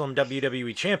Muslim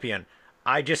WWE champion.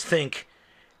 I just think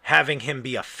having him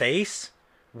be a face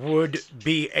would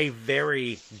be a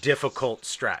very difficult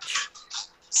stretch.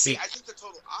 See, I think the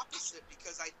total opposite,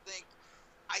 because I think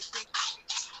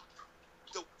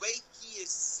the way he is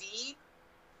seen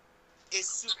is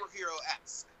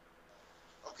superhero-esque.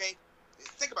 Okay?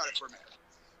 Think about it for a minute.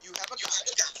 You have a guy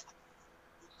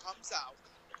who comes out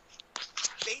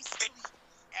basically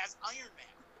as Iron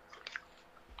Man.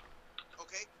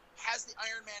 Okay? Has the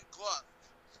Iron Man glove.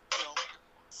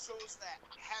 Shows that.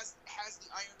 Has the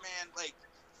Iron Man, like,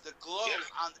 the glow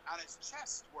on his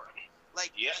chest work.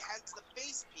 Like, he has the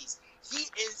face piece. He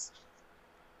is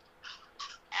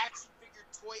action figure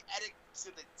toy addict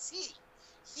to the T.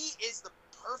 He is the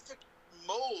perfect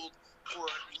mold for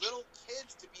little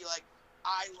kids to be like,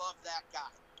 I love that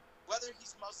guy, whether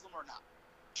he's Muslim or not.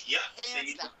 Yeah.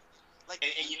 Hands down. Like,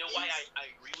 and you know why I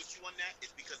agree with you on that?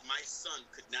 Is because my son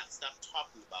could not stop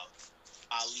talking about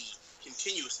Ali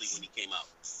continuously when he came out.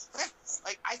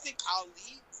 Like, I think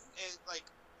Ali is, like,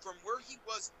 from where he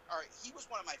was, he was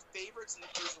one of my favorites in the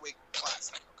Cruiserweight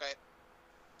Classic, okay?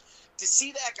 To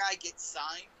see that guy get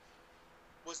signed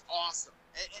was awesome.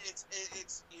 And it's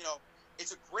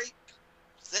it's a great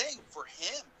thing for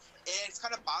him. And it's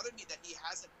kind of bothered me that he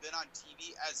hasn't been on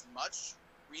TV as much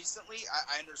recently.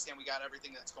 I understand we got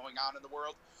everything that's going on in the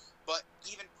world, but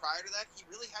even prior to that, he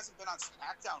really hasn't been on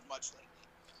SmackDown much lately.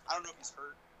 I don't know if he's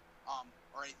hurt.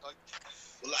 or anything like that.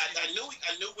 Well,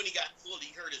 I knew when he got pulled,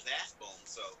 he hurt his ass bone.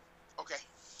 So okay,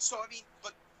 so I mean,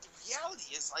 but the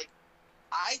reality is like,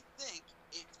 I think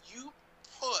if you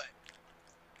put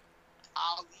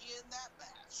Ali in that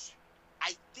match,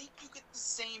 I think you get the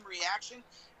same reaction.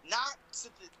 Not to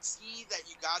the T that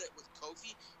you got it with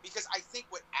Kofi, because I think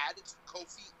what added to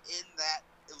Kofi in that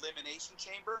elimination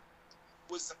chamber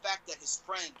was the fact that his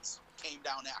friends came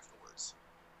down afterwards.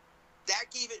 That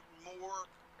gave it more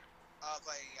of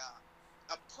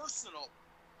a personal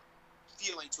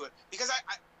feeling to it. Because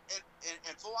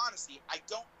in full honesty, I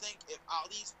don't think if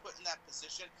Ali's put in that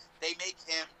position, they make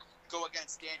him go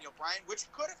against Daniel Bryan, which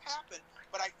could have happened,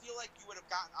 but I feel like you would have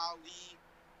gotten Ali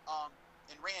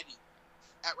and Randy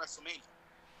at WrestleMania.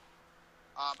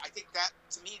 I think that,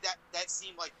 to me, that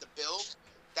seemed like the build.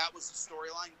 That was the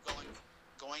storyline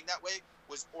going that way,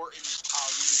 was Orton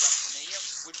Ali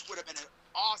WrestleMania, which would have been an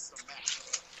awesome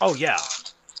match. Oh, yeah.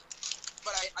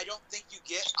 But I don't think you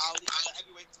get Ali in the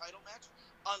heavyweight title match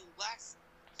unless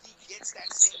he gets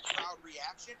that same crowd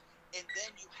reaction, and then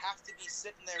you have to be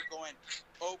sitting there going,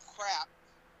 oh crap,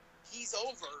 he's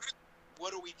over,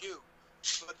 what do we do?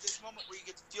 But this moment where you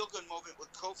get the feel-good moment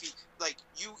with Kofi, like,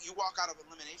 you walk out of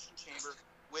Elimination Chamber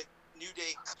with New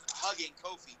Day hugging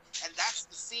Kofi, and that's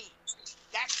the scene.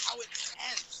 That's how it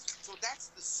ends. So that's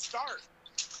the start.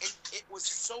 And it was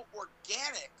so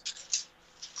organic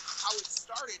how it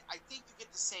started. I think you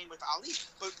get the same with Ali.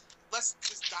 But let's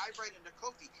just dive right into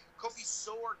Kofi. Kofi's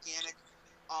so organic.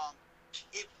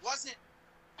 It wasn't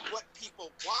what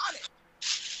people wanted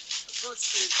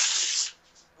versus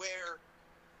where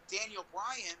Daniel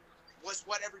Bryan was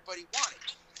what everybody wanted.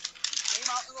 He came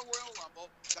out in the Royal Rumble.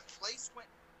 The place went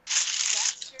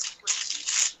batshit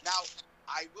crazy. Now,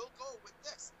 I will go with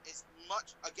this. As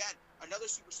much, again, another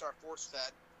superstar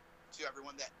force-fed to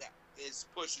everyone that is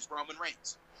push is Roman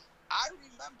Reigns. I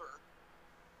remember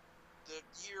the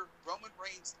year Roman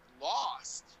Reigns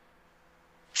lost.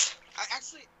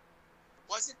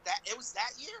 It was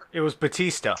that year. It was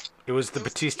Batista. It was the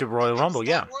Batista Royal Rumble,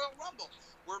 yeah. Royal Rumble,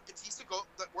 where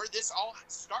where this all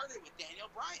started with Daniel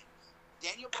Bryan.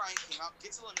 Daniel Bryan came out,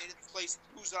 gets eliminated, the place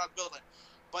moves out of the building.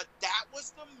 But that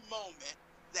was the moment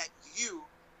that you,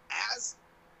 as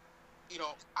you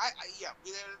know,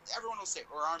 everyone will say,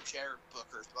 or armchair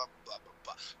bookers, blah, blah, blah, blah,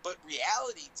 blah. But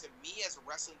reality, to me as a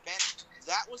wrestling fan,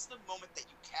 that was the moment that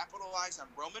you capitalized on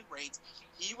Roman Reigns.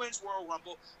 He wins Royal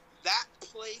Rumble. That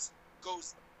place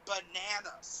goes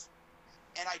bananas.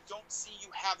 And I don't see you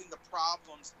having the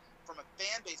problems from a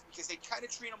fan base, because they kind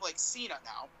of treat him like Cena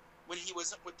now when he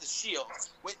wasn't with the Shield.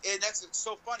 And that's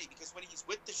so funny, because when he was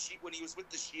with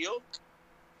the Shield,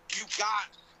 you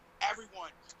got everyone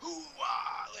who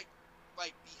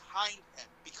like behind him,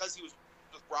 because he was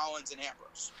with Rollins and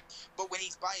Ambrose. But when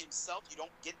he's by himself, you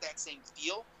don't get that same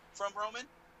feel from Roman,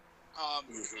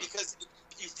 because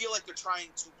you feel like they're trying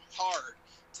too hard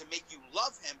to make you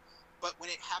love him. But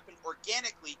when it happened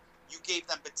organically, you gave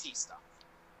them Batista.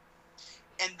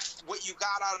 And what you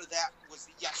got out of that was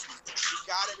the yes movement. You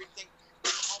got everything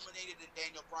that culminated in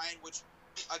Daniel Bryan, which,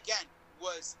 again,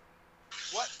 was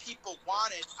what people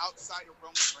wanted outside of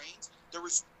Roman Reigns. It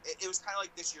was kind of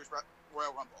like this year's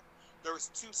Royal Rumble. There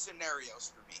was two scenarios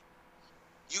for me.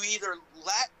 You either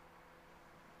let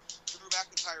Drew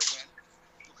McIntyre win,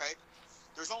 okay?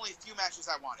 There's only a few matches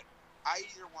I wanted. I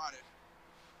either wanted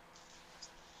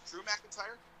Drew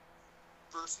McIntyre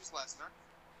versus Lesnar,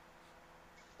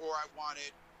 or I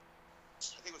wanted,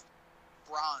 I think it was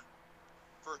Braun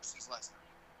versus Lesnar.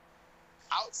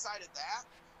 Outside of that,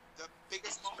 the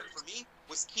biggest moment for me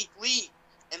was Keith Lee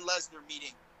and Lesnar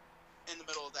meeting in the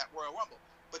middle of that Royal Rumble.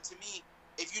 But to me,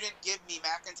 if you didn't give me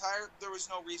McIntyre, there was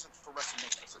no reason for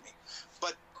WrestleMania for me.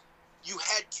 But you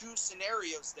had two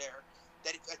scenarios there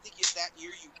that I think if that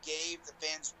year you gave the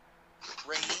fans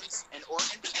Reigns and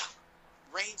Orton,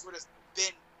 Reigns would have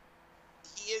been,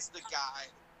 he is the guy,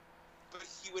 but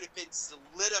he would have been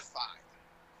solidified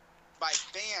by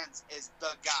fans as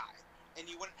the guy. And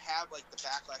you wouldn't have like the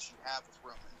backlash you have with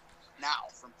Roman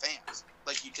now from fans,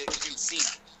 like you did with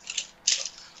Cena.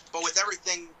 But with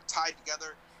everything tied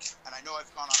together, and I know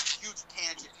I've gone on a huge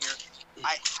tangent here,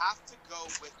 I have to go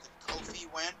with the Kofi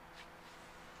win.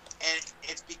 And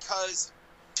it's because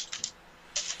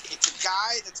it's a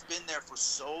guy that's been there for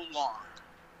so long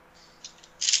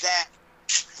that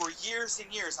for years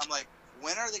and years, I'm like,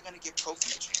 when are they going to give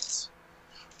Kofi a chance?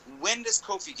 When does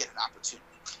Kofi get an opportunity?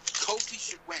 Kofi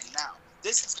should win now.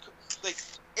 This is like,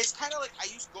 it's kind of like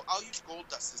I'll use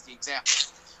Goldust as the example.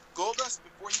 Goldust,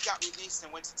 before he got released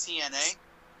and went to TNA,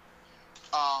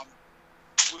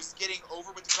 was getting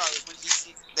over with the crowd was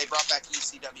when they brought back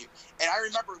ECW. And I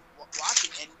remember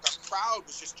watching, and the crowd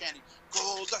was just chanting,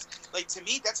 Goldust. Like, to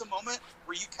me, that's a moment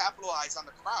where you capitalize on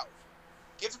the crowd.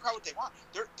 Give the crowd what they want.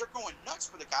 They're going nuts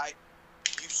for the guy.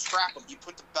 You strap him. You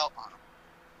put the belt on him.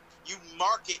 You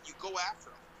mark it. You go after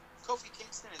him. Kofi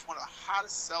Kingston is one of the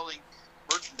hottest selling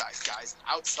merchandise guys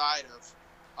outside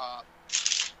of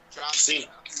John Cena.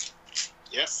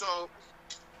 Yeah. So,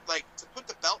 like, to put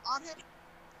the belt on him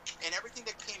and everything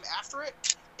that came after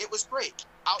it, it was great.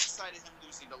 Outside of him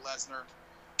losing to Lesnar,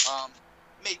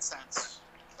 made sense.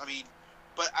 I mean,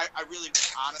 but I really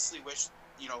honestly wish,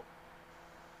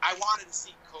 I wanted to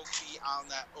see Kofi on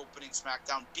that opening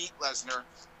SmackDown beat Lesnar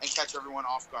and catch everyone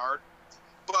off guard.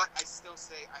 But I still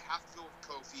say I have to go with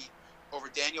Kofi over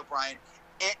Daniel Bryan.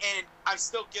 And I'm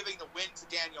still giving the win to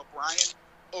Daniel Bryan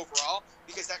overall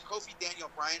because that Kofi-Daniel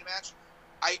Bryan match,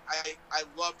 I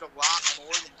loved a lot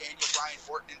more than Daniel Bryan,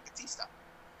 Orton, and Batista.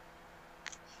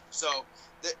 So,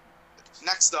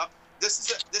 next up, this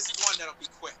is one that'll be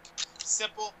quick.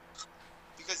 Simple,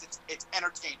 because it's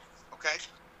entertaining, okay?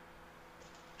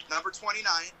 Number 29,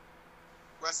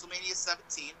 WrestleMania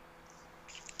 17,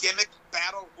 Gimmick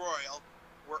Battle Royal,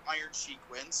 where Iron Sheik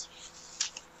wins.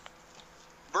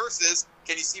 Versus,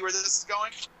 can you see where this is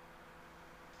going?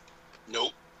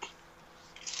 Nope.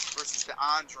 Versus the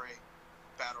Andre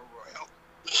Battle Royal.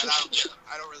 And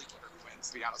I don't really care who wins,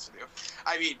 to be honest with you.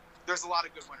 I mean, there's a lot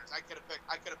of good winners. I could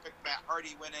have picked Matt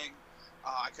Hardy winning.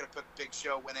 I could have picked Big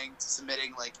Show winning,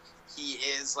 submitting like he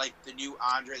is like the new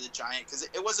Andre the Giant, because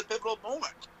it was a pivotal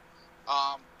moment.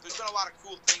 There's been a lot of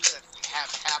cool things that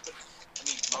have happened. I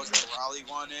mean, Mojo Rawley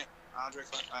won it, Andre,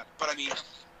 but I mean,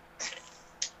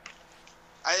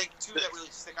 I think two that really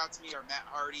stick out to me are Matt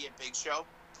Hardy and Big Show.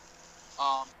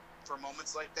 For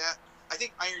moments like that, I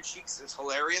think Iron Sheik's is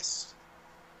hilarious.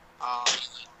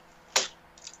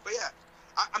 But yeah,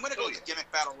 I'm gonna go with the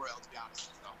Gimmick Battle Royal, to be honest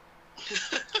with you,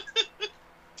 though.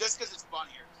 Just because it's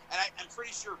funnier, and I'm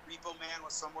pretty sure Repo Man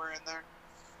was somewhere in there.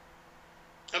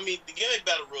 I mean, the Gimmick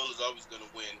Battle Royal is always going to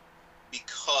win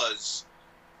because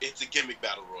it's a Gimmick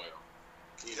Battle Royal.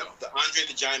 You know, the Andre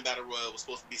the Giant Battle Royal was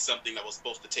supposed to be something that was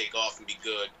supposed to take off and be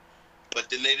good, but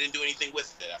then they didn't do anything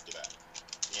with it after that.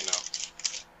 You know,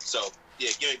 so yeah,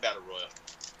 Gimmick Battle Royal.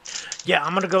 Yeah,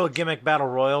 I'm gonna go with Gimmick Battle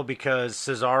Royal because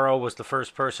Cesaro was the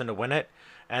first person to win it,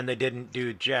 and they didn't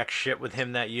do jack shit with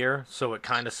him that year, so it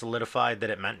kind of solidified that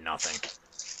it meant nothing.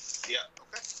 Yeah.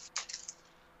 Okay.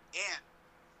 And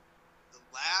the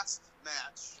last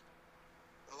match,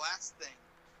 the last thing,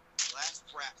 the last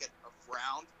bracket of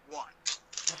round 1.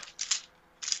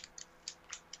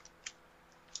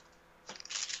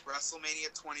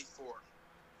 WrestleMania 24.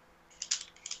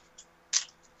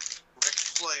 Ric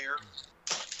Flair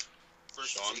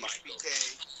versus Shawn HBK Michaels.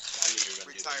 I knew you were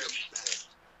going to retirement match.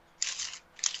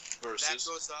 Versus. That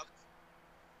goes up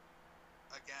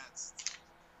against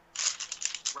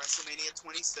WrestleMania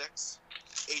 26,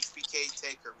 HBK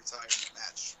Taker retirement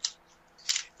match.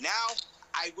 Now,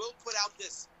 I will put out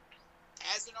this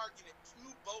as an argument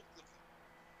to both of you.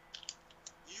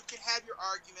 You can have your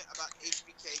argument about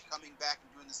HBK coming back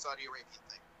and doing the Saudi Arabian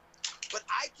thing. But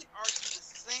I can argue the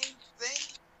same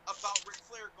thing about Ric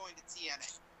Flair going to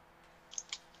TNA.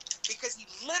 Because he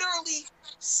literally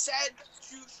said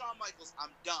to Shawn Michaels,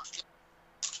 I'm done.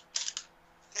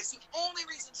 That's the only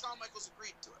reason Shawn Michaels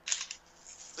agreed to it.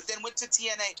 But then went to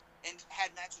TNA and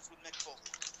had matches with Mick Foley.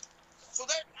 So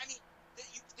there, I mean,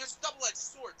 there's a double-edged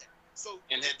sword there. So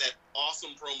and had that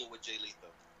awesome promo with Jay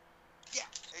Lethal. Yeah,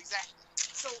 exactly.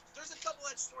 So there's a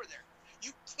double-edged sword there.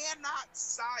 You cannot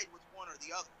side with one or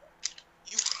the other.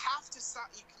 You have to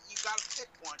side. You got to pick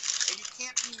one, and you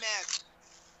can't be mad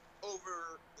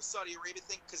over the Saudi Arabia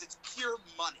thing because it's pure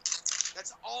money.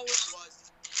 That's all it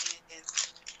was. And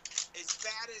as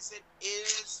bad as it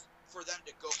is for them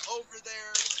to go over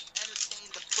there and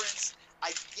entertain the prince,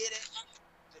 I get it.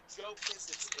 The joke is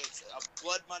it's a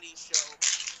blood money show.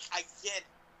 I get it.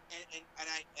 And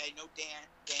I know Dan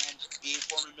being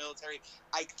former military,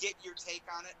 I get your take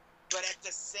on it, but at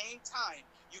the same time,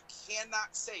 you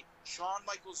cannot say Shawn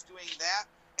Michaels doing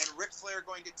that and Ric Flair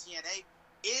going to TNA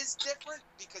is different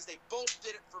because they both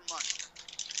did it for money.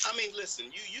 I mean,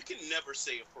 listen, you can never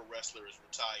say a pro wrestler is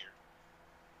retired.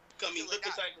 I mean, look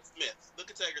at Tiger Smith. Look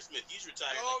at Tiger Smith. He's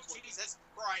retired. Oh, Jesus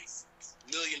Christ!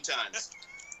 Million times.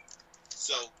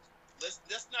 So let's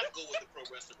not go with the pro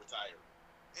wrestler retired.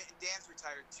 And Dan's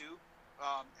retired too,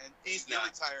 and he's you're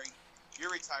not retiring.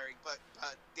 You're retiring, but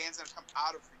Dan's gonna come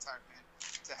out of retirement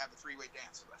to have a 3-way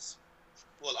dance with us.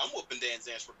 Well, I'm whooping Dan's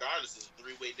ass regardless of a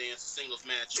 3-way dance, a singles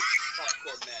match,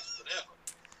 hardcore match, whatever.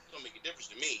 Don't make a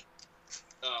difference to me.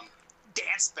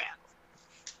 Dance battle.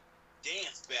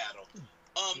 dance battle.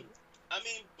 I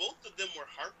mean, both of them were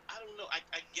I don't know.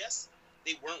 I guess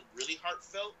they weren't really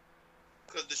heartfelt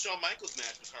because the Shawn Michaels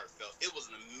match was heartfelt. It was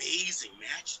an amazing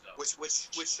match, though.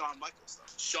 Which Shawn Michaels though?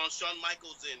 Shawn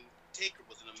Michaels and Taker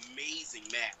was an amazing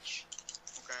match.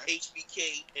 Okay.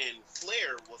 HBK and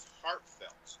Flair was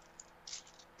heartfelt.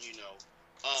 You know.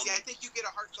 See, I think you get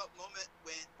a heartfelt moment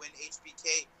when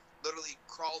HBK literally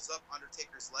crawls up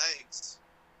Undertaker's legs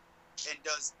and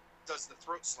does the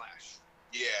throat slash.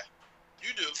 Yeah,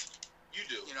 you do. You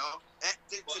do. You know, and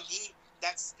to me,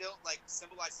 that still like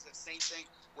symbolizes the same thing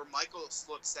where Michaels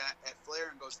looks at Flair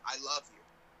and goes, "I love you."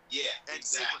 Yeah, and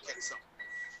exactly. super kicks him.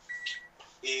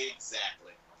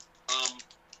 Exactly.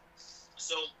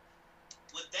 So,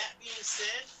 with that being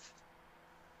said,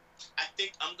 I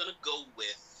think I'm gonna go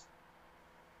with.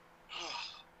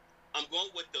 I'm going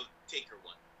with the Taker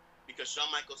one because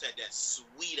Shawn Michaels had that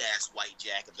sweet ass white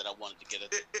jacket that I wanted to get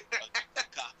a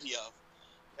copy of.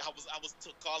 I was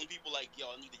calling people like, yo,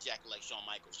 I need a jacket like Shawn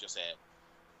Michaels just had,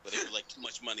 but it was like too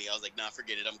much money. I was like, nah,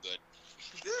 forget it, I'm good.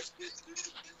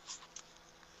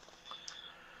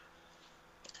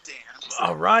 Damn.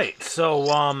 All right,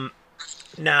 so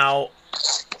now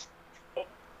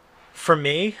for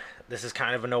me, this is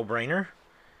kind of a no-brainer.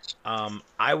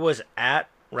 I was at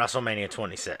WrestleMania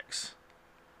 26.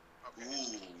 Ooh.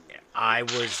 I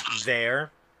was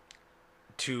there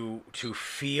to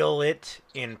feel it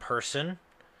in person.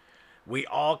 We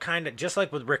all kind of, just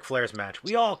like with Ric Flair's match,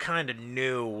 we all kind of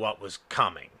knew what was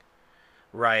coming,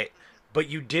 right? But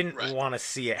you didn't want to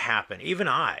see it happen. Even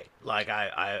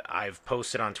I've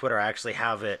posted on Twitter. I actually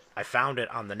have it. I found it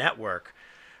on the network,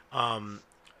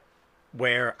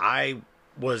 where I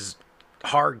was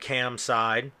hard cam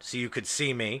side, so you could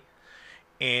see me,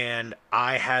 and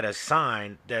I had a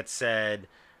sign that said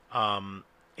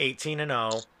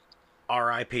 18-0,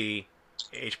 R.I.P.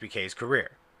 HBK's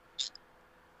career.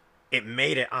 It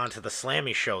made it onto the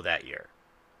Slammy show that year.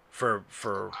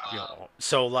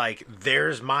 So like,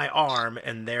 there's my arm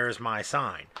and there's my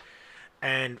sign.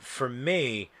 And for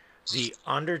me, the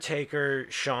Undertaker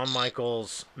Shawn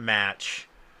Michaels match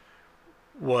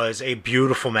was a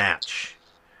beautiful match.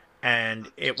 And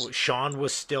Shawn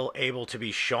was still able to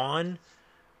be Shawn.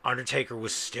 Undertaker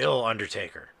was still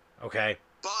Undertaker. Okay?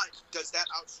 But does that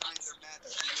outshine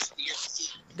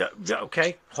their match?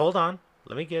 Okay, hold on.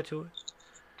 Let me get to it.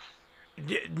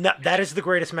 No, that is the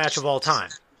greatest match of all time.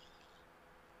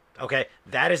 Okay?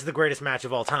 That is the greatest match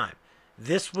of all time.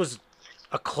 This was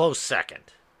a close second.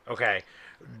 Okay?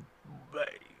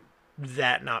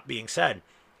 That not being said,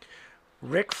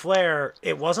 Ric Flair,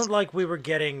 it wasn't like we were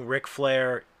getting Ric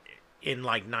Flair in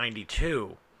like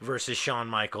 92 versus Shawn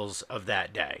Michaels of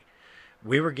that day.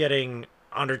 We were getting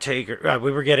Undertaker,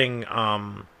 we were getting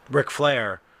Ric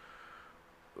Flair,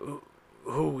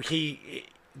 who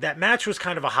that match was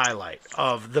kind of a highlight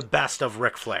of the best of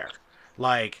Ric Flair.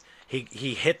 Like,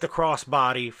 he hit the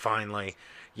crossbody finally.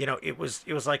 You know, it was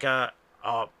like a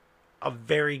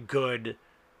very good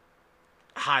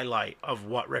highlight of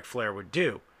what Ric Flair would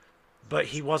do. But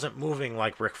he wasn't moving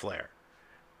like Ric Flair.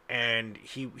 And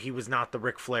he was not the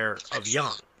Ric Flair of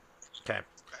young. Okay.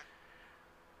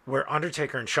 Where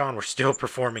Undertaker and Shawn were still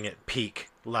performing at peak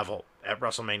level at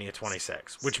WrestleMania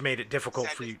 26, which made it difficult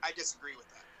for you. I disagree with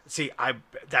that. See,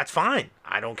 that's fine.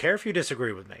 I don't care if you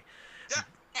disagree with me.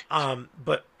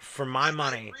 But for my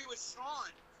money, I agree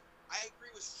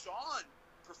with Shawn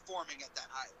performing at that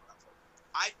high level.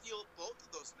 I feel both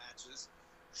of those matches,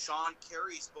 Shawn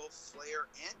carries both Flair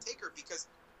and Taker because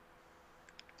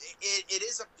it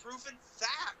is a proven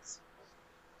fact.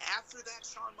 After that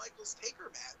Shawn Michaels Taker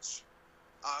match,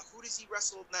 who does he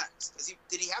wrestle next?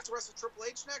 Did he have to wrestle Triple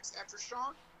H next after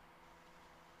Shawn?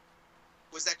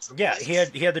 Was that Triple H? Yeah,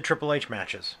 he had the Triple H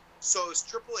matches. So it was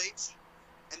Triple H,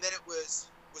 and then it was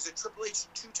it Triple H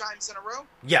 2 times in a row?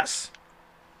 Yes.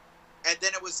 And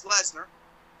then it was Lesnar.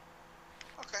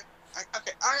 Okay. I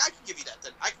can give you that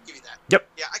then. I can give you that. Yep.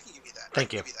 Yeah, I can give you that.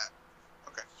 Thank you. I can give you that.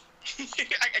 Okay.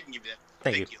 I can give you that.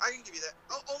 Thank you. I can give you that.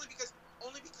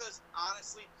 Only because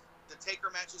honestly, the Taker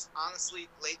matches,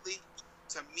 lately,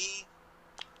 to me,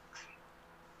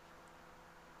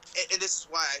 and this is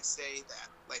why I say that,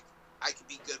 like, I could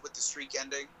be good with the streak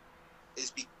ending,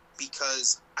 is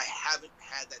because I haven't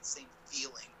had that same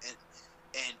feeling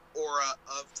and aura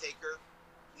of Taker.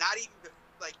 Not even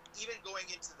even going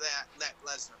into that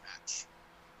Lesnar match,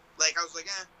 like I was like,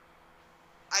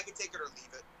 I could take it or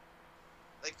leave it,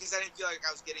 like, because I didn't feel like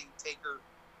I was getting Taker,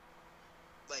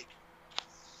 like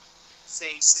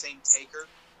same Taker.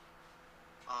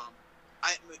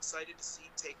 I'm excited to see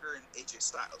Taker and AJ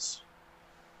Styles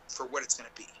for what it's going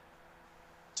to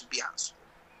be honest with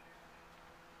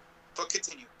you. But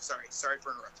continue. Sorry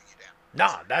for interrupting you, Dan.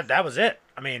 No, that was it.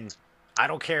 I mean, I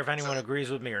don't care if anyone agrees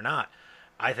with me or not.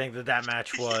 I think that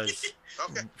match was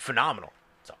phenomenal.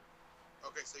 So.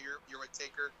 Okay, so you're with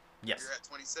Taker. Yes. You're at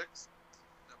 26.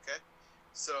 Okay,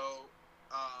 so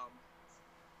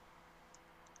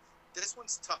this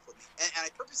one's tough with me, and I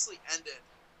purposely ended,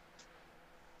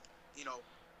 the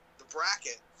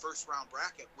first round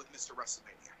bracket with Mr.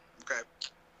 WrestleMania. Okay.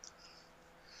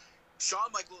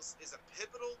 Shawn Michaels is a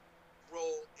pivotal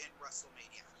role in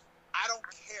WrestleMania. I don't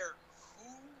care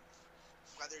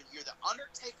whether you're the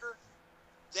Undertaker,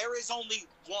 there is only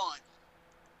one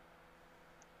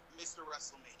Mr.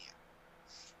 WrestleMania.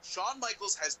 Shawn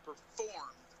Michaels has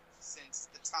performed since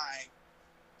the time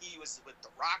he was with the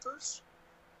Rockers.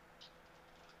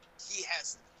 He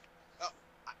has,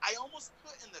 I almost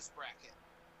put in this bracket,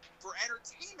 for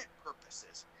entertainment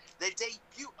purposes, the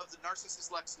debut of the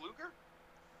narcissist Lex Luger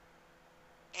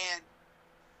and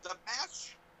the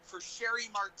match for Sherry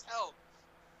Martel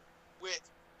with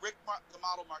Rick the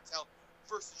Model Martel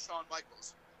versus Shawn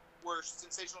Michaels, where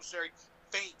Sensational Sherry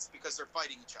faints because they're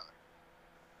fighting each other.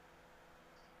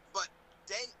 But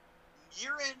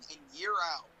year in and year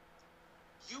out,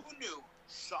 you knew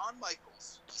Shawn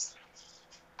Michaels,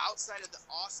 outside of the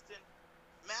Austin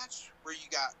match where you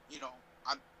got,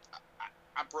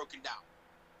 I'm broken down.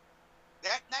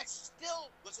 That match still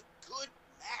was a good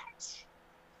match.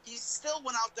 He still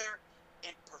went out there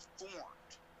and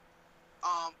performed.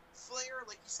 Flair,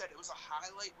 like you said, it was a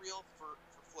highlight reel for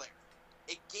Flair.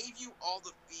 It gave you all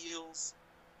the feels.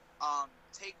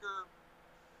 Taker,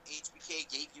 HBK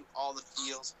gave you all the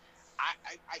feels.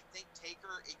 I think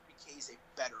Taker HBK is a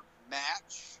better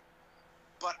match,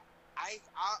 but I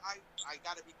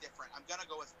gotta be different. I'm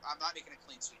not making a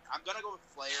clean sweep. I'm gonna go with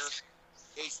Flair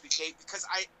HBK because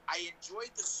I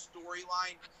enjoyed the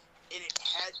storyline, and it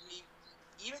had me.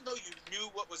 Even though you knew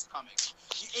what was coming,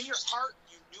 in your heart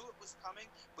you knew it was coming,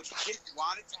 but you didn't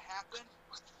want it to happen.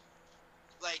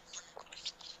 But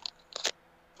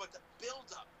the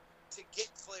build-up to get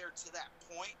Flair to that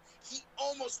point, he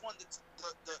almost won the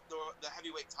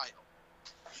heavyweight title.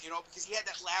 Because he had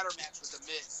that ladder match with The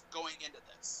Miz going into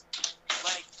this.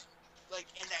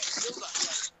 In that build-up,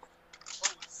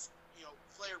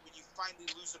 Flair, when you finally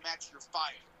lose a match, you're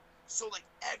fired. So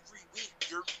every week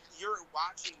you're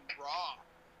watching Raw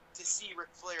to see Ric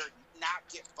Flair not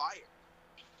get fired.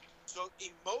 So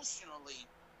emotionally,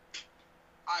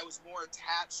 I was more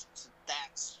attached to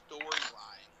that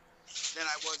storyline than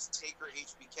I was Taker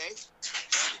HBK,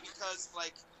 because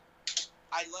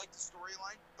I liked the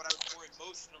storyline, but I was more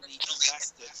emotionally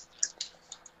invested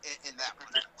in that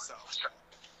one.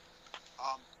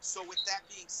 So with that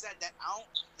being said, that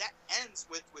ends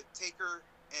with Taker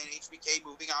and HBK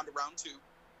moving on to round 2.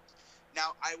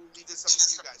 Now, I will leave this up to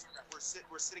you guys.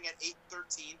 We're sitting at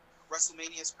 8:13.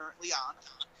 WrestleMania is currently on.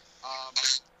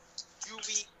 Do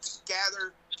we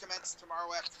commence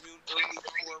tomorrow afternoon early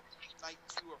before night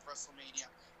 2 of WrestleMania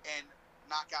and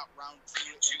knock out round 2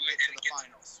 and get to the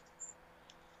finals?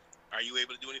 Are you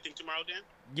able to do anything tomorrow, Dan?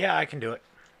 Yeah, I can do it.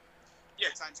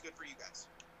 Yeah, time's good for you guys.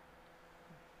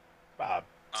 I'm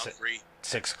free.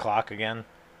 6 o'clock again.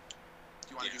 Do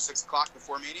you want to do 6 o'clock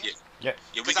before Mania? Yeah,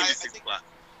 we can do 6 o'clock.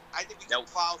 I think we can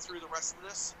plow through the rest of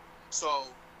this. So,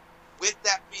 with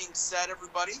that being said,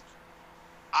 everybody,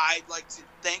 I'd like to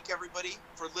thank everybody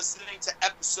for listening to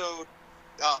episode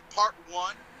part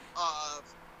 1 of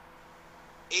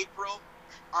April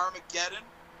Armageddon,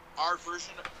 our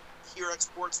version here at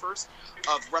Sports First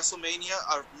of WrestleMania,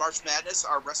 of March Madness,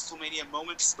 our WrestleMania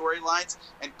moment storylines,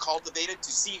 and cultivated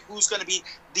to see who's going to be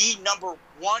the number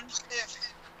 1 pick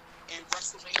in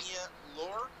WrestleMania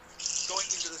lore going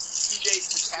into this 2-day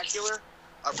spectacular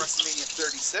of WrestleMania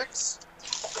 36.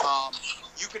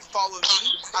 You can follow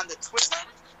me on the Twitter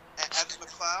at Evan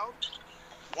McLeod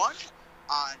 1,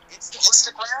 on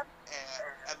Instagram at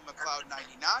Evan McLeod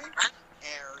 99,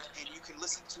 and you can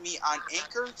listen to me on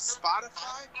Anchor,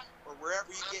 Spotify, or wherever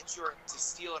you get to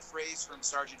steal a phrase from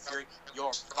Sergeant Fury,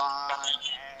 your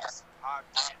fine-ass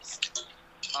podcast.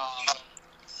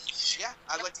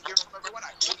 I'd like to hear from everyone.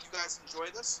 I hope you guys enjoy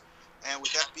this. And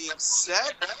with that being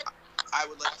said, I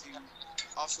would like to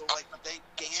thank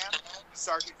Dan,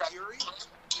 Sergeant Fury,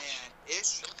 and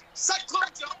Ish,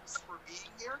 Cyclone Jones for being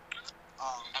here.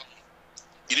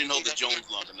 You didn't hold the Jones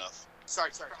long enough.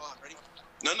 Sorry. Hold on. Ready?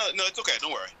 No, it's okay.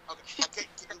 Don't worry. Okay.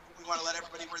 We want to let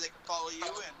everybody where they can follow you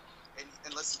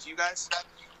and listen to you guys.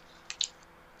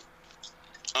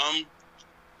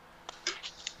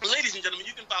 Ladies and gentlemen,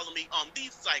 you can follow me on the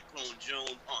Cyclone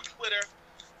Jones on Twitter,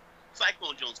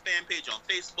 Cyclone Jones fan page on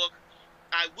Facebook.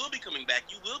 I will be coming back.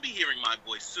 You will be hearing my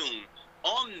voice soon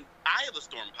on Eye of the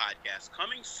Storm podcast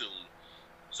coming soon.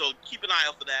 So keep an eye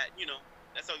out for that. You know,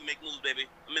 that's how we make moves, baby.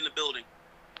 I'm in the building.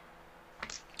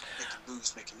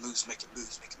 Making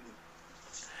moves.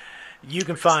 You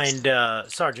can find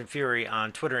Sergeant Fury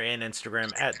on Twitter and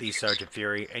Instagram at the Sergeant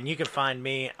Fury, and you can find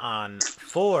me on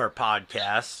 4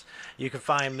 podcasts. You can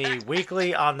find me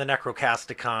weekly on the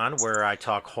Necrocasticon, where I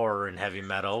talk horror and heavy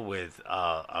metal with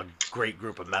a great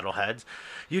group of metalheads.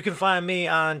 You can find me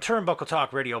on Turnbuckle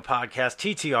Talk Radio Podcast,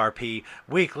 TTRP,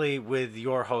 weekly with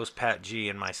your host Pat G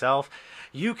and myself.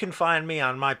 You can find me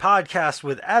on my podcast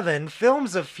with Evan,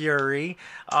 Films of Fury.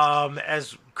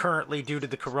 As currently, due to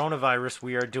the coronavirus,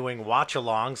 we are doing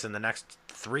watch-alongs, and the next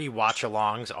 3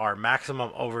 watch-alongs are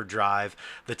Maximum Overdrive,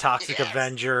 The Toxic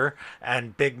Avenger,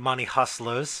 and Big Money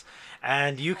Hustlers.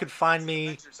 And you can find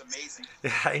me... Amazing.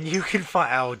 And you can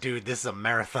find... Oh, dude, this is a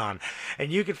marathon.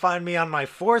 And you can find me on my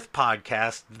 4th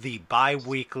podcast, the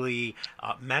bi-weekly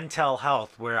Mental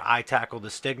Health, where I tackle the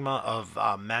stigma of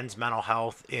men's mental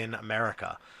health in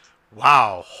America.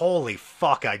 Wow, holy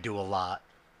fuck, I do a lot.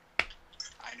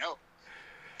 I know.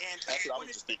 And That's what I was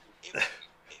just thinking.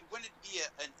 Wouldn't it be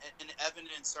an Evan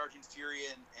and Sergeant Fury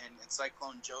and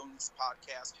Cyclone Jones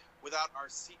podcast without our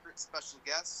secret special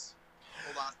guests?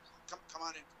 Hold on. Come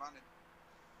on in.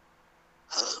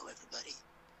 Hello, everybody.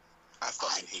 I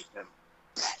fucking hate him.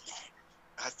 Batman.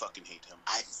 I fucking hate him.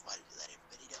 I just wanted to let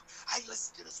everybody know. I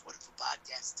listened to this wonderful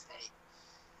podcast today,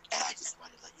 and I just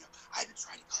wanted to let you know, I've been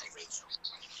trying to call Rachel.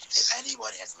 If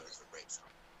anyone has heard from Rachel,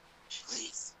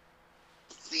 please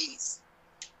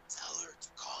tell her to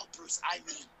call Bruce.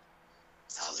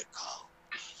 Tell her to call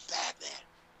Batman.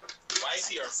 Why is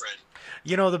he our friend?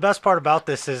 You know, the best part about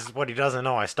this is what he doesn't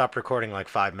know. I stopped recording like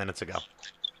 5 minutes ago.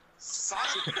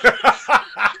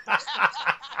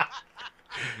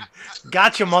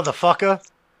 Gotcha, motherfucker.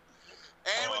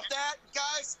 And with that,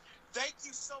 guys, thank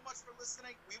you so much for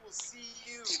listening. We will see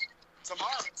you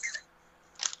tomorrow.